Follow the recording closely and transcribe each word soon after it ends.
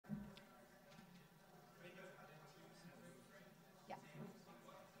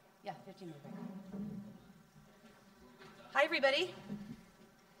Yeah, 15 minutes. Hi, everybody.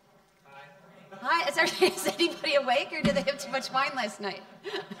 Hi. Is anybody awake, or did they have too much wine last night?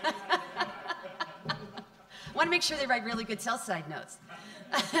 I want to make sure they write really good sell-side notes.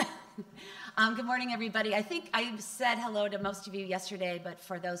 Good morning, everybody. I think I said hello to most of you yesterday, but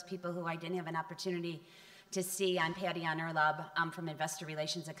for those people who I didn't have an opportunity to see, I'm Patty Honorlub. I'm from Investor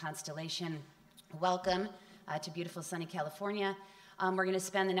Relations at Constellation. Welcome to beautiful sunny California. We're going to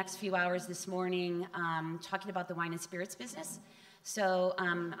spend the next few hours this morning talking about the wine and spirits business. So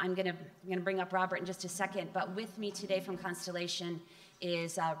I'm going to bring up Robert in just a second, but with me today from Constellation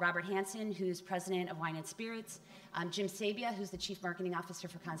is Robert Hansen, who's president of Wine and Spirits, Jim Sabia, who's the chief marketing officer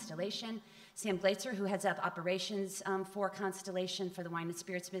for Constellation, Sam Glaetzer, who heads up operations for Constellation for the wine and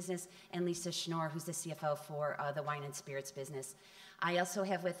spirits business, and Lisa Schnorr, who's the CFO for the wine and spirits business. I also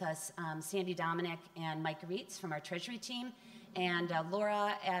have with us Sandy Dominic and Mike Reitz from our treasury team, and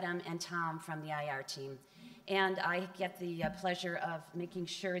Laura, Adam, and Tom from the IR team. And I get the pleasure of making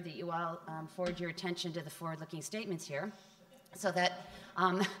sure that you all forward your attention to the forward-looking statements here, so that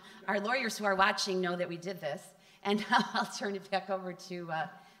our lawyers who are watching know that we did this. And I'll turn it back over to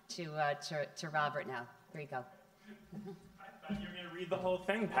Robert now. Here you go. I thought you were going to read the whole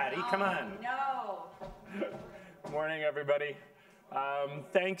thing, Patty. Come on. No. Morning, everybody.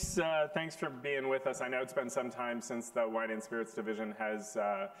 Thanks for being with us. I know it's been some time since the Wine and Spirits Division has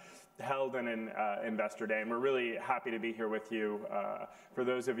held an Investor Day, and we're really happy to be here with you. For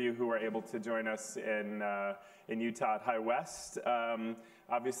those of you who are able to join us in Utah at High West,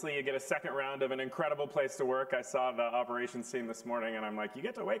 obviously you get a second round of an incredible place to work. I saw the operations team this morning, and I'm like, you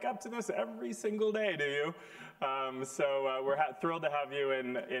get to wake up to this every single day, do you? So we're thrilled to have you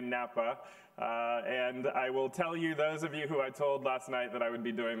in Napa. And I will tell you, those of you who I told last night that I would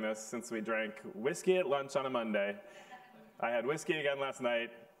be doing this, since we drank whiskey at lunch on a Monday, I had whiskey again last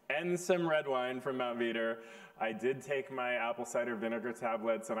night, and some red wine from Mount Veeder. I did take my apple cider vinegar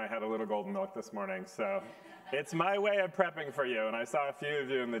tablets, and I had a little golden milk this morning. So it's my way of prepping for you, and I saw a few of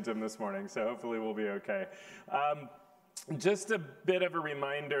you in the gym this morning, so hopefully we'll be okay. Just a bit of a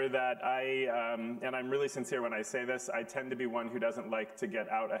reminder that and I'm really sincere when I say this, I tend to be one who doesn't like to get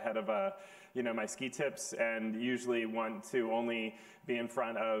out ahead of my ski tips, and usually want to only be in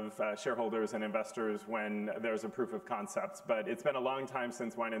front of shareholders and investors when there's a proof of concept. But it's been a long time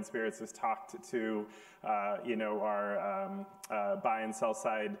since Wine and Spirits has talked to our buy and sell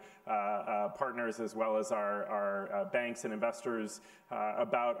side partners, as well as our banks and investors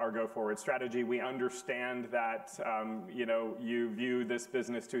about our go-forward strategy. We understand that you view this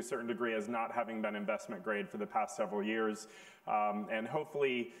business to a certain degree as not having been investment grade for the past several years, and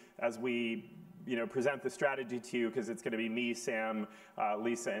hopefully as we present the strategy to you, because it's going to be me, Sam,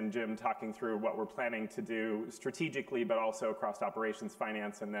 Lisa, and Jim talking through what we're planning to do strategically, but also across operations,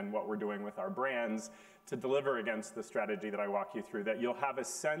 finance, and then what we're doing with our brands to deliver against the strategy that I walk you through, that you'll have a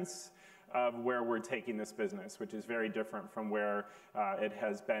sense of where we're taking this business, which is very different from where it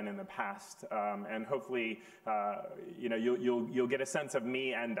has been in the past. And hopefully, you'll get a sense of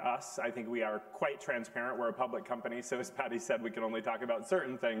me and us. I think we are quite transparent. We're a public company, so as Patty said, we can only talk about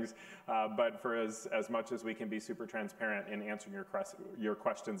certain things. But for as much as we can be super transparent in answering your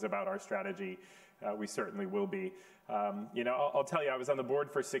questions about our strategy, we certainly will be. I'll tell you, I was on the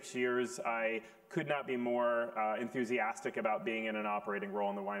board for 6 years. I could not be more enthusiastic about being in an operating role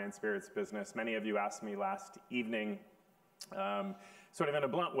in the wine and spirits business. Many of you asked me last evening, sort of in a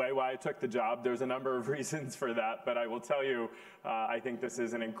blunt way, why I took the job. There's a number of reasons for that, but I will tell you, I think this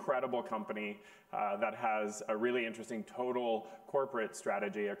is an incredible company that has a really interesting total corporate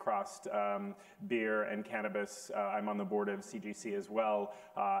strategy across beer and cannabis. I'm on the board of CGC as well.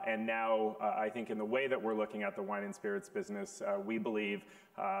 And now I think in the way that we're looking at the wine and spirits business, we believe,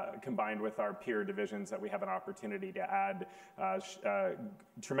 combined with our peer divisions, that we have an opportunity to add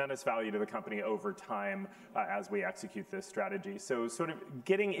tremendous value to the company over time as we execute this strategy. So sort of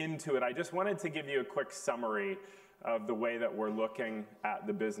getting into it, I just wanted to give you a quick summary of the way that we're looking at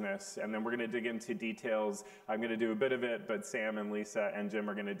the business, and then we're going to dig into details. I'm going to do a bit of it, but Sam and Lisa and Jim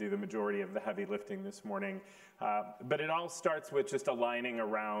are going to do the majority of the heavy lifting this morning. But it all starts with just aligning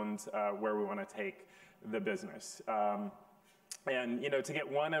around where we want to take the business. And to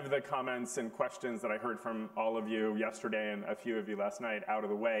get one of the comments and questions that I heard from all of you yesterday and a few of you last night out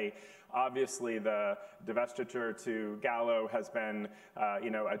of the way, obviously the divestiture to Gallo has been a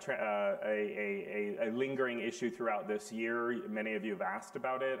lingering issue throughout this year. Many of you have asked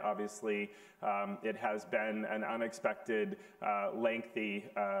about it. Obviously, it has been an unexpected, lengthy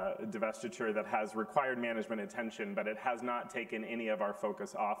divestiture that has required management attention, but it has not taken any of our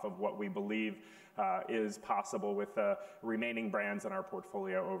focus off of what we believe is possible with the remaining brands in our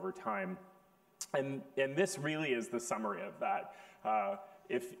portfolio over time. And this really is the summary of that.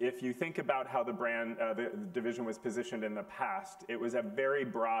 If you think about how the division was positioned in the past, it was a very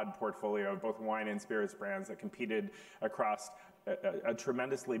broad portfolio of both wine and spirits brands that competed across a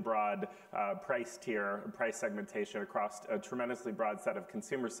tremendously broad price tier, price segmentation across a tremendously broad set of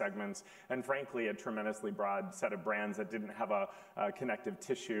consumer segments, and frankly, a tremendously broad set of brands that didn't have a connective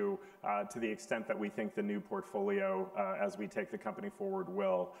tissue to the extent that we think the new portfolio, as we take the company forward,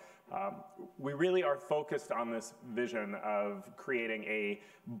 will. We really are focused on this vision of creating a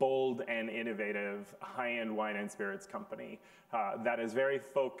bold and innovative high-end wine and spirits company that is very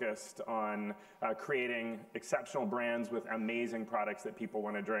focused on creating exceptional brands with amazing products that people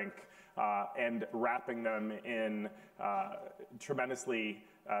want to drink and wrapping them in tremendously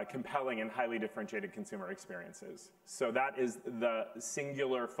compelling and highly differentiated consumer experiences. So that is the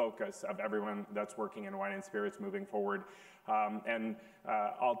singular focus of everyone that's working in wine and spirits moving forward.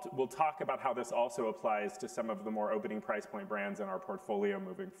 We'll talk about how this also applies to some of the more opening price point brands in our portfolio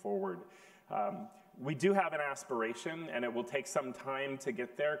moving forward. We do have an aspiration, and it will take some time to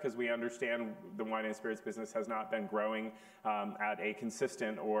get there because we understand the wine and spirits business has not been growing at a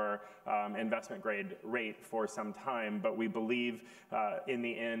consistent or investment grade rate for some time. But we believe in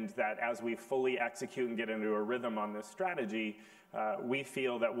the end that as we fully execute and get into a rhythm on this strategy, we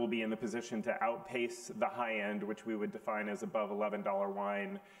feel that we'll be in the position to outpace the high end, which we would define as above $11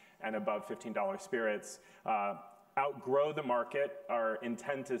 wine and above $15 spirits, outgrow the market. Our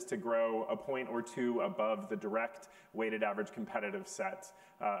intent is to grow a point or two above the direct weighted average competitive set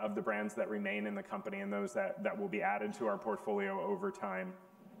of the brands that remain in the company and those that will be added to our portfolio over time.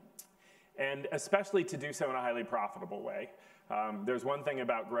 And especially to do so in a highly profitable way. There's one thing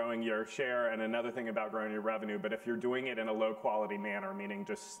about growing your share and another thing about growing your revenue, but if you're doing it in a low quality manner, meaning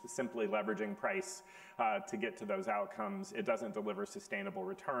just simply leveraging price to get to those outcomes, it doesn't deliver sustainable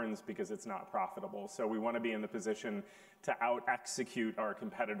returns because it's not profitable. So we want to be in the position to out execute our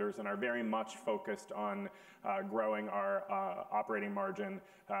competitors and are very much focused on growing our operating margin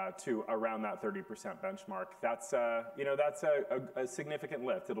to around that 30% benchmark. That's a significant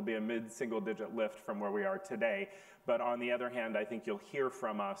lift. It'll be a mid-single digit lift from where we are today. But on the other hand, I think you'll hear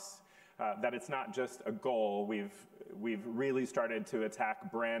from us that it's not just a goal. We've really started to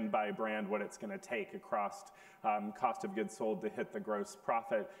attack brand by brand what it's going to take across cost of goods sold to hit the gross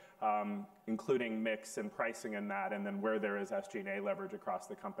profit, including mix and pricing in that, and then where there is SG&A leverage across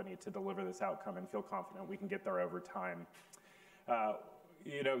the company to deliver this outcome and feel confident we can get there over time.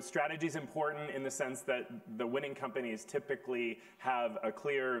 Strategy is important in the sense that the winning companies typically have a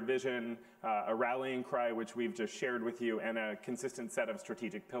clear vision, a rallying cry, which we've just shared with you, and a consistent set of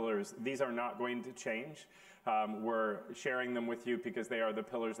strategic pillars. These are not going to change. We're sharing them with you because they are the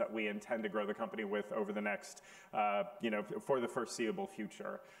pillars that we intend to grow the company with over the next, for the foreseeable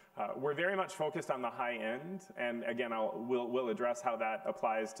future. We're very much focused on the high end, and again, we'll address how that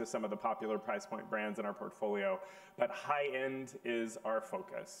applies to some of the popular price point brands in our portfolio. But high end is our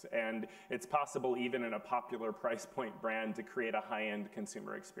focus, and it's possible even in a popular price point brand to create a high end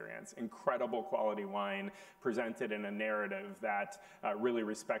consumer experience. Incredible quality wine presented in a narrative that really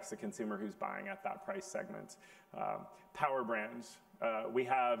respects the consumer who's buying at that price segment. Power brands. We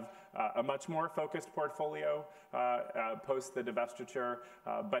have a much more focused portfolio post the divestiture,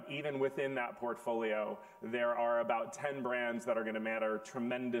 but even within that portfolio, there are about 10 brands that are going to matter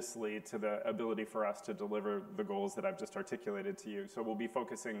tremendously to the ability for us to deliver the goals that I've just articulated to you. So we'll be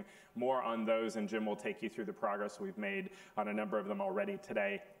focusing more on those, and Jim will take you through the progress we've made on a number of them already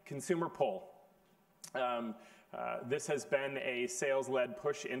today. Consumer pull. This has been a sales-led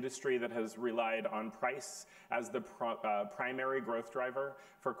push industry that has relied on price as the primary growth driver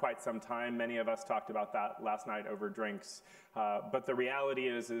for quite some time. Many of us talked about that last night over drinks. But the reality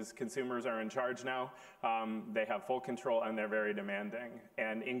is consumers are in charge now. They have full control and they're very demanding.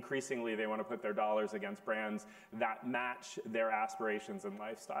 And increasingly, they want to put their dollars against brands that match their aspirations and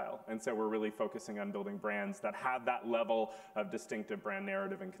lifestyle. And so we're really focusing on building brands that have that level of distinctive brand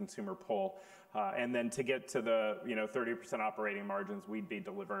narrative and consumer pull. And then to get to the 30% operating margins, we'd be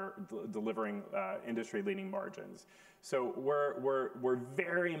delivering industry-leading margins. So we're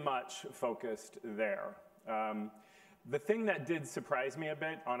very much focused there. The thing that did surprise me a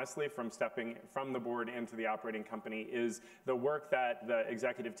bit, honestly, from stepping from the board into the operating company is the work that the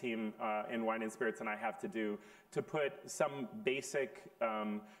executive team in Wine and Spirits and I have to do to put some basic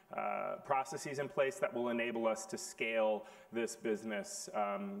processes in place that will enable us to scale this business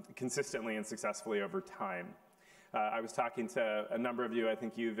consistently and successfully over time. I was talking to a number of you, I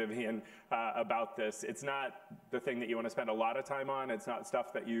think you, Vivian, about this. It's not the thing that you want to spend a lot of time on. It's not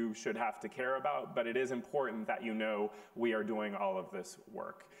stuff that you should have to care about, but it is important that you know we are doing all of this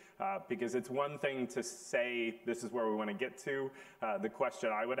work. Because it's one thing to say this is where we want to get to. The question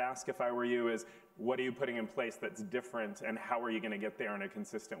I would ask if I were you is, what are you putting in place that's different, and how are you going to get there in a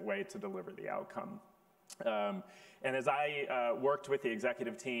consistent way to deliver the outcome? And as I worked with the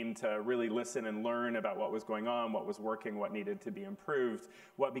executive team to really listen and learn about what was going on, what was working, what needed to be improved,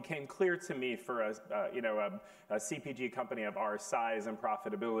 what became clear to me for a CPG company of our size and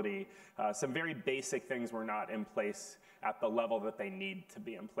profitability, some very basic things were not in place at the level that they need to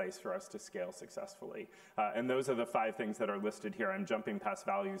be in place for us to scale successfully. And those are the 5 things that are listed here. I'm jumping past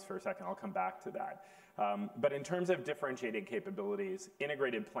values for a second. I'll come back to that. But in terms of differentiated capabilities,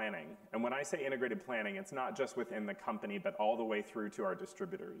 integrated planning, and when I say integrated planning, it's not just within the company, but all the way through to our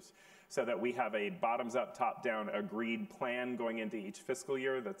distributors, so that we have a bottoms-up, top-down agreed plan going into each fiscal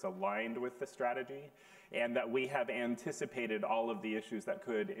year that's aligned with the strategy, and that we have anticipated all of the issues that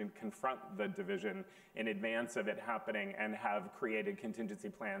could confront the division in advance of it happening, and have created contingency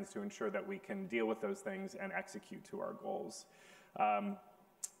plans to ensure that we can deal with those things and execute to our goals.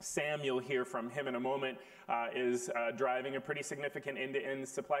 Sam, you'll hear from him in a moment, is driving a pretty significant end-to-end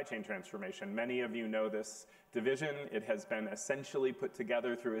supply chain transformation. Many of you know this division. It has been essentially put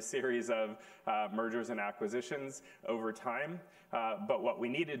together through a series of mergers and acquisitions over time. But what we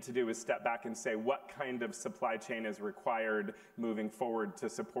needed to do is step back and say, what kind of supply chain is required moving forward to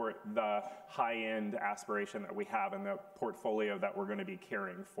support the high-end aspiration that we have and the portfolio that we're going to be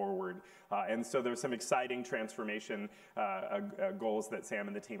carrying forward. And so there's some exciting transformation goals that Sam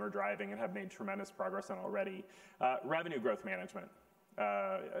and the team are driving and have made tremendous progress on already. Revenue growth management.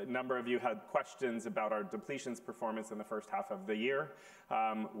 A number of you had questions about our depletions performance in the first half of the year.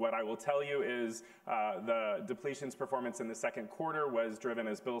 What I will tell you is the depletions performance in the second quarter was driven,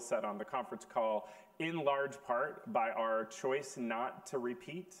 as Bill said on the conference call, in large part by our choice not to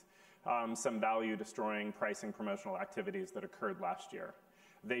repeat some value-destroying pricing promotional activities that occurred last year.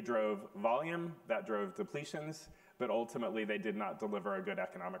 They drove volume, that drove depletions, but ultimately they did not deliver a good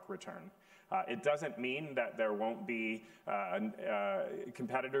economic return. It doesn't mean that there won't be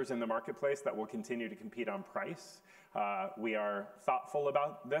competitors in the marketplace that will continue to compete on price. We are thoughtful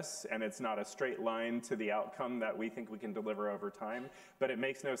about this, and it's not a straight line to the outcome that we think we can deliver over time, but it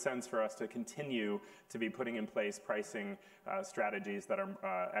makes no sense for us to continue to be putting in place pricing strategies that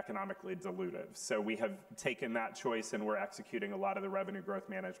are economically dilutive. So we have taken that choice, and we're executing a lot of the revenue growth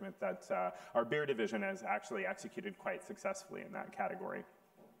management that our beer division has actually executed quite successfully in that category.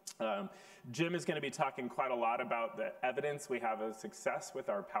 Jim is going to be talking quite a lot about the evidence we have of success with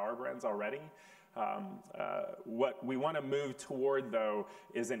our power brands already. What we want to move toward, though,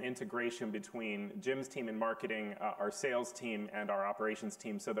 is an integration between Jim's team in marketing, our sales team, and our operations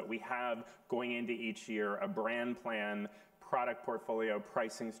team, so that we have, going into each year, a brand plan, product portfolio,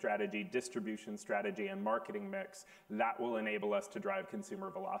 pricing strategy, distribution strategy, and marketing mix that will enable us to drive consumer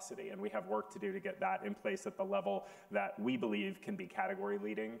velocity. And we have work to do to get that in place at the level that we believe can be category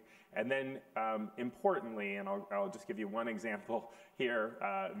leading. And then importantly, and I'll just give you one example here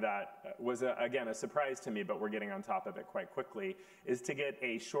that was, again, a surprise to me, but we're getting on top of it quite quickly, is to get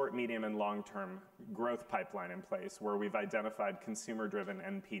a short, medium, and long-term growth pipeline in place where we've identified consumer-driven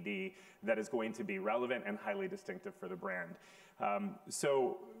NPD that is going to be relevant and highly distinctive for the brand.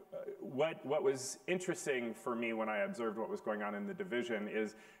 What was interesting for me when I observed what was going on in the division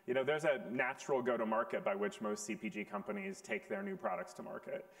is, there's a natural go-to-market by which most CPG companies take their new products to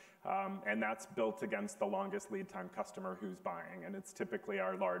market. And that's built against the longest lead time customer who's buying, and it's typically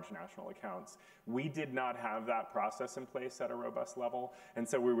our large national accounts. We did not have that process in place at a robust level, and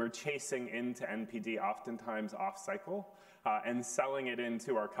so we were chasing into NPD oftentimes off-cycle, and selling it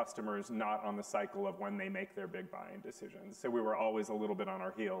into our customers not on the cycle of when they make their big buying decisions. So we were always a little bit on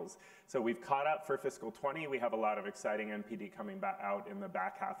our heels. So we've caught up for fiscal 20. We have a lot of exciting NPD coming back out in the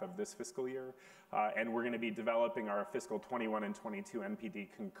back half of this fiscal year. And we're going to be developing our fiscal 21 and 22 NPD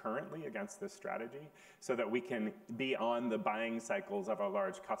concurrently against this strategy so that we can be on the buying cycles of our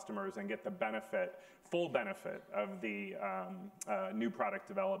large customers and get the benefit, full benefit of the new product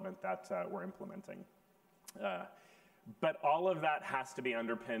development that we're implementing. But all of that has to be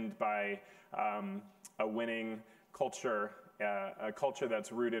underpinned by a winning culture, a culture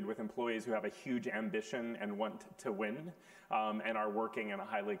that's rooted with employees who have a huge ambition and want to win, and are working in a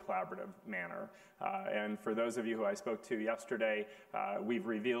highly collaborative manner. And for those of you who I spoke to yesterday, we've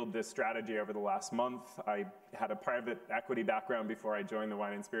revealed this strategy over the last month. I had a private equity background before I joined the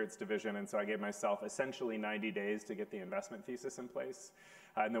Wine and Spirits division, and so I gave myself essentially 90 days to get the investment thesis in place.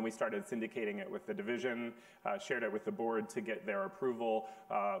 And then we started syndicating it with the division, shared it with the board to get their approval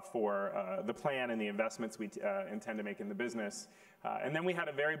for the plan and the investments we intend to make in the business. And then we had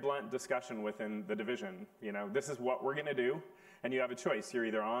a very blunt discussion within the division. You know, this is what we're going to do, and you have a choice. You're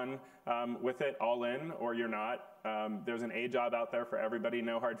either on with it all in, or you're not. There's an A job out there for everybody,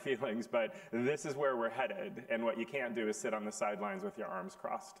 no hard feelings, but this is where we're headed, and what you can't do is sit on the sidelines with your arms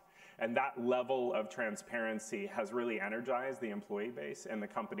crossed. And that level of transparency has really energized the employee base and the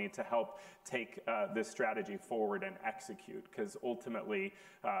company to help take this strategy forward and execute, because ultimately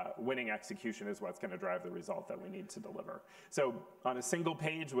winning execution is what's going to drive the result that we need to deliver. So on a single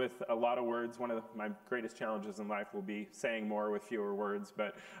page with a lot of words, one of my greatest challenges in life will be saying more with fewer words,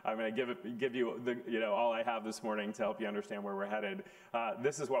 but I'm going to give you all I have this morning to help you understand where we're headed.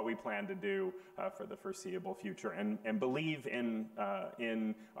 This is what we plan to do for the foreseeable future, and believe in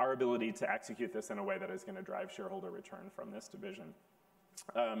our ability to execute this in a way that is going to drive shareholder return from this division.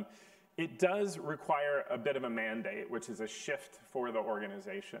 It does require a bit of a mandate, which is a shift for the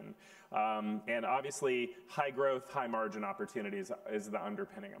organization. And obviously, high growth, high margin opportunities is the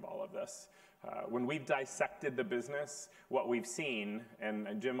underpinning of all of this. When we've dissected the business, what we've seen,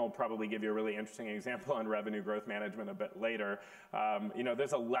 and Jim will probably give you a really interesting example on revenue growth management a bit later,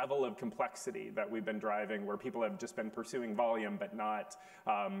 there's a level of complexity that we've been driving where people have just been pursuing volume but not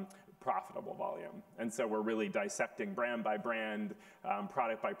profitable volume. And so we're really dissecting brand by brand,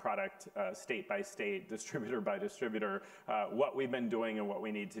 product by product, state by state, distributor by distributor, what we've been doing and what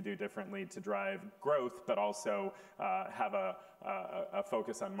we need to do differently to drive growth, but also have a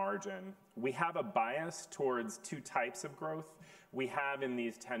focus on margin. We have a bias towards two types of growth. We have in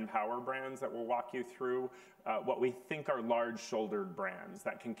these 10 power brands that we'll walk you through what we think are large-shouldered brands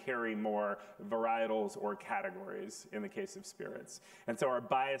that can carry more varietals or categories in the case of spirits. And so our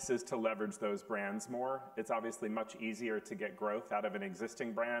bias is to leverage those brands more. It's obviously much easier to get growth out of an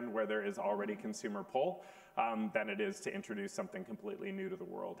existing brand where there is already consumer pull than it is to introduce something completely new to the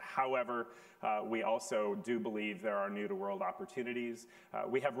world. However, we also do believe there are new-to-world opportunities.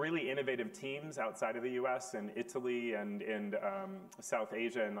 We have really innovative teams outside of the US and Italy and in South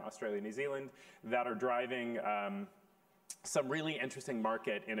Asia and Australia, New Zealand that are driving some really interesting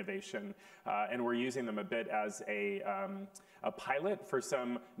market innovation, and we're using them a bit as a pilot for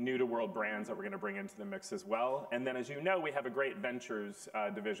some new-to-world brands that we're going to bring into the mix as well. And then, as you know, we have a great ventures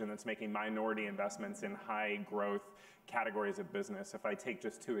division that's making minority investments in high-growth categories of business. If I take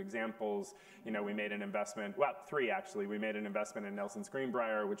just two examples, we made an investment, well, three actually. We made an investment in Nelson's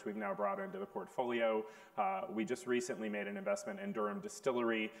Greenbrier, which we've now brought into the portfolio. We just recently made an investment in Durham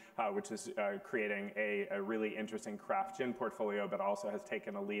Distillery, which is creating a really interesting craft gin portfolio, but also has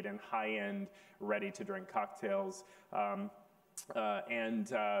taken a lead in high-end, ready-to-drink cocktails.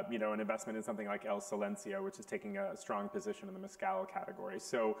 An investment in something like El Silencio, which is taking a strong position in the mezcal category.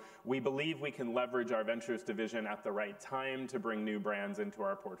 So we believe we can leverage our ventures division at the right time to bring new brands into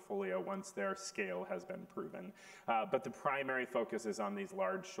our portfolio once their scale has been proven. But the primary focus is on these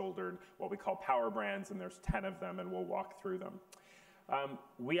large-shouldered, what we call power brands, and there's 10 of them, and we'll walk through them.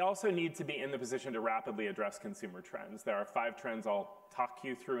 We also need to be in the position to rapidly address consumer trends. There are 5 trends I'll talk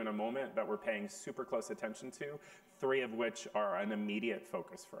you through in a moment that we're paying super close attention to, 3 of which are an immediate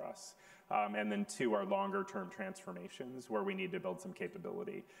focus for us. And then 2 are longer-term transformations where we need to build some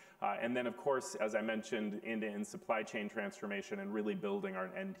capability. And then, of course, as I mentioned, end-to-end supply chain transformation and really building our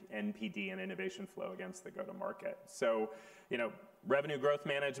NPD and innovation flow against the go-to-market. So, revenue growth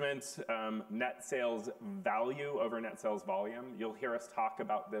management, net sales value over net sales volume. You'll hear us talk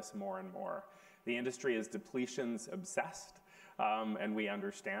about this more and more. The industry is depletions obsessed, and we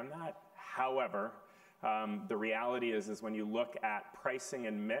understand that. However, the reality is when you look at pricing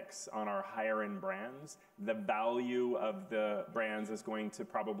and mix on our higher end brands, the value of the brands is going to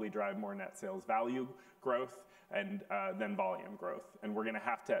probably drive more net sales value growth and then volume growth. And we're going to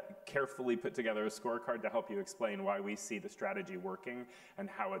have to carefully put together a scorecard to help you explain why we see the strategy working and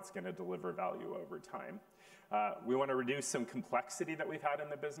how it's going to deliver value over time. We want to reduce some complexity that we've had in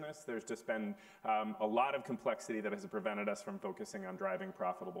the business. There's just been a lot of complexity that has prevented us from focusing on driving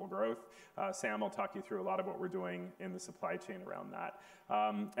profitable growth. Sam will talk you through a lot of what we're doing in the supply chain around that.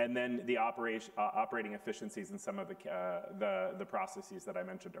 And then the operating efficiencies in some of the processes that I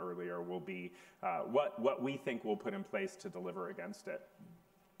mentioned earlier will be what we think we'll put in place to deliver against it.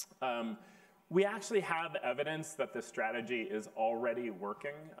 We actually have evidence that the strategy is already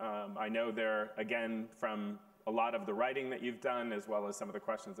working. I know there, again, from a lot of the writing that you've done, as well as some of the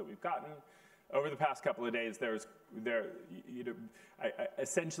questions that we've gotten, over the past couple of days,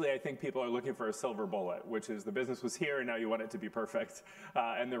 essentially, I think people are looking for a silver bullet, which is the business was here and now you want it to be perfect.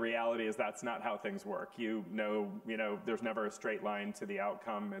 And the reality is that's not how things work. There's never a straight line to the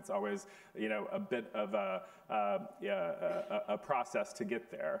outcome. It's always, a bit of a process to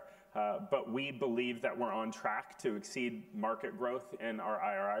get there. But we believe that we're on track to exceed market growth in our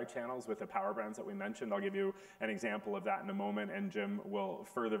IRI channels with the power brands that we mentioned. I'll give you an example of that in a moment, and Jim will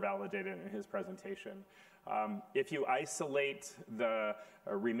further validate it in his presentation. If you isolate the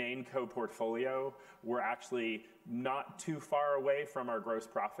RemainCo portfolio, we're actually not too far away from our gross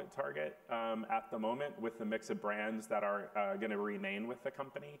profit target at the moment with the mix of brands that are going to remain with the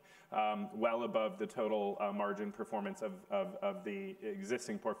company, well above the total margin performance of the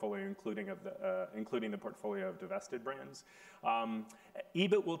existing portfolio, including the portfolio of divested brands.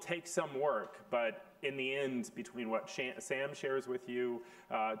 EBIT will take some work, but in the end, between what Sam shares with you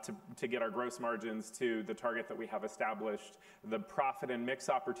to get our gross margins to the target that we have established, the profit and mix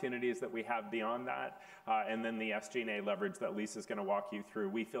opportunities that we have beyond that, and then the SG&A leverage that Lisa's going to walk you through,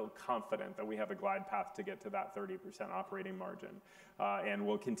 we feel confident that we have a glide path to get to that 30% operating margin. And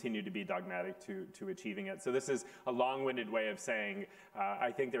we'll continue to be dogmatic to achieving it. So this is a long-winded way of saying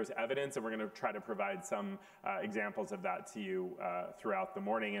I think there's evidence, and we're going to try to provide some examples of that to you throughout the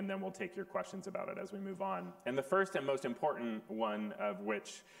morning, and then we'll take your questions about it as we move on. And the first and most important one of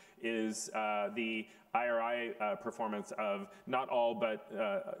which is the IRI performance of not all, but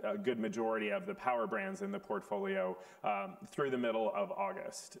a good majority of the power brands in the portfolio through the middle of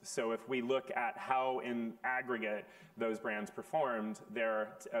August. So if we look at how in aggregate those brands performed, their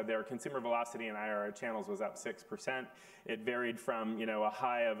consumer velocity in IRI channels was up 6%. It varied from a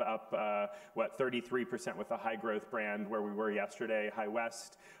high of up 33% with the high growth brand where we were yesterday, High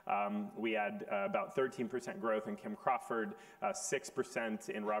West. We had about 13% growth in Kim Crawford, 6%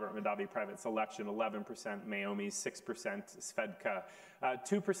 in Robert Mondavi Private Selection, 11% Maomi, 6% Svedka,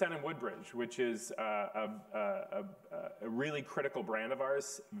 2% in Woodbridge, which is a really critical brand of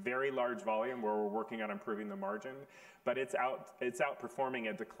ours, very large volume where we're working on improving the margin, but it's outperforming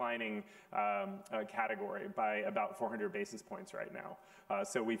a declining category by about 400 basis points right now.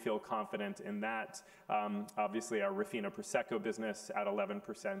 So we feel confident in that. Obviously, our Ruffino Prosecco business at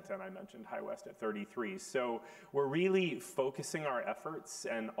 11%, and I mentioned High West at 33%. So we're really focusing our efforts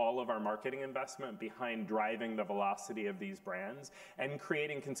and all of our marketing investment behind driving the velocity of these brands and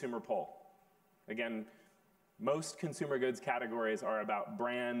creating consumer pull. Again, most consumer goods categories are about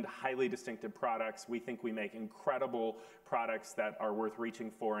brand, highly distinctive products. We think we make incredible products that are worth reaching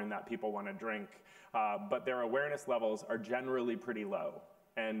for and that people want to drink, but their awareness levels are generally pretty low.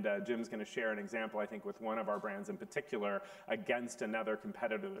 And Jim's going to share an example, I think, with one of our brands in particular against another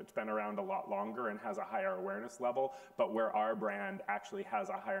competitor that's been around a lot longer and has a higher awareness level, but where our brand actually has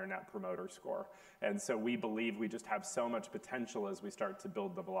a higher net promoter score. And so we believe we just have so much potential as we start to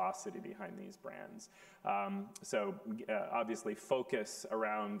build the velocity behind these brands. So obviously focus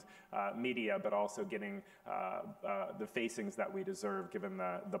around media, but also getting the facings that we deserve given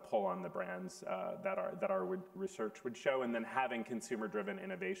the pull on the brands that our research would show, and then having consumer-driven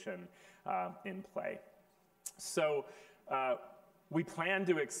innovation in play. So we plan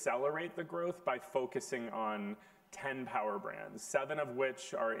to accelerate the growth by focusing on 10 power brands, 7 of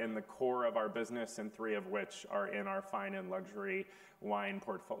which are in the core of our business and 3 of which are in our fine and luxury wine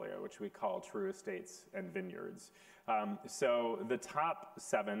portfolio, which we call True Estates and Vineyards. So the top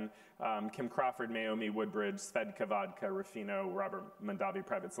 7, Kim Crawford, Maomi, Woodbridge, Svedka Vodka, Ruffino, Robert Mondavi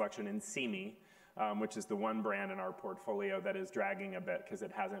Private Selection, and Simi, which is the one brand in our portfolio that is dragging a bit because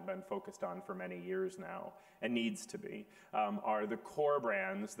it hasn't been focused on for many years now and needs to be, are the core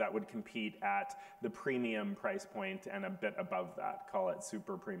brands that would compete at the premium price point and a bit above that, call it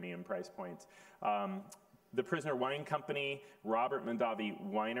super premium price point. The Prisoner Wine Company, Robert Mondavi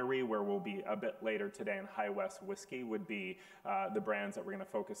Winery, where we'll be a bit later today, and High West Whiskey would be the brands that we're going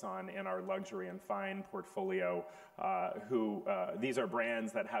to focus on in our luxury and fine portfolio. These are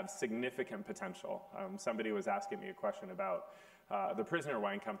brands that have significant potential. Somebody was asking me a question about the Prisoner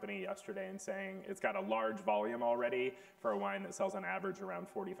Wine Company yesterday and saying it's got a large volume already for a wine that sells on average around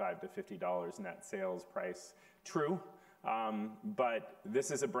 $45 to $50 net sales price. True. But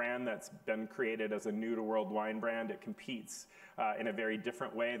this is a brand that's been created as a new-to-world wine brand. It competes in a very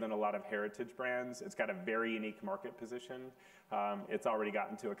different way than a lot of heritage brands. It's got a very unique market position. It's already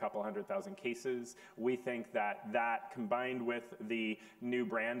gotten to a couple 100,000 cases. We think that combined with the new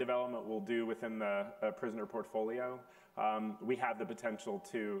brand development we'll do within the Prisoner portfolio we have the potential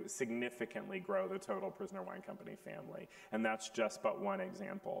to significantly grow the total Prisoner Wine Company family. And that's just but one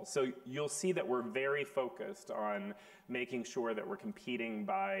example. So you'll see that we're very focused on making sure that we're competing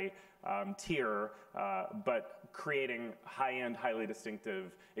by tier, but creating high-end, highly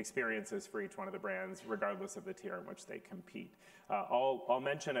distinctive experiences for each one of the brands, regardless of the tier in which they compete. I'll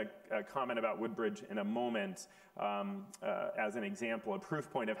mention a comment about Woodbridge in a moment as an example, a proof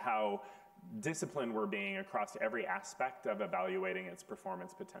point of how disciplined we're being across every aspect of evaluating its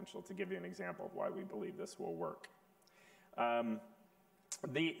performance potential, to give you an example of why we believe this will work.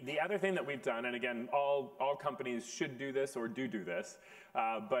 The other thing that we've done, and again, all companies should do this or do this,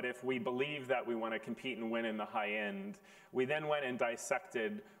 but if we believe that we want to compete and win in the high end, we then went and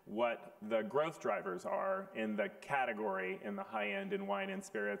dissected what the growth drivers are in the category in the high end in wine and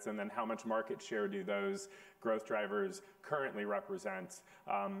spirits, and then how much market share do those growth drivers currently represent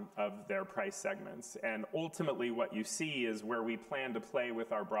of their price segments. And ultimately what you see is where we plan to play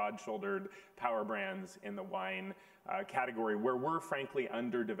with our broad-shouldered power brands in the wine category, where we're frankly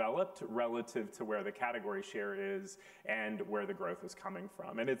underdeveloped relative to where the category share is and where the growth is coming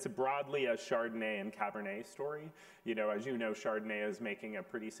from. And it's broadly a Chardonnay and Cabernet story. You know, as you know, Chardonnay is making a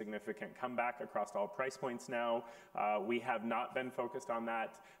pretty significant comeback across all price points now. We have not been focused on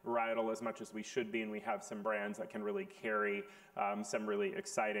that varietal as much as we should be, and we have some brands that can really carry some really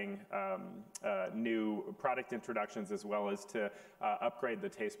exciting new product introductions, as well as to upgrade the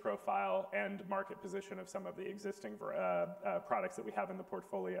taste profile and market position of some of the existing products that we have in the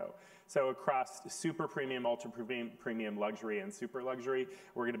portfolio. So across super premium, ultra premium, luxury, and super luxury,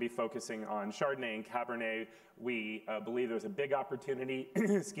 we're going to be focusing on Chardonnay and Cabernet. We believe there's a big opportunity,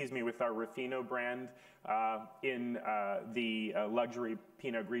 excuse me, with our Ruffino brand in the luxury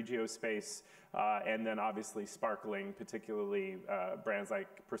Pinot Grigio space, and then obviously sparkling, particularly brands like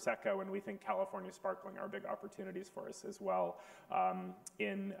Prosecco, and we think California sparkling are big opportunities for us as well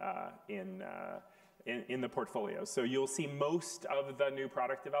in the portfolio. So you'll see most of the new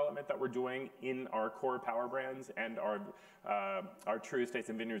product development that we're doing in our core power brands, and our true estates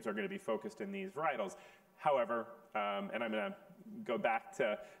and vineyards are going to be focused in these varietals. However, and I'm going to go back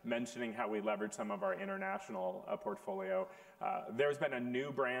to mentioning how we leverage some of our international portfolio. There's been a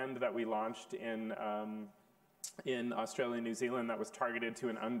new brand that we launched in Australia and New Zealand that was targeted to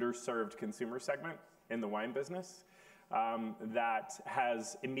an underserved consumer segment in the wine business. That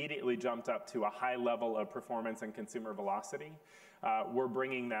has immediately jumped up to a high level of performance and consumer velocity. We're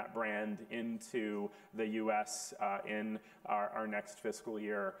bringing that brand into the US in our next fiscal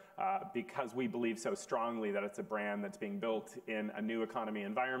year because we believe so strongly that it's a brand that's being built in a new economy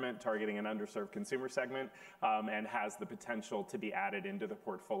environment, targeting an underserved consumer segment, and has the potential to be added into the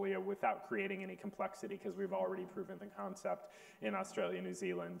portfolio without creating any complexity, because we've already proven the concept in Australia and New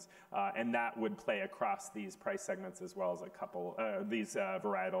Zealand. And that would play across these price segments as well as a couple, these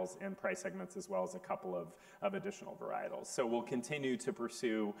varietals and price segments, as well as a couple of additional varietals. So we'll continue to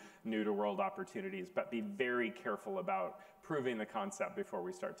pursue new to world opportunities, but be very careful about proving the concept before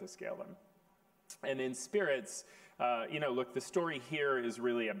we start to scale them. And in spirits, you know, look, the story here is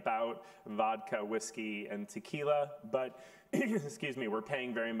really about vodka, whiskey, and tequila, but excuse me, we're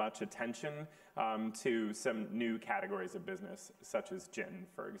paying very much attention to some new categories of business, such as gin,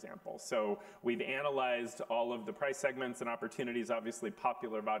 for example. So we've analyzed all of the price segments and opportunities. Obviously,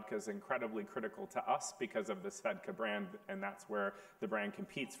 popular vodka is incredibly critical to us because of the Svedka brand, and that's where the brand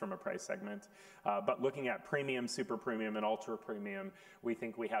competes from a price segment. But looking at premium, super premium, and ultra premium, we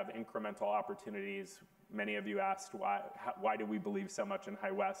think we have incremental opportunities. Many of you asked why do we believe so much in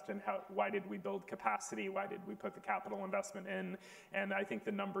High West, and why did we build capacity? Why did we put the capital investment in? And I think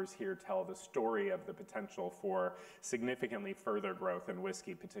the numbers here tell the story of the potential for significantly further growth in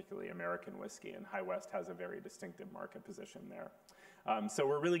whiskey, particularly American whiskey, and High West has a very distinctive market position there. So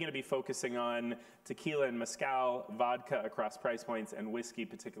we're really going to be focusing on tequila and mezcal, vodka across price points, and whiskey,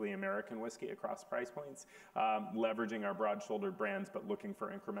 particularly American whiskey, across price points, leveraging our broad-shouldered brands, but looking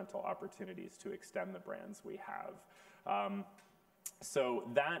for incremental opportunities to extend the brands we have. So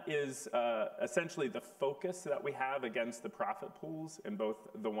that is essentially the focus that we have against the profit pools in both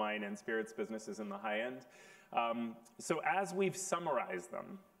the wine and spirits businesses in the high end. So as we've summarized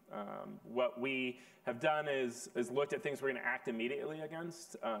them, what we have done is looked at things we're going to act immediately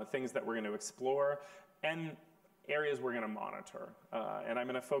against, things that we're going to explore, and areas we're going to monitor. And I'm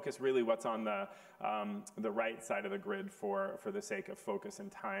going to focus really what's on the right side of the grid for the sake of focus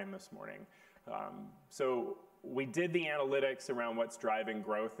and time this morning. So we did the analytics around what's driving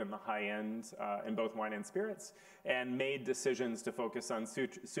growth in the high end in both wine and spirits, and made decisions to focus on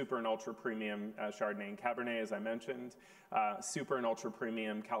super and ultra premium Chardonnay and Cabernet, as I mentioned, super and ultra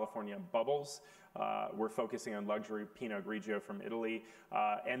premium California bubbles. We're focusing on luxury Pinot Grigio from Italy,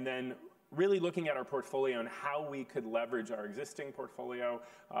 and then really looking at our portfolio and how we could leverage our existing portfolio,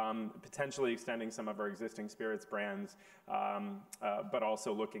 potentially extending some of our existing spirits brands, but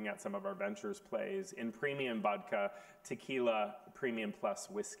also looking at some of our ventures plays in premium vodka, tequila, premium plus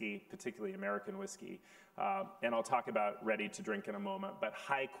whiskey, particularly American whiskey. And I'll talk about ready to drink in a moment, but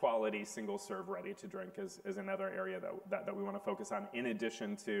high quality single serve ready to drink is another area that we want to focus on, in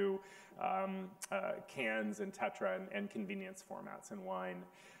addition to cans and Tetra and convenience formats in wine.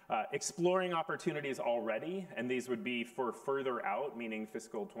 Exploring opportunities already, and these would be for further out, meaning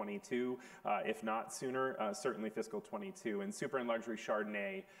fiscal 22, if not sooner, certainly fiscal 22. And super and luxury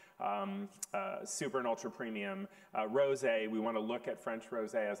Chardonnay, super and ultra premium rosé. We want to look at French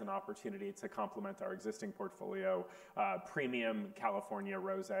rosé as an opportunity to complement our existing portfolio. Premium California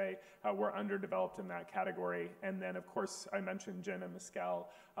rosé, we're underdeveloped in that category. And then, of course, I mentioned gin and mezcal,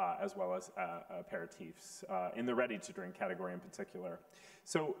 as well as aperitifs in the ready-to-drink category in particular.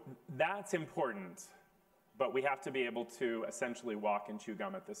 So that's important, but we have to be able to essentially walk and chew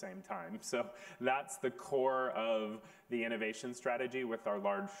gum at the same time. So that's the core of the innovation strategy with our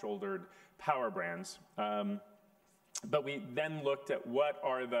large-shouldered power brands. But we then looked at what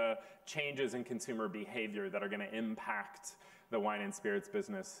are the changes in consumer behavior that are going to impact the wine and spirits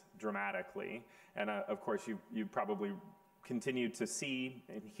business dramatically. And of course, you've probably continued to see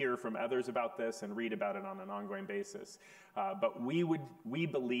and hear from others about this and read about it on an ongoing basis. But we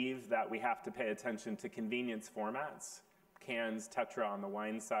believe that we have to pay attention to convenience formats, cans, Tetra on the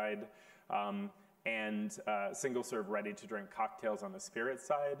wine side, and single-serve ready-to-drink cocktails on the spirit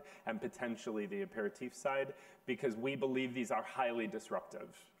side, and potentially the aperitif side, because we believe these are highly disruptive.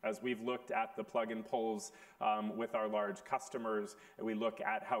 As we've looked at the plug and pulls with our large customers, and we look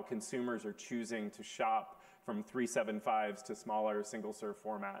at how consumers are choosing to shop from 375s to smaller single-serve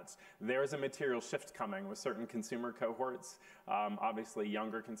formats. There's a material shift coming with certain consumer cohorts, obviously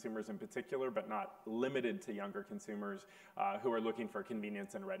younger consumers in particular, but not limited to younger consumers who are looking for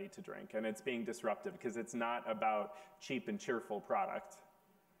convenience and ready to drink. And it's being disruptive because it's not about cheap and cheerful product.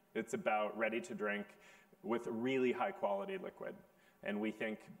 It's about ready to drink with really high quality liquid. And we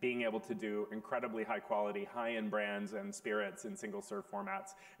think being able to do incredibly high quality, high-end brands and spirits in single-serve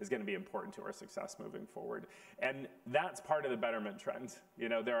formats is going to be important to our success moving forward. And that's part of the betterment trend. You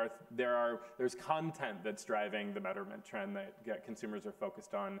know, there's content that's driving the betterment trend that consumers are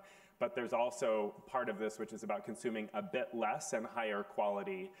focused on, but there's also part of this which is about consuming a bit less and higher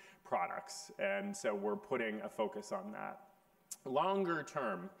quality products. And so we're putting a focus on that. Longer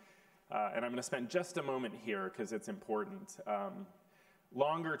term, and I'm going to spend just a moment here because it's important.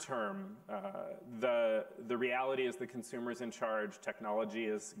 Longer term, the reality is the consumer's in charge. Technology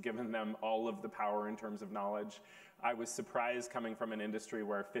has given them all of the power in terms of knowledge. I was surprised coming from an industry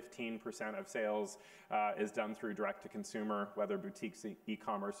where 15% of sales is done through direct-to-consumer, whether boutiques,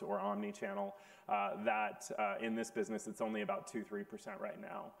 e-commerce, or omni-channel, that in this business it's only about 2-3% right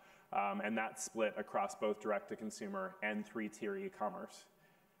now. And that's split across both direct-to-consumer and three-tier e-commerce.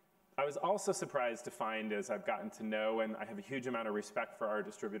 I was also surprised to find, as I've gotten to know, and I have a huge amount of respect for our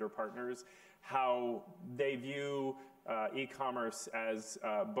distributor partners, how they view e-commerce as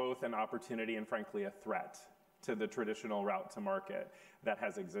both an opportunity and frankly a threat to the traditional route to market that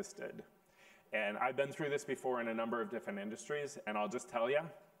has existed. And I've been through this before in a number of different industries, and I'll just tell you,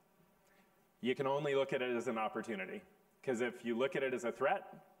 you can only look at it as an opportunity. Because if you look at it as a threat,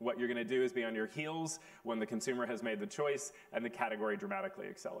 what you're going to do is be on your heels when the consumer has made the choice and the category dramatically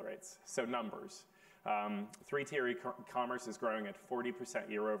accelerates. So numbers. Three-tier e-commerce is growing at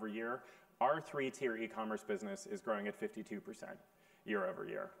 40% year over year. Our three-tier e-commerce business is growing at 52% year over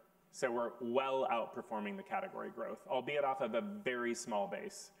year. So we're well outperforming the category growth, albeit off of a very small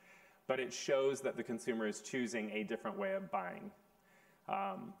base. But it shows that the consumer is choosing a different way of buying.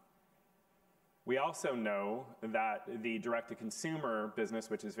 We also know that the direct-to-consumer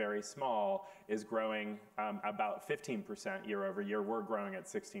business, which is very small, is growing about 15% year over year. We're growing at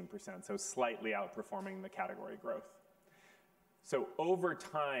 16%, so slightly outperforming the category growth. So over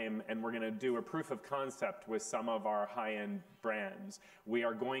time, and we're going to do a proof of concept with some of our high-end brands, we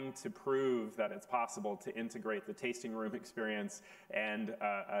are going to prove that it's possible to integrate the tasting room experience and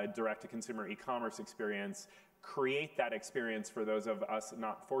a direct-to-consumer e-commerce experience create that experience for those of us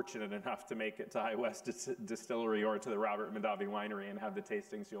not fortunate enough to make it to High West Distillery or to the Robert Mondavi Winery and have the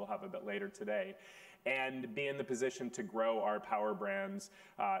tastings you'll have a bit later today, and be in the position to grow our power brands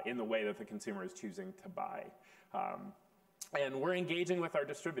in the way that the consumer is choosing to buy. And we're engaging with our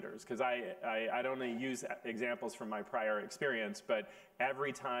distributors, because I'd only use examples from my prior experience, but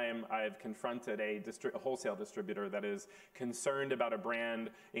every time I've confronted a wholesale distributor that is concerned about a brand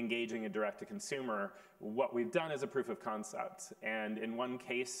engaging a direct-to-consumer, what we've done is a proof of concept. And in one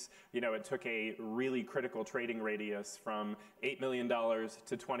case, it took a really critical trading radius from $8 million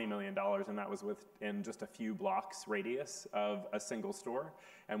to $20 million, and that was within just a few blocks radius of a single store.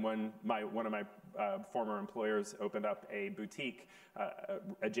 And when one of my former employers opened up a boutique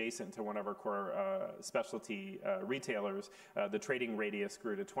adjacent to one of our core specialty retailers, the trading radius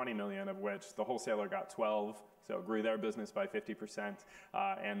grew to 20 million, of which the wholesaler got 12, so it grew their business by 50%,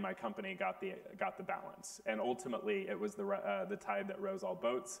 and my company got the balance. And ultimately, it was the tide that rose all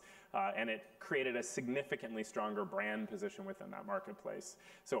boats, and it created a significantly stronger brand position within that marketplace.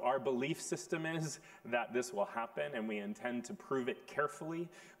 So our belief system is that this will happen, and we intend to prove it carefully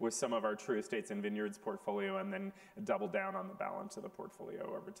with some of our True Estates and Vineyards portfolio, and then double down on the balance of the portfolio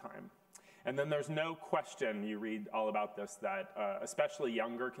over time. And then there's no question, you read all about this, that especially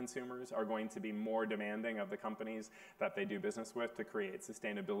younger consumers are going to be more demanding of the companies that they do business with to create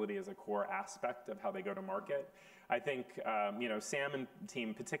sustainability as a core aspect of how they go to market. I think Sam and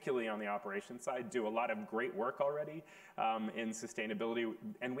team, particularly on the operations side, do a lot of great work already in sustainability,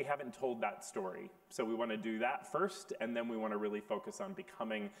 and we haven't told that story. So we want to do that first, and then we want to really focus on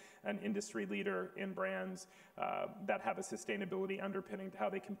becoming an industry leader in brands that have a sustainability underpinning to how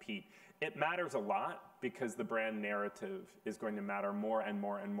they compete. It matters a lot because the brand narrative is going to matter more and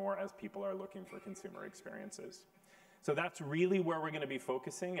more and more as people are looking for consumer experiences. So that's really where we're going to be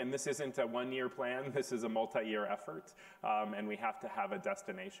focusing, and this isn't a one-year plan, this is a multi-year effort, and we have to have a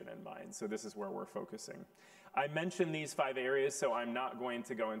destination in mind. So this is where we're focusing. I mentioned these 5 areas, so I'm not going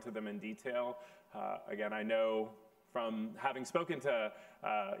to go into them in detail. Again, I know from having spoken to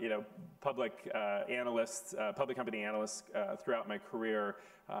public analysts, public company analysts throughout my career,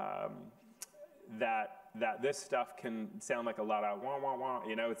 that this stuff can sound like a lot of wah, wah, wah.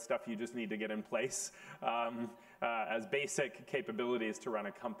 It's stuff you just need to get in place as basic capabilities to run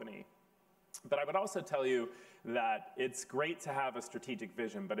a company. But I would also tell you that it's great to have a strategic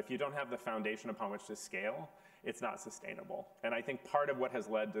vision, but if you don't have the foundation upon which to scale, it's not sustainable. And I think part of what has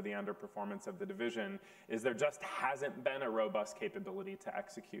led to the underperformance of the division is there just hasn't been a robust capability to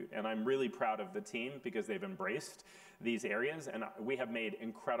execute. And I'm really proud of the team because they've embraced these areas, and we have made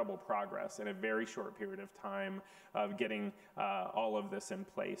incredible progress in a very short period of time of getting all of this in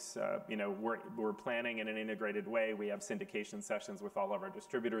place. We're planning in an integrated way. We have syndication sessions with all of our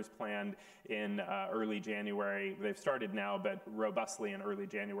distributors planned in early January. They've started now, but robustly in early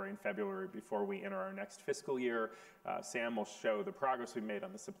January and February before we enter our next fiscal year. Sam will show the progress we've made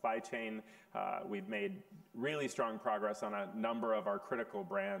on the supply chain. We've made really strong progress on a number of our critical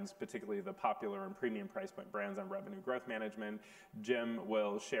brands, particularly the popular and premium price point brands on revenue growth management. Jim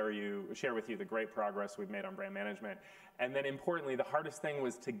will share with you the great progress we've made on brand management. And then importantly, the hardest thing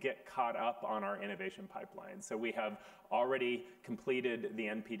was to get caught up on our innovation pipeline. So we have already completed the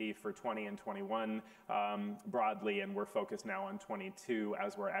NPD for 20 and 21 broadly, and we're focused now on 22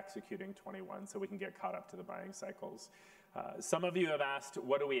 as we're executing 21 so we can get caught up to the buying cycles. Some of you have asked,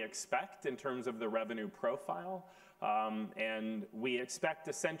 what do we expect in terms of the revenue profile? And we expect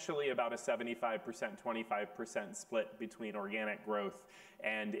essentially about a 75%, 25% split between organic growth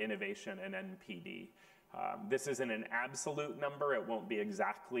and innovation and NPD. This isn't an absolute number. It won't be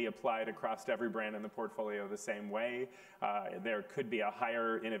exactly applied across every brand in the portfolio the same way. There could be a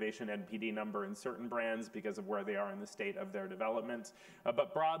higher innovation NPD number in certain brands because of where they are in the state of their development.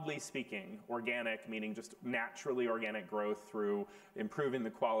 But broadly speaking, organic, meaning just naturally organic growth through improving the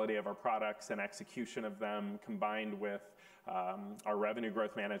quality of our products and execution of them, combined with our revenue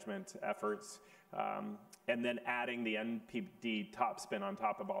growth management efforts, and then adding the NPD top spin on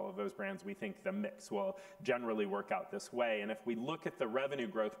top of all of those brands, we think the mix will generally work out this way. And if we look at the revenue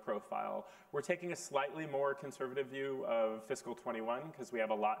growth profile, we're taking a slightly more conservative view of fiscal 21 because we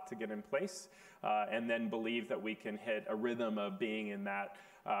have a lot to get in place, and then believe that we can hit a rhythm of being in that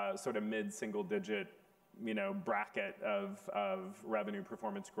sort of mid-single digit bracket of revenue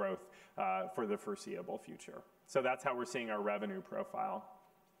performance growth for the foreseeable future. So that's how we're seeing our revenue profile.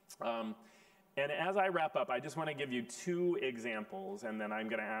 And as I wrap up, I just want to give you 2 examples, and then I'm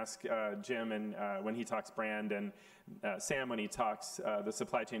going to ask Jim and when he talks brand, and Sam when he talks the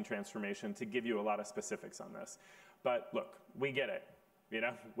supply chain transformation, to give you a lot of specifics on this. But look, we get it.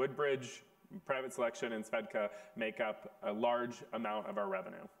 Woodbridge Private Selection and Svedka make up a large amount of our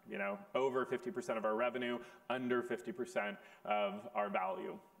revenue, you know, over 50% of our revenue, under 50% of our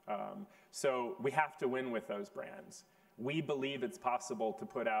value. So we have to win with those brands. We believe it's possible to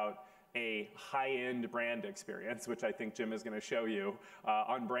put out a high-end brand experience, which I think Jim is going to show you,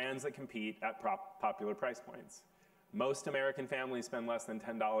 on brands that compete at popular price points. Most American families spend less than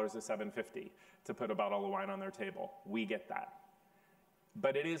 $10 to $7.50 to put a bottle of wine on their table. We get that.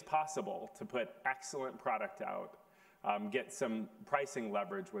 But it is possible to put excellent product out, get some pricing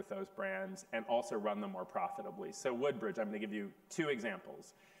leverage with those brands, and also run them more profitably. So Woodbridge, I'm going to give you 2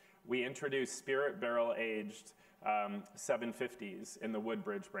 examples. We introduced Spirit Barrel-Aged 750s in the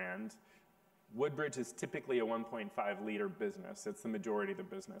Woodbridge brand. Woodbridge is typically a 1.5 liter business. It's the majority of the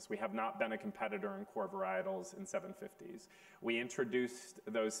business. We have not been a competitor in core varietals in 750s. We introduced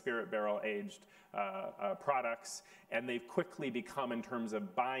those Spirit Barrel Aged products, and they've quickly become, in terms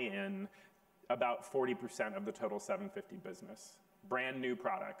of buy-in, about 40% of the total 750 business. Brand new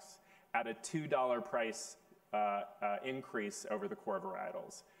products at a $2 price increase over the core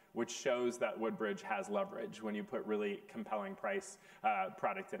varietals, which shows that Woodbridge has leverage when you put really compelling price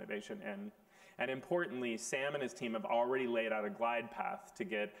product innovation in. And importantly, Sam and his team have already laid out a glide path to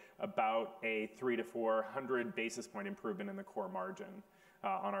get about a 300 to 400 basis point improvement in the core margin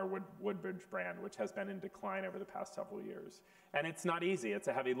on our Woodbridge brand, which has been in decline over the past several years. And it's not easy. It's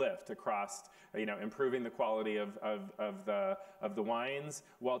a heavy lift across, you know, improving the quality of the wines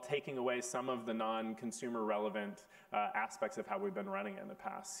while taking away some of the non-consumer relevant aspects of how we've been running it in the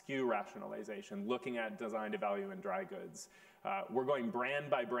past. SKU rationalization, looking at design to value in dry goods. We're going brand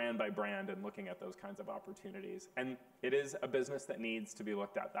by brand by brand and looking at those kinds of opportunities. And it is a business that needs to be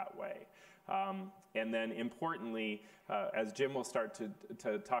looked at that way. And then importantly, as Jim will start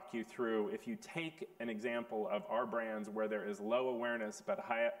to talk you through, if you take an example of our brands where there is low awareness but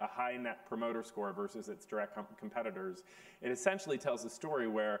a high net promoter score versus its direct competitors, it essentially tells a story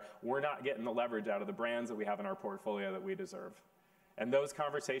where we're not getting the leverage out of the brands that we have in our portfolio that we deserve. And those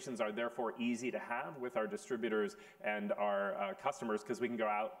conversations are therefore easy to have with our distributors and our customers, because we can go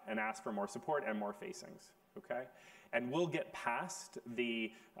out and ask for more support and more facings, okay? And we'll get past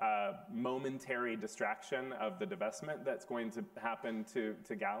the momentary distraction of the divestment that's going to happen to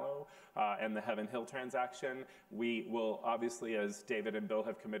Gallo and the Heaven Hill transaction. We will obviously, as David and Bill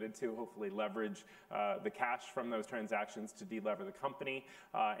have committed to, hopefully leverage the cash from those transactions to delever the company,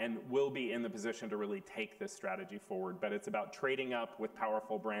 and we'll be in the position to really take this strategy forward. But it's about trading up with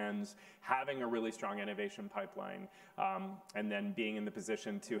powerful brands, having a really strong innovation pipeline, and then being in the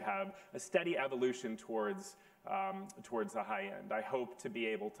position to have a steady evolution towards the high end. I hope to be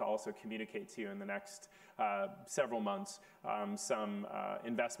able to also communicate to you in the next several months some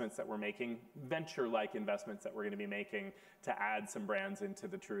investments that we're making, venture-like investments that we're going to be making to add some brands into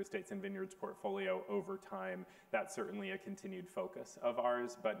the True Estates and Vineyards portfolio over time. That's certainly a continued focus of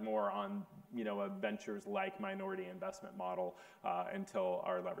ours, but more on, you know, a ventures-like minority investment model until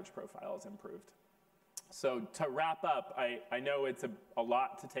our leverage profile is improved. So to wrap up, I know it's a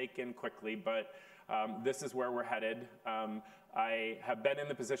lot to take in quickly, but this is where we're headed. I have been in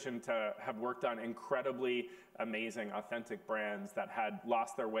the position to have worked on incredibly amazing, authentic brands that had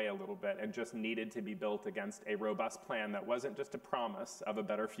lost their way a little bit and just needed to be built against a robust plan that wasn't just a promise of a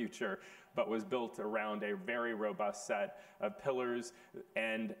better future, but was built around a very robust set of pillars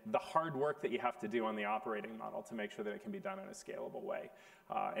and the hard work that you have to do on the operating model to make sure that it can be done in a scalable way.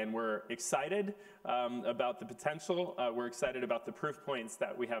 And we're excited about the potential. We're excited about the proof points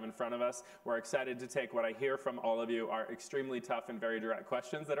that we have in front of us. We're excited to take what I hear from all of you are extremely tough and very direct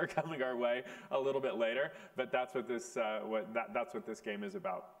questions that are coming our way a little bit later. But that's what this that's what this game is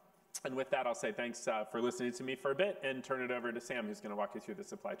about. And with that, I'll say thanks for listening to me for a bit and turn it over to Sam, who's going to walk you through the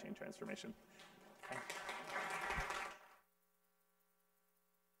supply chain transformation. Okay.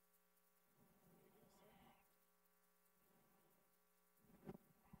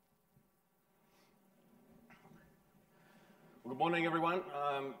 Good morning, everyone.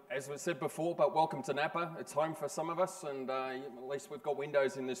 As we said before, but welcome to Napa. It's home for some of us, and at least we've got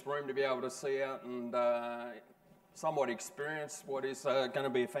windows in this room to be able to see out and somewhat experience what is going to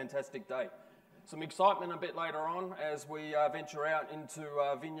be a fantastic day. Some excitement a bit later on as we venture out into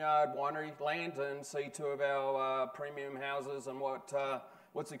vineyard winery land and see 2 of our premium houses and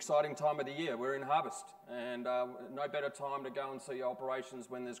what's exciting time of the year. We're in harvest, and no better time to go and see operations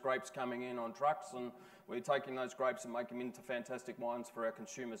when there's grapes coming in on trucks, and we're taking those grapes and making them into fantastic wines for our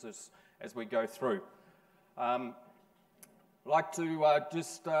consumers as we go through. I'd like to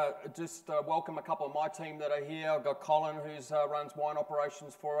just welcome a couple of my team that are here. I've got Colin, who runs wine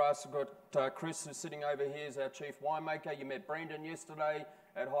operations for us. I've got Chris, who's sitting over here, is our chief winemaker. You met Brendan yesterday,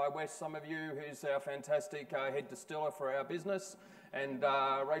 at High West, some of you, who's our fantastic head distiller for our business, and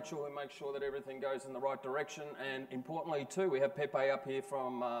Rachel, who makes sure that everything goes in the right direction. And importantly too, we have Pepe up here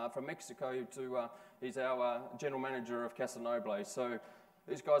from Mexico. He's our general manager of Casa Noble. So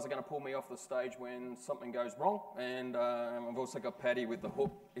these guys are going to pull me off the stage when something goes wrong. And I've also got Paddy with the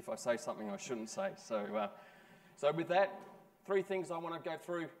hook if I say something I shouldn't say. So with that, 3 things I want to go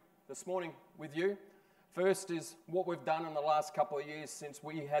through this morning with you. First is what we've done in the last couple of years since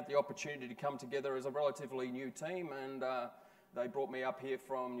we had the opportunity to come together as a relatively new team, and they brought me up here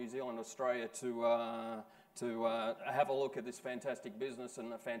from New Zealand, Australia to have a look at this fantastic business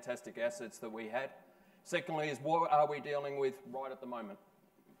and the fantastic assets that we had. Secondly is what are we dealing with right at the moment?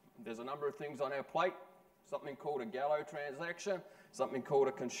 There's a number of things on our plate, something called a Gallo transaction, something called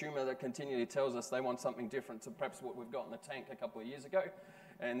a consumer that continually tells us they want something different to perhaps what we've got in the tank a couple of years ago.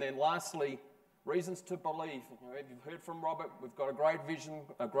 And then lastly, reasons to believe. If you've heard from Robert, we've got a great vision,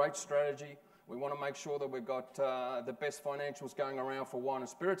 a great strategy. We want to make sure that we've got the best financials going around for wine and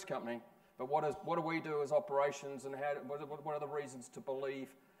spirits company. But what do we do as operations, and what are the reasons to believe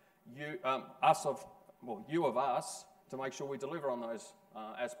you of us to make sure we deliver on those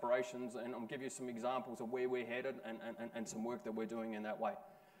aspirations? And I'll give you some examples of where we're headed and some work that we're doing in that way.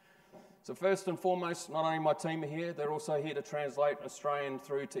 So first and foremost, not only my team are here, they're also here to translate Australian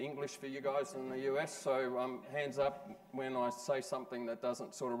through to English for you guys in the US. So hands up when I say something that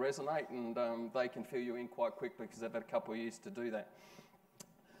doesn't sort of resonate, and they can fill you in quite quickly because they've had a couple of years to do that.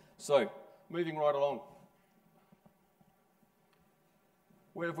 So moving right along.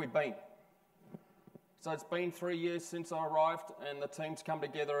 Where have we been? So it's been 3 years since I arrived, and the team's come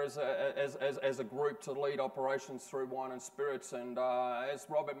together as a group to lead operations through wine and spirits. And as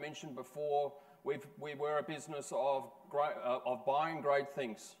Robert mentioned before, we were a business of buying great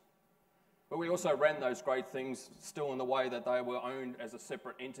things, but we also ran those great things still in the way that they were owned as a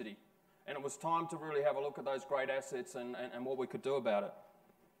separate entity. And it was time to really have a look at those great assets and what we could do about it.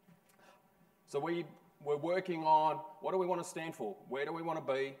 So we're working on what do we want to stand for, where do we want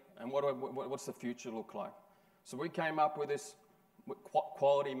to be, and what's the future look like. So we came up with this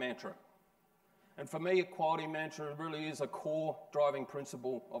quality mantra. And for me, a quality mantra really is a core driving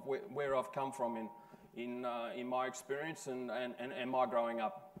principle of where I've come from in my experience and my growing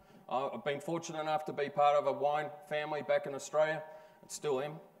up. I've been fortunate enough to be part of a wine family back in Australia. I still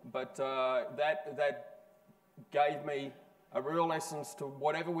am. But that gave me a real essence to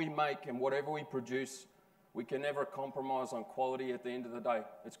whatever we make and whatever we produce, we can never compromise on quality at the end of the day.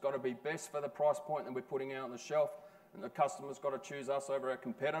 It's got to be best for the price point that we're putting out on the shelf, and the customer's got to choose us over our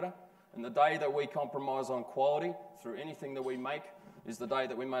competitor. And the day that we compromise on quality through anything that we make is the day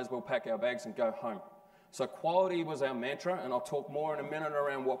that we may as well pack our bags and go home. So quality was our mantra, and I'll talk more in a minute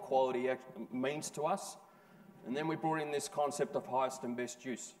around what quality means to us. And then we brought in this concept of highest and best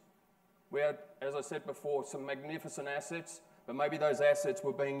use. We had, as I said before, some magnificent assets, but maybe those assets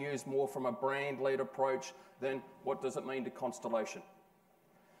were being used more from a brand-led approach than what does it mean to Constellation.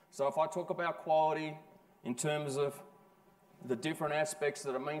 So if I talk about quality in terms of the different aspects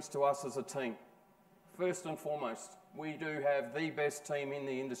that it means to us as a team, first and foremost, we do have the best team in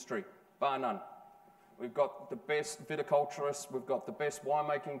the industry, bar none. We've got the best viticulturists, we've got the best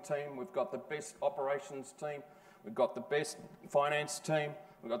winemaking team, we've got the best operations team, we've got the best finance team,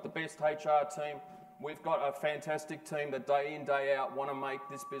 we've got the best HR team. We've got a fantastic team that day in, day out want to make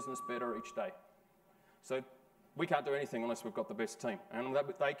this business better each day. So we can't do anything unless we've got the best team. And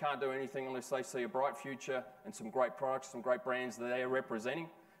they can't do anything unless they see a bright future and some great products, some great brands that they are representing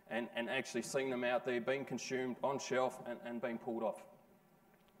and actually seeing them out there being consumed on shelf and being pulled off.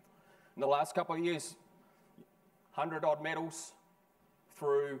 In the last couple of years, 100-odd medals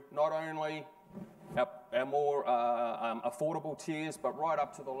through not only our more affordable tiers, but right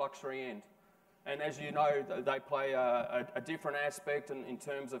up to the luxury end. And as you know, they play a different aspect in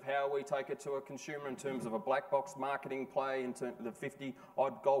terms of how we take it to a consumer, in terms of a black box marketing play, in terms of the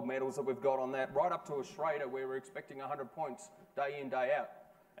 50-odd gold medals that we've got on that, right up to a Schrader where we're expecting 100 points day in, day out,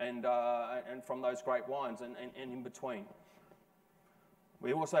 and from those great wines and in between.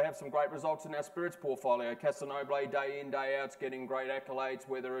 We also have some great results in our spirits portfolio. Casa Noble, day in, day out, it's getting great accolades,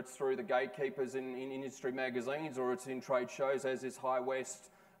 whether it's through the gatekeepers in industry magazines or it's in trade shows, as is High West,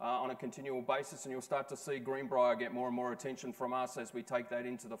 on a continual basis, and you'll start to see Greenbrier get more and more attention from us as we take that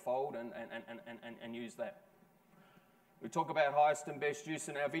into the fold and use that. We talk about highest and best use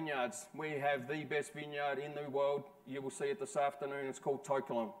in our vineyards. We have the best vineyard in the world. You will see it this afternoon. It's called To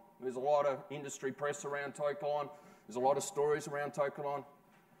Kalon. There's a lot of industry press around To Kalon. There's a lot of stories around To Kalon.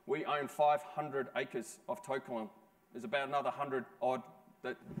 We own 500 acres of To Kalon. There's about another 100 odd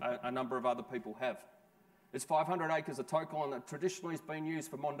that a number of other people have. There's 500 acres of Tokon that traditionally has been used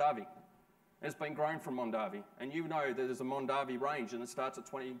for Mondavi. It's been grown from Mondavi. And you know that there's a Mondavi range and it starts at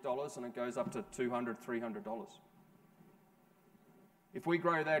 $20 and it goes up to $200, $300. If we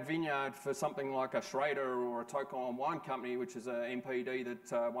grow that vineyard for something like a Schrader or a Tokon Wine Company, which is an MPD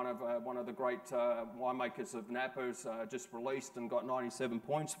that one of the great winemakers of Napa's just released and got 97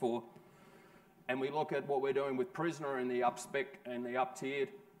 points for, and we look at what we're doing with Prisoner in the up-spec and the up-tiered,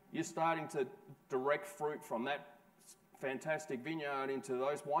 you're starting to direct fruit from that fantastic vineyard into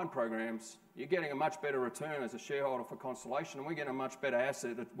those wine programs. You're getting a much better return as a shareholder for Constellation, and we're getting a much better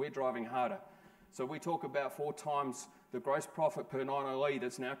asset that we're driving harder. So we talk about 4 times the gross profit per 9LE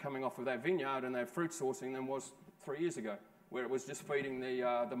that's now coming off of that vineyard and that fruit sourcing than was 3 years ago, where it was just feeding the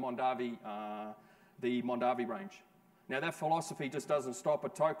Mondavi range. Now that philosophy just doesn't stop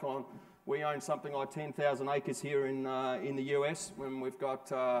at Tokon. We own something like 10,000 acres here in the US, when we've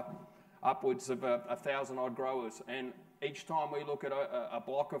got upwards of 1,000 odd growers. And each time we look at a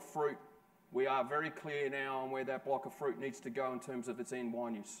block of fruit, we are very clear now on where that block of fruit needs to go in terms of its end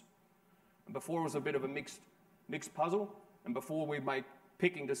wine use. And before it was a bit of a mixed puzzle, and before we make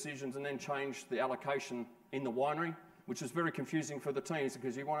picking decisions and then change the allocation in the winery, which is very confusing for the teams,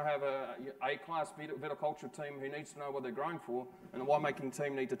 because you want to have a A-class viticulture team who needs to know what they're growing for, and the winemaking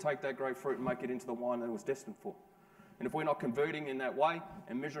team need to take that grapefruit and make it into the wine that it was destined for. And if we're not converting in that way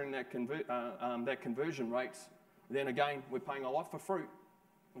and measuring that conversion rates, then again, we're paying a lot for fruit.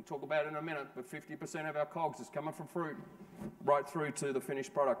 We'll talk about it in a minute, but 50% of our COGS is coming from fruit right through to the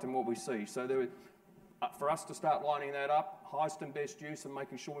finished product and what we see. So for us to start lining that up, highest and best use, and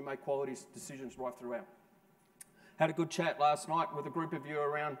making sure we make quality decisions right throughout. Had a good chat last night with a group of you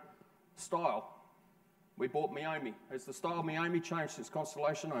around style. We bought Meiomi. Has the style of Meiomi changed since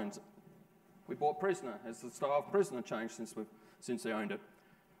Constellation owns it? We bought Prisoner. Has the style of Prisoner changed since they owned it?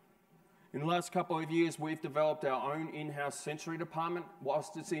 In the last couple of years, we've developed our own in-house sensory department.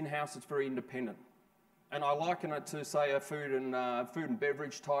 Whilst it's in-house, it's very independent. And I liken it to, say, a food and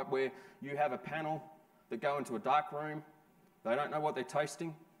beverage type, where you have a panel that go into a dark room. They don't know what they're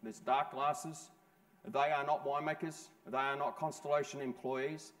tasting. There's dark glasses. They are not winemakers. They are not Constellation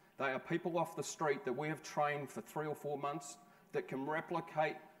employees. They are people off the street that we have trained for 3 or 4 months that can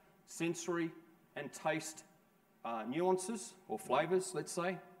replicate sensory and taste nuances or flavours, let's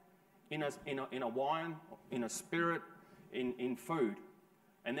say, in a wine, in a spirit, in food.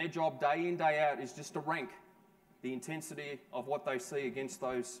 And their job day in, day out is just to rank the intensity of what they see against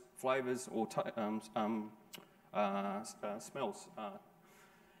those flavours or smells.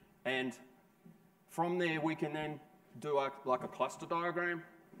 And from there, we can then do like a cluster diagram,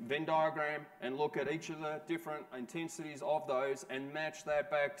 Venn diagram, and look at each of the different intensities of those and match that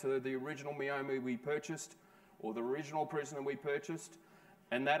back to the original Meiomi we purchased or the original Prisoner we purchased.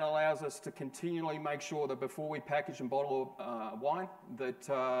 And that allows us to continually make sure that before we package and bottle wine,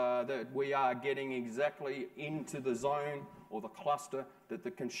 that we are getting exactly into the zone or the cluster that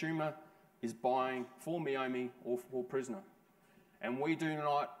the consumer is buying for Meiomi or for Prisoner. And we do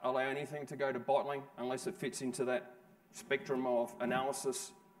not allow anything to go to bottling unless it fits into that spectrum of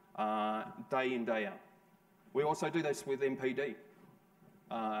analysis day in, day out. We also do this with MPD.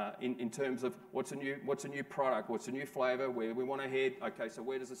 In terms of what's a new product, what's a new flavour, where we want to head. Okay, so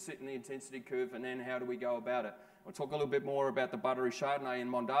where does it sit in the intensity curve, and then how do we go about it? We'll talk a little bit more about the buttery Chardonnay in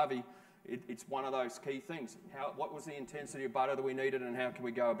Mondavi. It's one of those key things. What was the intensity of butter that we needed, and how can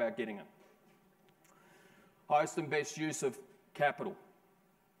we go about getting it? Highest and best use of capital.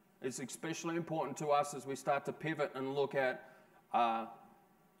 It's especially important to us as we start to pivot and look at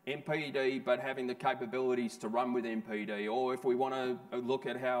MPD, but having the capabilities to run with MPD, or if we want to look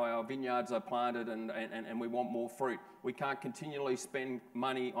at how our vineyards are planted and we want more fruit, we can't continually spend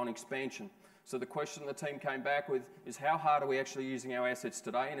money on expansion. So the question the team came back with is, how hard are we actually using our assets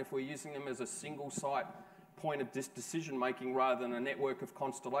today? And if we're using them as a single site point of decision making rather than a network of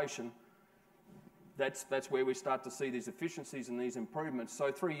Constellation, that's where we start to see these efficiencies and these improvements.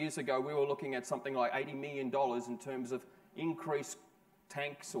 So 3 years ago, we were looking at something like $80 million in terms of increased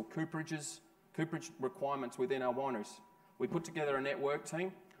tanks or cooperage requirements within our wineries. We put together a network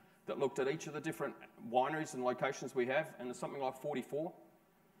team that looked at each of the different wineries and locations we have, and there's something like 44,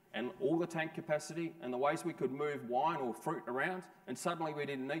 and all the tank capacity and the ways we could move wine or fruit around, and suddenly we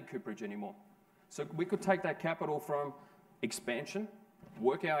didn't need cooperage anymore. So we could take that capital from expansion,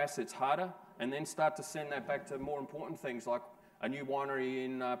 work our assets harder, and then start to send that back to more important things like a new winery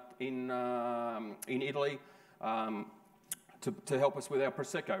in Italy, to help us with our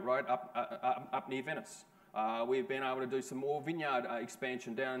Prosecco, right, up near Venice. We've been able to do some more vineyard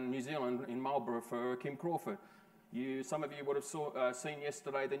expansion down in New Zealand in Marlborough for Kim Crawford. Some of you would have seen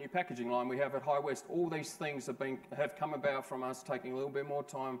yesterday the new packaging line we have at High West. All these things have come about from us taking a little bit more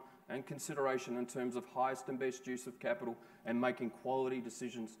time and consideration in terms of highest and best use of capital and making quality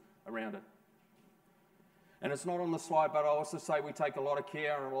decisions around it. And it's not on the slide, but I also say we take a lot of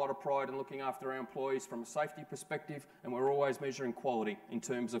care and a lot of pride in looking after our employees from a safety perspective, and we're always measuring quality in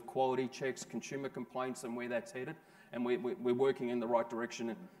terms of quality checks, consumer complaints, and where that's headed. And we're working in the right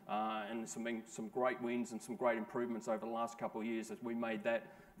direction, and some great wins and some great improvements over the last couple of years as we made that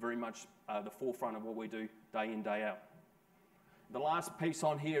very much the forefront of what we do day in, day out. The last piece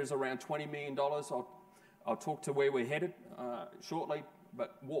on here is around $20 million. I'll talk to where we're headed shortly,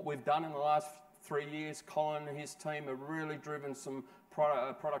 but what we've done in the last 3 years, Colin and his team have really driven some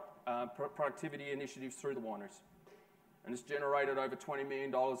productivity initiatives through the wineries. And it's generated over $20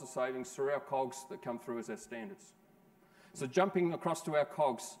 million of savings through our COGS that come through as our standards. So jumping across to our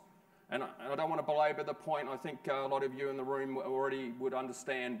COGS, and I don't want to belabor the point, I think a lot of you in the room already would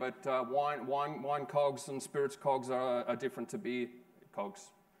understand, but wine COGS and spirits COGS are different to beer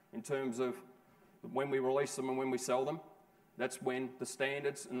COGS in terms of when we release them and when we sell them. That's when the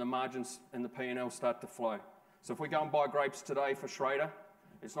standards and the margins and the P&L start to flow. So if we go and buy grapes today for Schrader,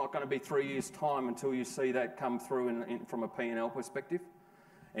 it's not going to be 3 years' time until you see that come through from a P&L perspective.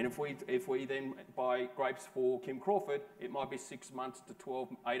 And if we then buy grapes for Kim Crawford, it might be 6 months to 12,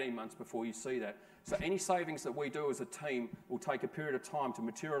 18 months before you see that. So any savings that we do as a team will take a period of time to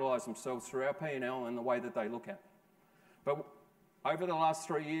materialise themselves through our P&L and the way that they look at. But over the last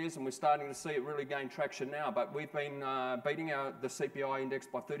 3 years, and we're starting to see it really gain traction now, but we've been beating the CPI index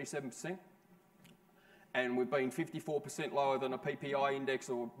by 37%, and we've been 54% lower than a PPI index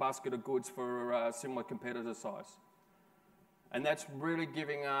or basket of goods for a similar competitor size. And that's really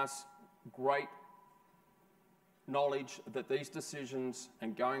giving us great knowledge that these decisions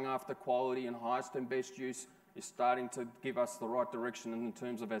and going after quality and highest and best use is starting to give us the right direction in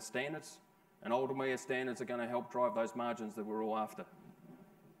terms of our standards. And ultimately, our standards are going to help drive those margins that we're all after.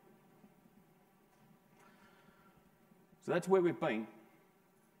 So that's where we've been.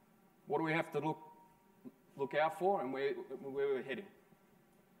 What do we have to look out for and where we're heading?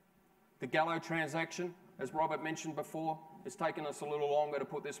 The Gallo transaction, as Robert mentioned before, it's taken us a little longer to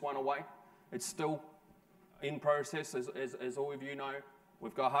put this one away. It's still in process, as all of you know.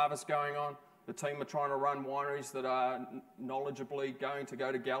 We've got harvest going on. The team are trying to run wineries that are knowledgeably going to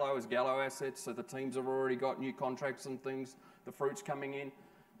go to Gallo as Gallo assets, so the teams have already got new contracts and things, the fruit's coming in,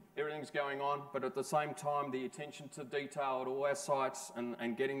 everything's going on, but at the same time, the attention to detail at all our sites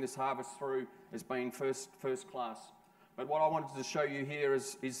and getting this harvest through has been first class. But what I wanted to show you here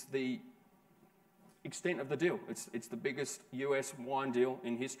is the extent of the deal. It's the biggest US wine deal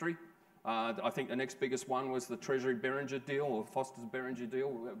in history. I think the next biggest one was the Treasury Beringer deal, or Foster's Beringer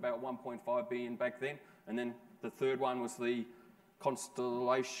deal, about 1.5 billion back then. And then the third one was the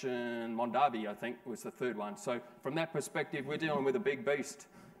Constellation Mondavi, I think, was the third one. So from that perspective, we're dealing with a big beast,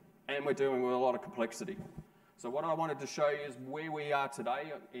 and we're dealing with a lot of complexity. So what I wanted to show you is where we are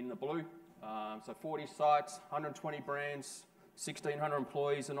today in the blue. So 40 sites, 120 brands, 1,600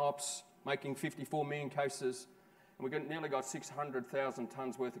 employees and ops, making 54 million cases. And we've nearly got 600,000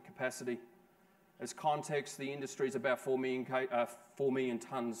 tonnes worth of capacity. As context, the industry is about 4 million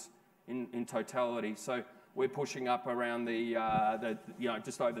tonnes in totality. So we're pushing up around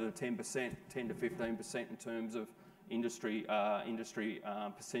just over the 10%, 10 to 15% in terms of industry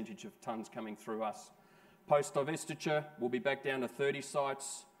percentage of tonnes coming through us. Post divestiture, we'll be back down to 30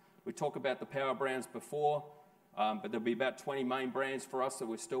 sites. We talked about the power brands before, but there'll be about 20 main brands for us that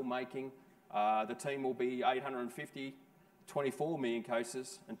we're still making. The team will be 850, 24 million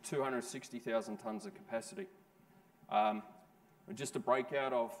cases, and 260,000 tonnes of capacity. Just a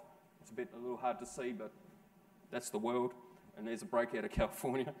breakout of, it's a little hard to see, but that's the world, and there's a breakout of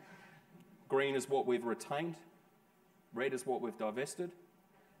California. Green is what we've retained, red is what we've divested,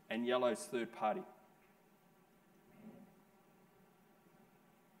 and yellow is third party.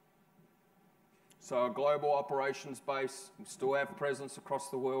 So our global operations base, we still have presence across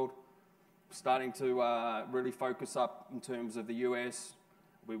the world. Starting to really focus up in terms of the US.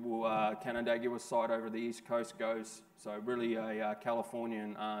 We will, Canandaigua site over the East Coast goes. So really a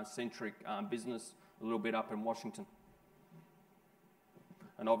Californian-centric business, a little bit up in Washington.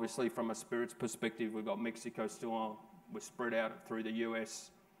 And obviously from a spirits perspective, we've got Mexico still on. We're spread out through the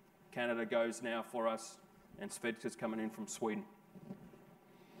US. Canada goes now for us, and Svedka's coming in from Sweden.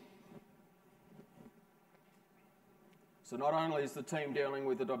 So not only is the team dealing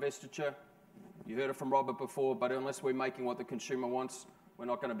with the divestiture, you heard it from Robert before, but unless we're making what the consumer wants, we're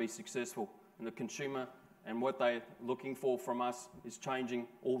not going to be successful. And the consumer and what they're looking for from us is changing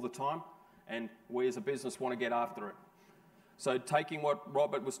all the time. and we as a business want to get after it. So taking what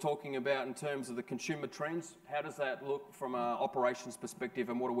Robert was talking about in terms of the consumer trends, how does that look from an operations perspective,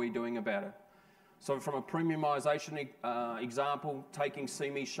 and what are we doing about it? So from a premiumisation example, taking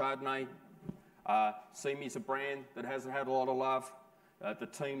Simi Chardonnay. Simi is a brand that hasn't had a lot of love.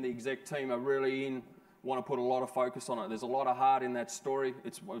 The exec team are really want to put a lot of focus on it. There's a lot of heart in that story.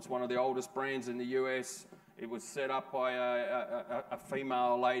 It's one of the oldest brands in the US. It was set up by a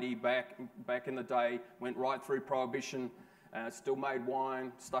female lady back in the day, went right through Prohibition, still made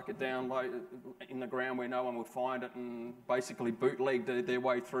wine, stuck it down in the ground where no one would find it, and basically bootlegged their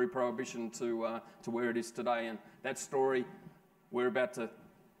way through Prohibition to where it is today. And that story, we're about to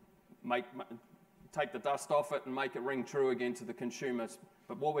take the dust off it and make it ring true again to the consumers.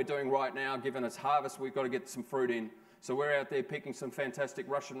 But what we're doing right now, given it's harvest, we've got to get some fruit in. So we're out there picking some fantastic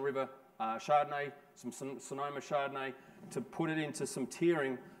Russian River Chardonnay, some Sonoma Chardonnay, to put it into some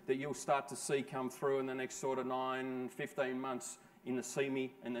tiering that you'll start to see come through in the next sort of 9-15 months in the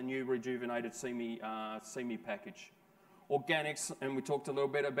Simi and the new rejuvenated Simi package. Organics, and we talked a little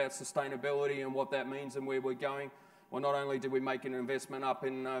bit about sustainability and what that means and where we're going. Well, not only did we make an investment up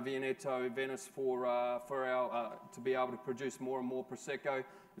in Veneto, Venice, for our to be able to produce more and more Prosecco.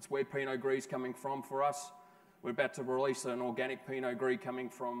 It's where Pinot Gris is coming from for us. We're about to release an organic Pinot Gris coming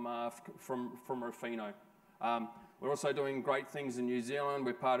from Ruffino. We're also doing great things in New Zealand.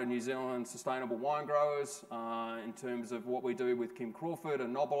 We're part of New Zealand Sustainable Wine Growers in terms of what we do with Kim Crawford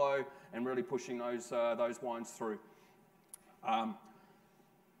and Nobilo, and really pushing those wines through.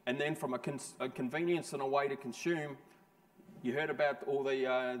 And then from a convenience and a way to consume, you heard about all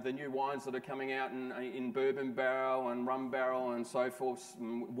the new wines that are coming out in bourbon barrel and rum barrel and so forth.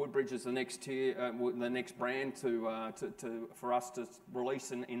 Woodbridge is the next tier, the next brand for us to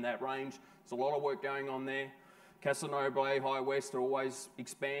release in that range. There's a lot of work going on there. Casa Noble, High West are always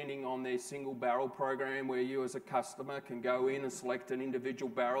expanding on their single barrel program, where you as a customer can go in and select an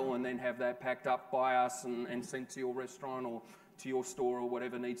individual barrel and then have that packed up by us and sent to your restaurant or to your store or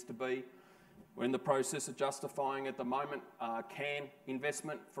whatever needs to be. We're in the process of justifying at the moment can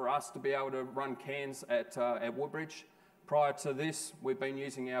investment for us to be able to run cans at Woodbridge. Prior to this, we've been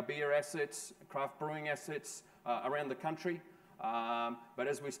using our beer assets, craft brewing assets around the country. But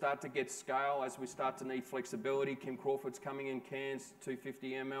as we start to get scale, as we start to need flexibility, Kim Crawford's coming in cans,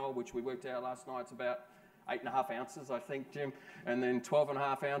 250 ml, which we worked out last night, it's about 8.5 ounces, I think, Jim, and then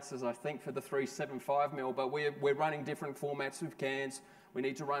 12.5 ounces, I think, for the 375 ml. But we're running different formats with cans. We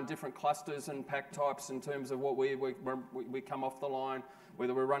need to run different clusters and pack types in terms of what we come off the line,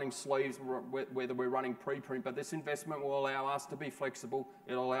 whether we're running sleeves, whether we're running pre-print. But this investment will allow us to be flexible.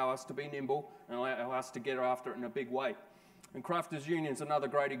 It'll allow us to be nimble and allow us to get after it in a big way. And Crafters Union is another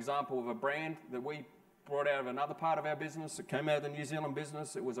great example of a brand that we brought out of another part of our business. It came out of the New Zealand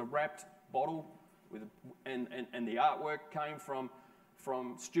business. It was a wrapped bottle, and the artwork came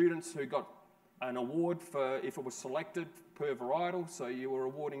from students who got an award for if it was selected per varietal. So you were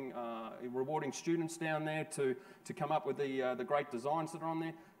rewarding students down there to come up with the great designs that are on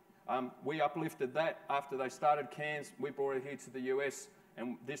there. We uplifted that after they started cans. We brought it here to the US,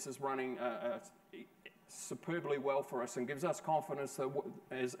 and this is running superbly well for us and gives us confidence that,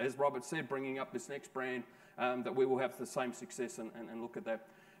 as Robert said, bringing up this next brand, that we will have the same success and look at that.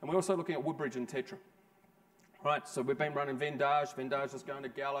 And we're also looking at Woodbridge and Tetra. Right, so we've been running Vendage. Vendage is going to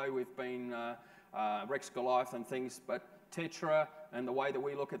Gallo. We've been Rex Goliath and things. But Tetra and the way that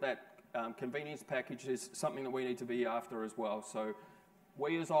we look at that convenience package is something that we need to be after as well. So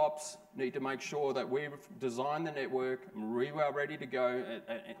we as ops need to make sure that we've designed the network and we are ready to go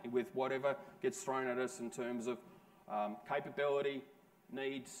with whatever gets thrown at us in terms of capability,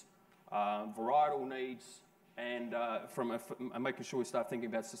 needs, varietal needs, and making sure we start thinking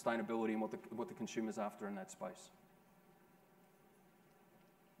about sustainability and what the consumer's after in that space.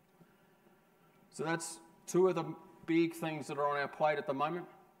 So that's two of the big things that are on our plate at the moment.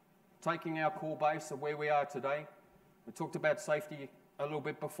 Taking our core base of where we are today. We talked about safety a little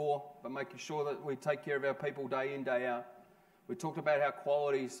bit before, but making sure that we take care of our people day in, day out. We talked about how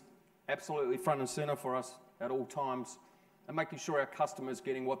quality's absolutely front and centre for us at all times, and making sure our customers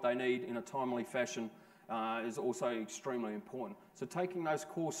getting what they need in a timely fashion is also extremely important. So taking those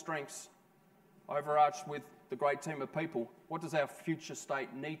core strengths, overarched with the great team of people, what does our future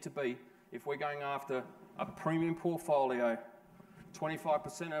state need to be if we're going after a premium portfolio,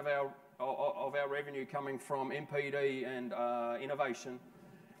 25% of our revenue coming from MPD and innovation,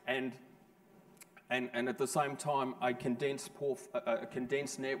 and at the same time a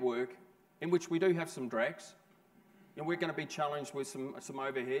condensed network in which we do have some drags, we're going to be challenged with some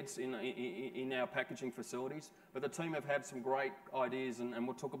overheads in our packaging facilities, but the team have had some great ideas, and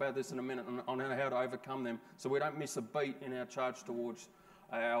we'll talk about this in a minute on how to overcome them so we don't miss a beat in our charge towards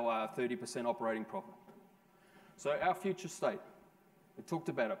our 30% operating profit. So our future state, we talked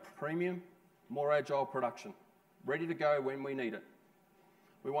about it, premium, more agile production, ready to go when we need it.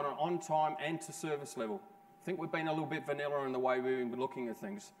 We want an on-time and to service level. I think we've been a little bit vanilla in the way we've been looking at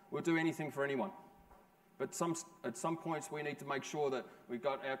things. We'll do anything for anyone. But at some points, we need to make sure that we've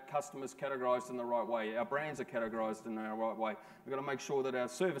got our customers categorised in the right way. Our brands are categorised in the right way. We've got to make sure that our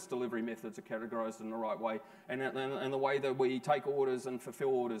service delivery methods are categorised in the right way. And the way that we take orders and fulfil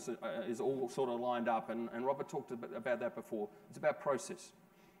orders is all sort of lined up. And Robert talked about that before. It's about process.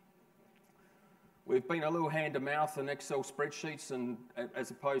 We've been a little hand-to-mouth in Excel spreadsheets and as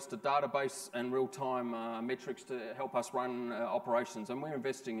opposed to database and real-time metrics to help us run operations, and we're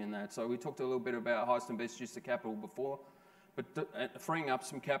investing in that. So we talked a little bit about highest and best use of capital before, but freeing up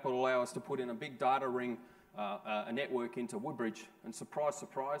some capital will allow us to put in a big data ring, a network into Woodbridge, and surprise,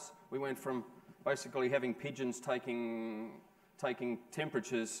 surprise, we went from basically having pigeons taking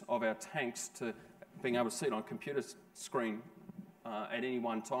temperatures of our tanks to being able to see it on a computer screen at any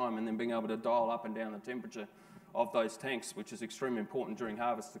one time, and then being able to dial up and down the temperature of those tanks, which is extremely important during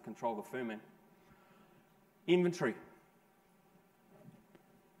harvest to control the ferment. Inventory.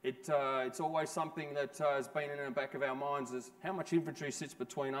 It's always something that has been in the back of our minds is how much inventory sits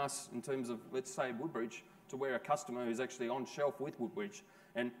between us in terms of, let's say, Woodbridge, to where a customer who's actually on shelf with Woodbridge.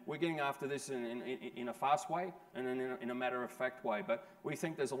 And we're getting after this in a fast way and in a matter-of-fact way. But we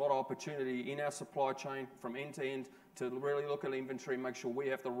think there's a lot of opportunity in our supply chain from end to end to really look at inventory and make sure we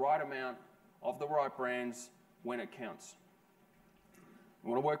have the right amount of the right brands when it counts.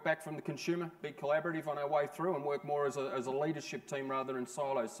 We want to work back from the consumer, be collaborative on our way through, and work more as a leadership team rather than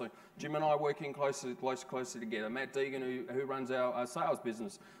silos. So Jim and I working closely together. Matt Deegan, who runs our sales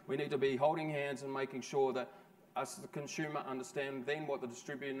business. We need to be holding hands and making sure that us, the consumer, understand then what the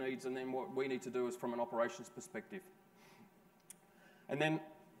distributor needs and then what we need to do is from an operations perspective. And then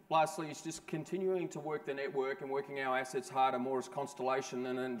lastly, it's just continuing to work the network and working our assets harder, more as Constellation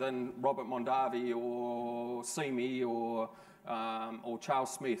than Robert Mondavi or Simi or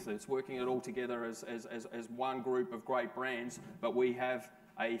Charles Smith. It's working it all together as one group of great brands, but we have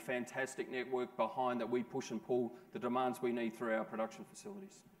a fantastic network behind that we push and pull the demands we need through our production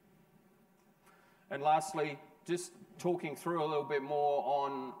facilities. And lastly, just talking through a little bit more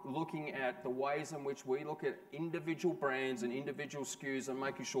on looking at the ways in which we look at individual brands and individual SKUs and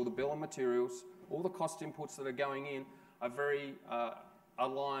making sure the bill of materials, all the cost inputs that are going in are very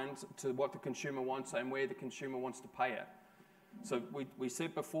aligned to what the consumer wants and where the consumer wants to pay at. So we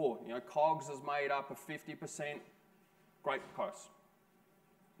said before, COGS is made up of 50% grape costs.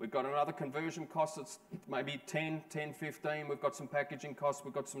 We've got another conversion cost that's maybe 10, 15. We've got some packaging costs.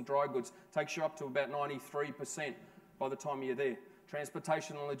 We've got some dry goods. Takes you up to about 93% by the time you're there.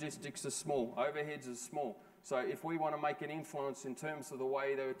 Transportation and logistics is small. Overheads is small. So if we want to make an influence in terms of the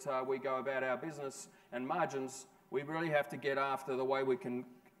way that we go about our business and margins, we really have to get after the way we can,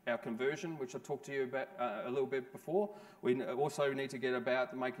 our conversion, which I talked to you about a little bit before. We also need to get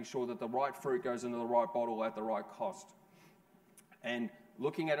about making sure that the right fruit goes into the right bottle at the right cost. And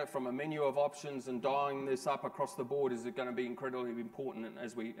looking at it from a menu of options and dialing this up across the board is going to be incredibly important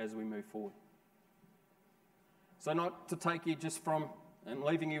as we move forward. So not to take you just from and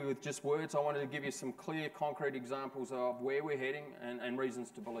leaving you with just words, I wanted to give you some clear, concrete examples of where we're heading and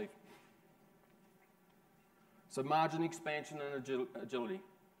reasons to believe. So margin expansion and agility.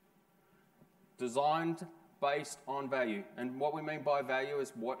 Designed based on value. And what we mean by value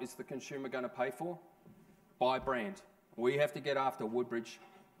is what is the consumer going to pay for? By brand. We have to get after Woodbridge,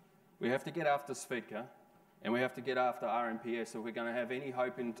 we have to get after Svedka, and we have to get after RMPS if we're going to have any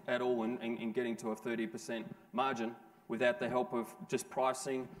hope at all in getting to a 30% margin without the help of just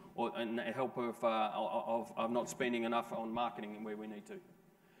pricing and the help of not spending enough on marketing where we need to.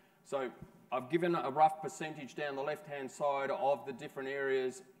 So I've given a rough percentage down the left-hand side of the different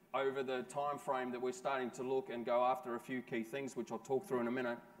areas over the time frame that we're starting to look and go after a few key things, which I'll talk through in a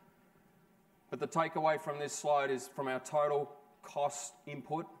minute. But the takeaway from this slide is from our total cost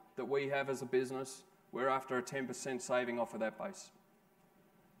input that we have as a business, we're after a 10% saving off of that base.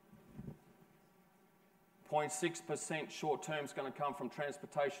 0.6% short term is going to come from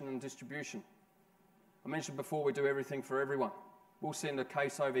transportation and distribution. I mentioned before we do everything for everyone. We'll send a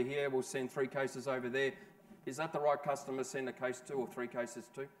case over here, we'll send 3 cases over there. Is that the right customer to send a case to or 3 cases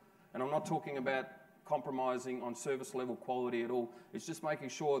to? And I'm not talking about compromising on service level quality at all. It's just making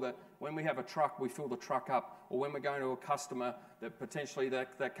sure that when we have a truck, we fill the truck up, or when we're going to a customer, that potentially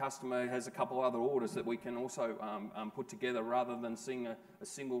that customer has a couple of other orders that we can also put together, rather than seeing a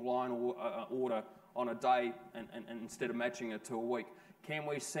single line or order on a day and instead of matching it to a week. Can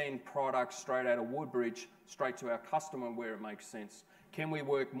we send products straight out of Woodbridge straight to our customer where it makes sense? Can we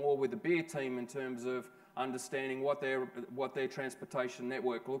work more with the beer team in terms of understanding what their transportation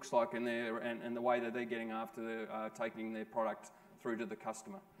network looks like and the way that they're getting after taking their product through to the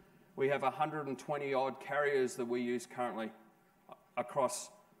customer? We have 120 odd carriers that we use currently across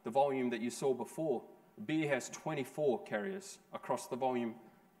the volume that you saw before. Beer has 24 carriers across the volume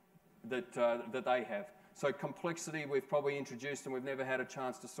that they have. So complexity we've probably introduced, and we've never had a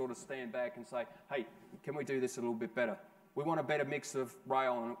chance to sort of stand back and say, hey, can we do this a little bit better? We want a better mix of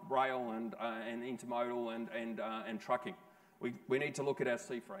rail and intermodal and trucking. We need to look at our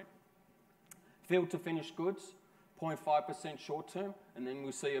sea freight. Field to finished goods, 0.5% short term, and then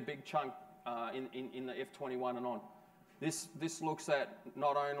we'll see a big chunk in the F21 and on. This looks at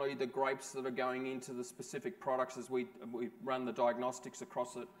not only the grapes that are going into the specific products as we run the diagnostics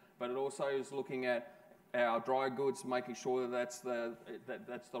across it, but it also is looking at our dry goods, making sure that that's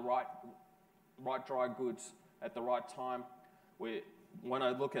the right dry goods at the right time. When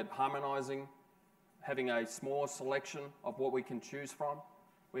I look at harmonising, having a smaller selection of what we can choose from,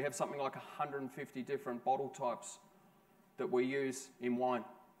 we have something like 150 different bottle types that we use in wine.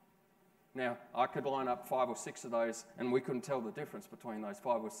 Now, I could line up 5 or 6 of those and we couldn't tell the difference between those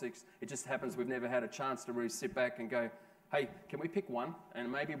 5 or 6. It just happens we've never had a chance to really sit back and go, hey, can we pick one? And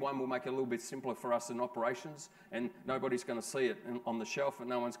maybe one will make it a little bit simpler for us in operations, and nobody's going to see it on the shelf and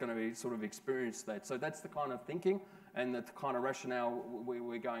no one's going to be sort of experience that. So that's the kind of thinking and the kind of rationale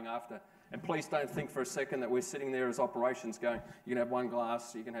we're going after. And please don't think for a second that we're sitting there as operations going, you can have one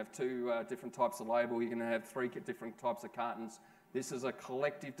glass, you can have 2 different types of label, you can have 3 different types of cartons. This is a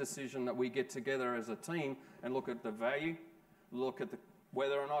collective decision that we get together as a team and look at the value, look at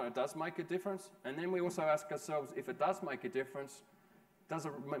whether or not it does make a difference. And then we also ask ourselves, if it does make a difference, does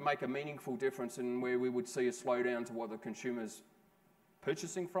it make a meaningful difference in where we would see a slowdown to what the consumer's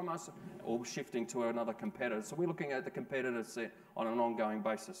purchasing from us or shifting to another competitor? So we're looking at the competitor set on an ongoing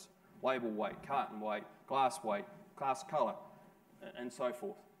basis. Label weight, carton weight, glass colour, and so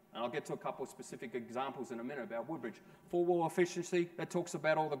forth. And I'll get to a couple of specific examples in a minute about Woodbridge. 4-wall efficiency, that talks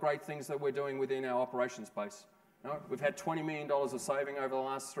about all the great things that we're doing within our operations base. We've had $20 million of saving over the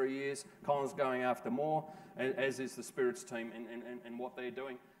last 3 years. Colin's going after more, as is the Spirits team and what they're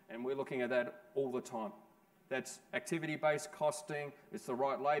doing. And we're looking at that all the time. That's activity-based costing. It's the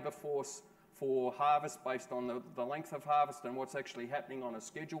right labour force for harvest based on the length of harvest and what's actually happening on a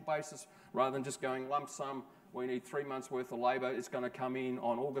schedule basis, rather than just going lump sum. We need 3 months worth of labour. It's going to come in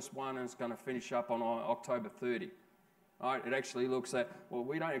on August 1 and it's going to finish up on October 30. All right, it actually looks at, well,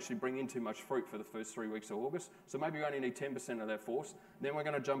 we don't actually bring in too much fruit for the first 3 weeks of August, so maybe we only need 10% of that force. Then we're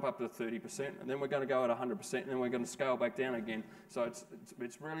going to jump up to 30%, and then we're going to go at 100%, and then we're going to scale back down again. So it's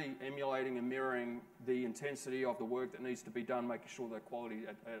really emulating and mirroring the intensity of the work that needs to be done, making sure that quality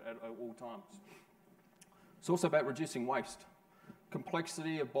at all times. It's also about reducing waste.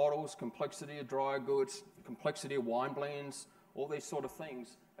 Complexity of bottles, complexity of dry goods, complexity of wine blends, all these sort of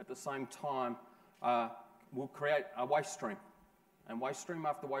things at the same time will create a waste stream. And waste stream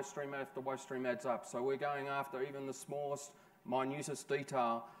after waste stream after waste stream adds up. So we're going after even the smallest, minutest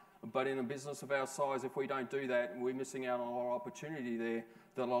detail, but in a business of our size, if we don't do that, we're missing out on a lot of opportunity there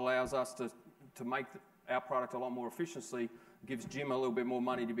that allows us to make our product a lot more efficiently, gives Jim a little bit more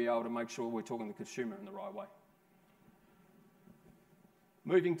money to be able to make sure we're talking to the consumer in the right way.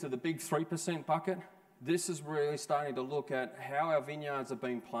 Moving to the big 3% bucket, this is really starting to look at how our vineyards are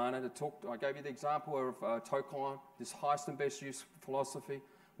being planted. I gave you the example of Tokalan, this highest and best use philosophy.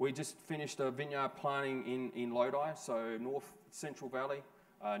 We just finished a vineyard planting in Lodi, so North Central Valley,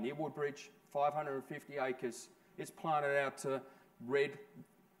 near Woodbridge, 550 acres. It's planted out to red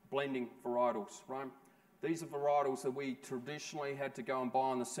blending varietals, right? These are varietals that we traditionally had to go and buy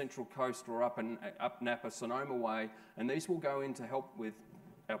on the Central Coast or up Napa, Sonoma way, and these will go in to help with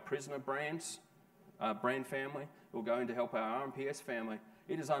our Prisoner brands, brand family. It will go in to help our RMPS family.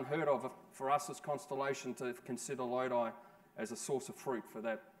 It is unheard of for us as Constellation to consider Lodi as a source of fruit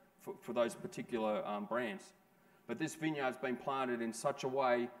for those particular brands. But this vineyard's been planted in such a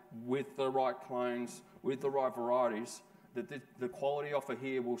way with the right clones, with the right varieties, that the quality offer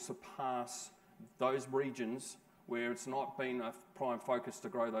here will surpass those regions where it's not been a prime focus to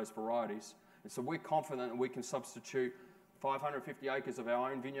grow those varieties. And so we're confident that we can substitute 550 acres of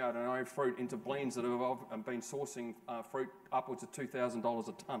our own vineyard and our own fruit into blends that have been sourcing fruit upwards of $2,000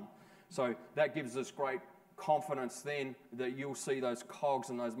 a tonne. So that gives us great confidence then that you'll see those COGS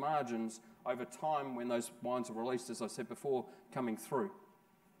and those margins over time when those wines are released, as I said before, coming through.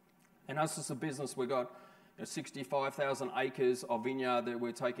 And us as a business, we've got 65,000 acres of vineyard that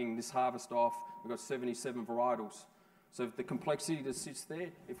we're taking this harvest off. We've got 77 varietals. So the complexity that sits there,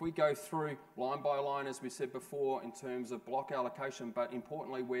 if we go through line by line, as we said before, in terms of block allocation, but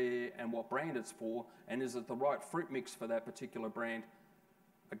importantly where and what brand it's for, and is it the right fruit mix for that particular brand,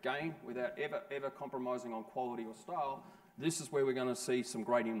 again, without ever compromising on quality or style, this is where we're going to see some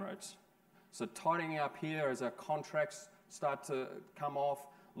great inroads. So tidying up here as our contracts start to come off,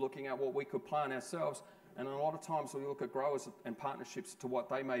 looking at what we could plant ourselves, and a lot of times we look at growers and partnerships to what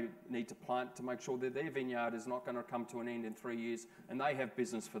they may need to plant to make sure that their vineyard is not going to come to an end in 3 years and they have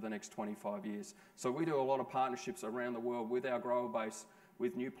business for the next 25 years. So we do a lot of partnerships around the world with our grower base,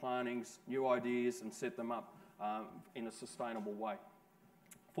 with new plantings, new ideas, and set them up in a sustainable way.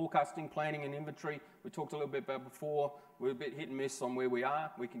 Forecasting, planning and inventory, we talked a little bit about before. We're a bit hit and miss on where we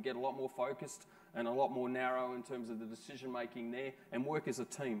are. We can get a lot more focused and a lot more narrow in terms of the decision making there, and work as a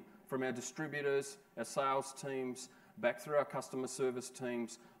team. From our distributors, our sales teams, back through our customer service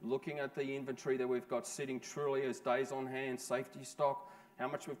teams, looking at the inventory that we've got sitting truly as days on hand, safety stock, how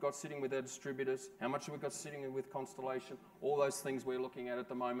much we've got sitting with our distributors, how much we've got sitting with Constellation, all those things we're looking at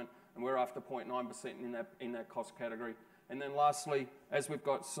the moment, and we're after 0.9% in that cost category. And then lastly, as we've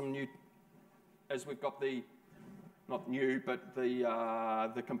got the, not new, but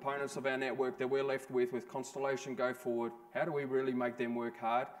the components of our network that we're left with Constellation go forward, how do we really make them work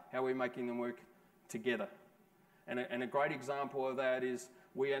hard? How are we making them work together? And a great example of that is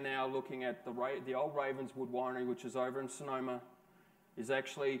we are now looking at the old Ravenswood winery, which is over in Sonoma, is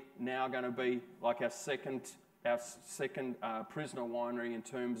actually now going to be like our second prisoner winery in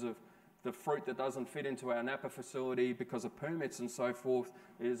terms of the fruit that doesn't fit into our Napa facility because of permits and so forth.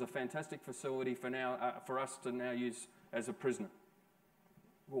 It is a fantastic facility for us to now use as a prisoner,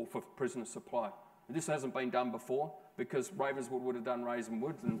 or for prisoner supply. And this hasn't been done before because Ravenswood would have done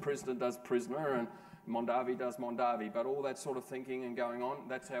Ravenwood and Prisoner does Prisoner and Mondavi does Mondavi. But all that sort of thinking and going on,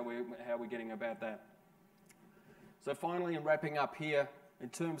 that's how we're getting about that. So finally, in wrapping up here, in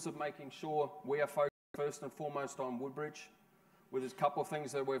terms of making sure we are focused first and foremost on Woodbridge, with a couple of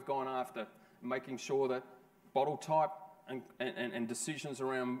things that we've gone after, making sure that bottle type and decisions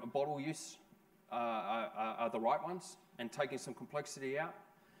around bottle use are the right ones, and taking some complexity out.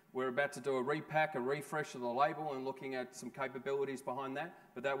 We're about to do a repack, a refresh of the label, and looking at some capabilities behind that,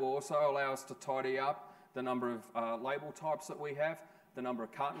 but that will also allow us to tidy up the number of label types that we have, the number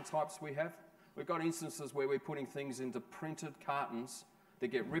of carton types we have. We've got instances where we're putting things into printed cartons that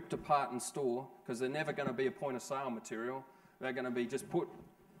get ripped apart in store because they're never going to be a point of sale material. They're going to be just put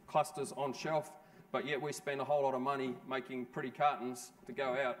clusters on shelf, but yet we spend a whole lot of money making pretty cartons to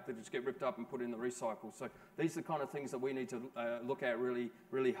go out that just get ripped up and put in the recycle. So these are the kind of things that we need to look at really,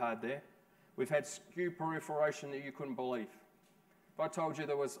 really hard there. We've had SKU proliferation that you couldn't believe. If I told you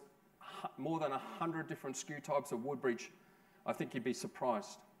there was more than 100 different SKU types of Woodbridge, I think you'd be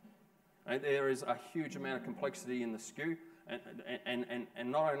surprised. And there is a huge amount of complexity in the SKU.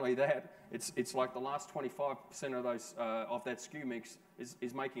 And not only that, it's like the last 25% of those of that SKU mix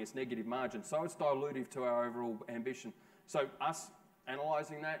is making us negative margin. So it's dilutive to our overall ambition. So us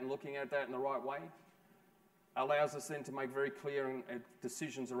analysing that and looking at that in the right way allows us then to make very clear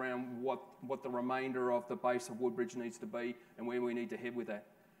decisions around what the remainder of the base of Woodbridge needs to be and where we need to head with that.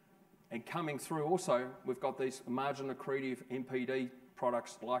 And coming through also, we've got these margin accretive MPD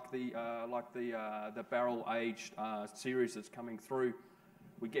products like the barrel aged series that's coming through.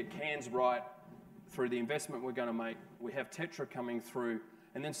 We get cans right through the investment we're going to make. We have Tetra coming through,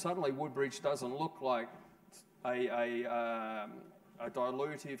 and then suddenly Woodbridge doesn't look like a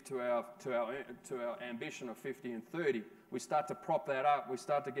dilutive to our ambition of 50 and 30. We start to prop that up. We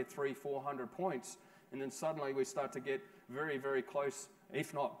start to get 300-400 points, and then suddenly we start to get very, very close,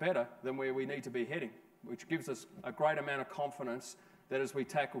 if not better, than where we need to be heading, which gives us a great amount of confidence that as we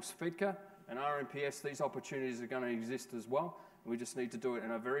tackle SFIDCA and RMPS, these opportunities are going to exist as well. We just need to do it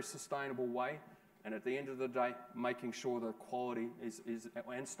in a very sustainable way, and at the end of the day, making sure that quality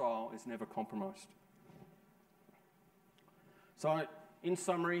and style is never compromised. So, in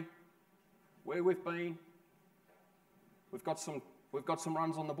summary, where we've been, we've got some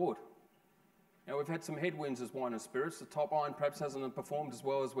runs on the board. Now, we've had some headwinds as wine and spirits. The top line perhaps hasn't performed as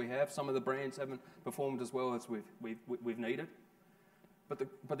well as we have. Some of the brands haven't performed as well as we've needed.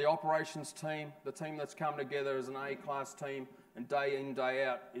 But the operations team, the team that's come together as an A-class team, and day in, day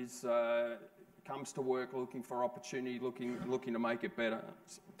out, comes to work looking for opportunity, looking to make it better.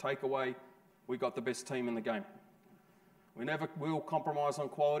 Takeaway, we got the best team in the game. We never will compromise on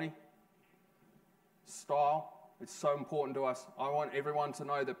quality. style. It's so important to us. I want everyone to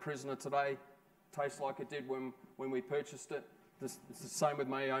know that Prisoner today tastes like it did when we purchased it. It's the same with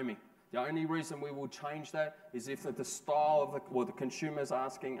Naomi. The only reason we will change that is if the style of the consumer's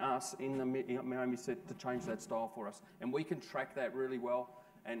asking us in the Naomi set to change that style for us. And we can track that really well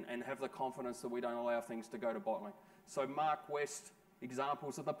and have the confidence that we don't allow things to go to bottling. So Mark West,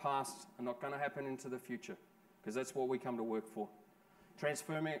 examples of the past are not going to happen into the future, because that's what we come to work for.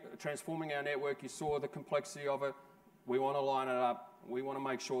 Transforming our network, you saw the complexity of it. We want to line it up. We want to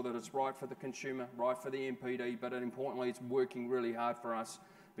make sure that it's right for the consumer, right for the MPD, but importantly, it's working really hard for us,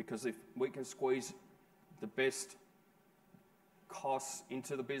 because if we can squeeze the best costs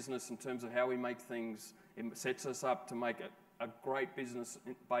into the business in terms of how we make things, it sets us up to make it a great business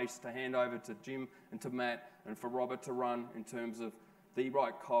base to hand over to Jim and to Matt and for Robert to run in terms of the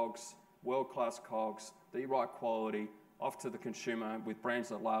right COGS, world-class COGS, the right quality, off to the consumer with brands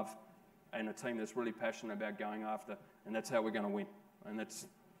that love and a team that's really passionate about going after, and that's how we're going to win. And that's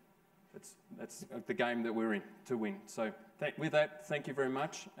the game that we're in to win. So with that, thank you very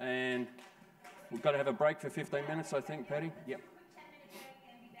much, and we've got to have a break for 15 minutes, I think, Patty? Yep.